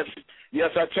 Yes,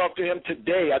 I talked to him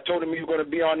today. I told him you were going to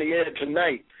be on the air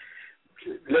tonight.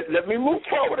 Let me move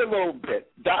forward a little bit.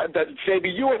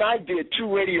 Sebi, you and I did 2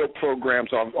 radio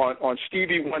programs on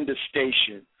Stevie Wonder's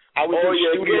station. I was in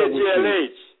studio with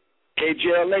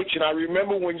KJLH, and I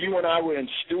remember when you and I were in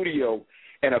studio,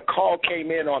 and a call came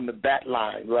in on the bat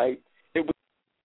line, right?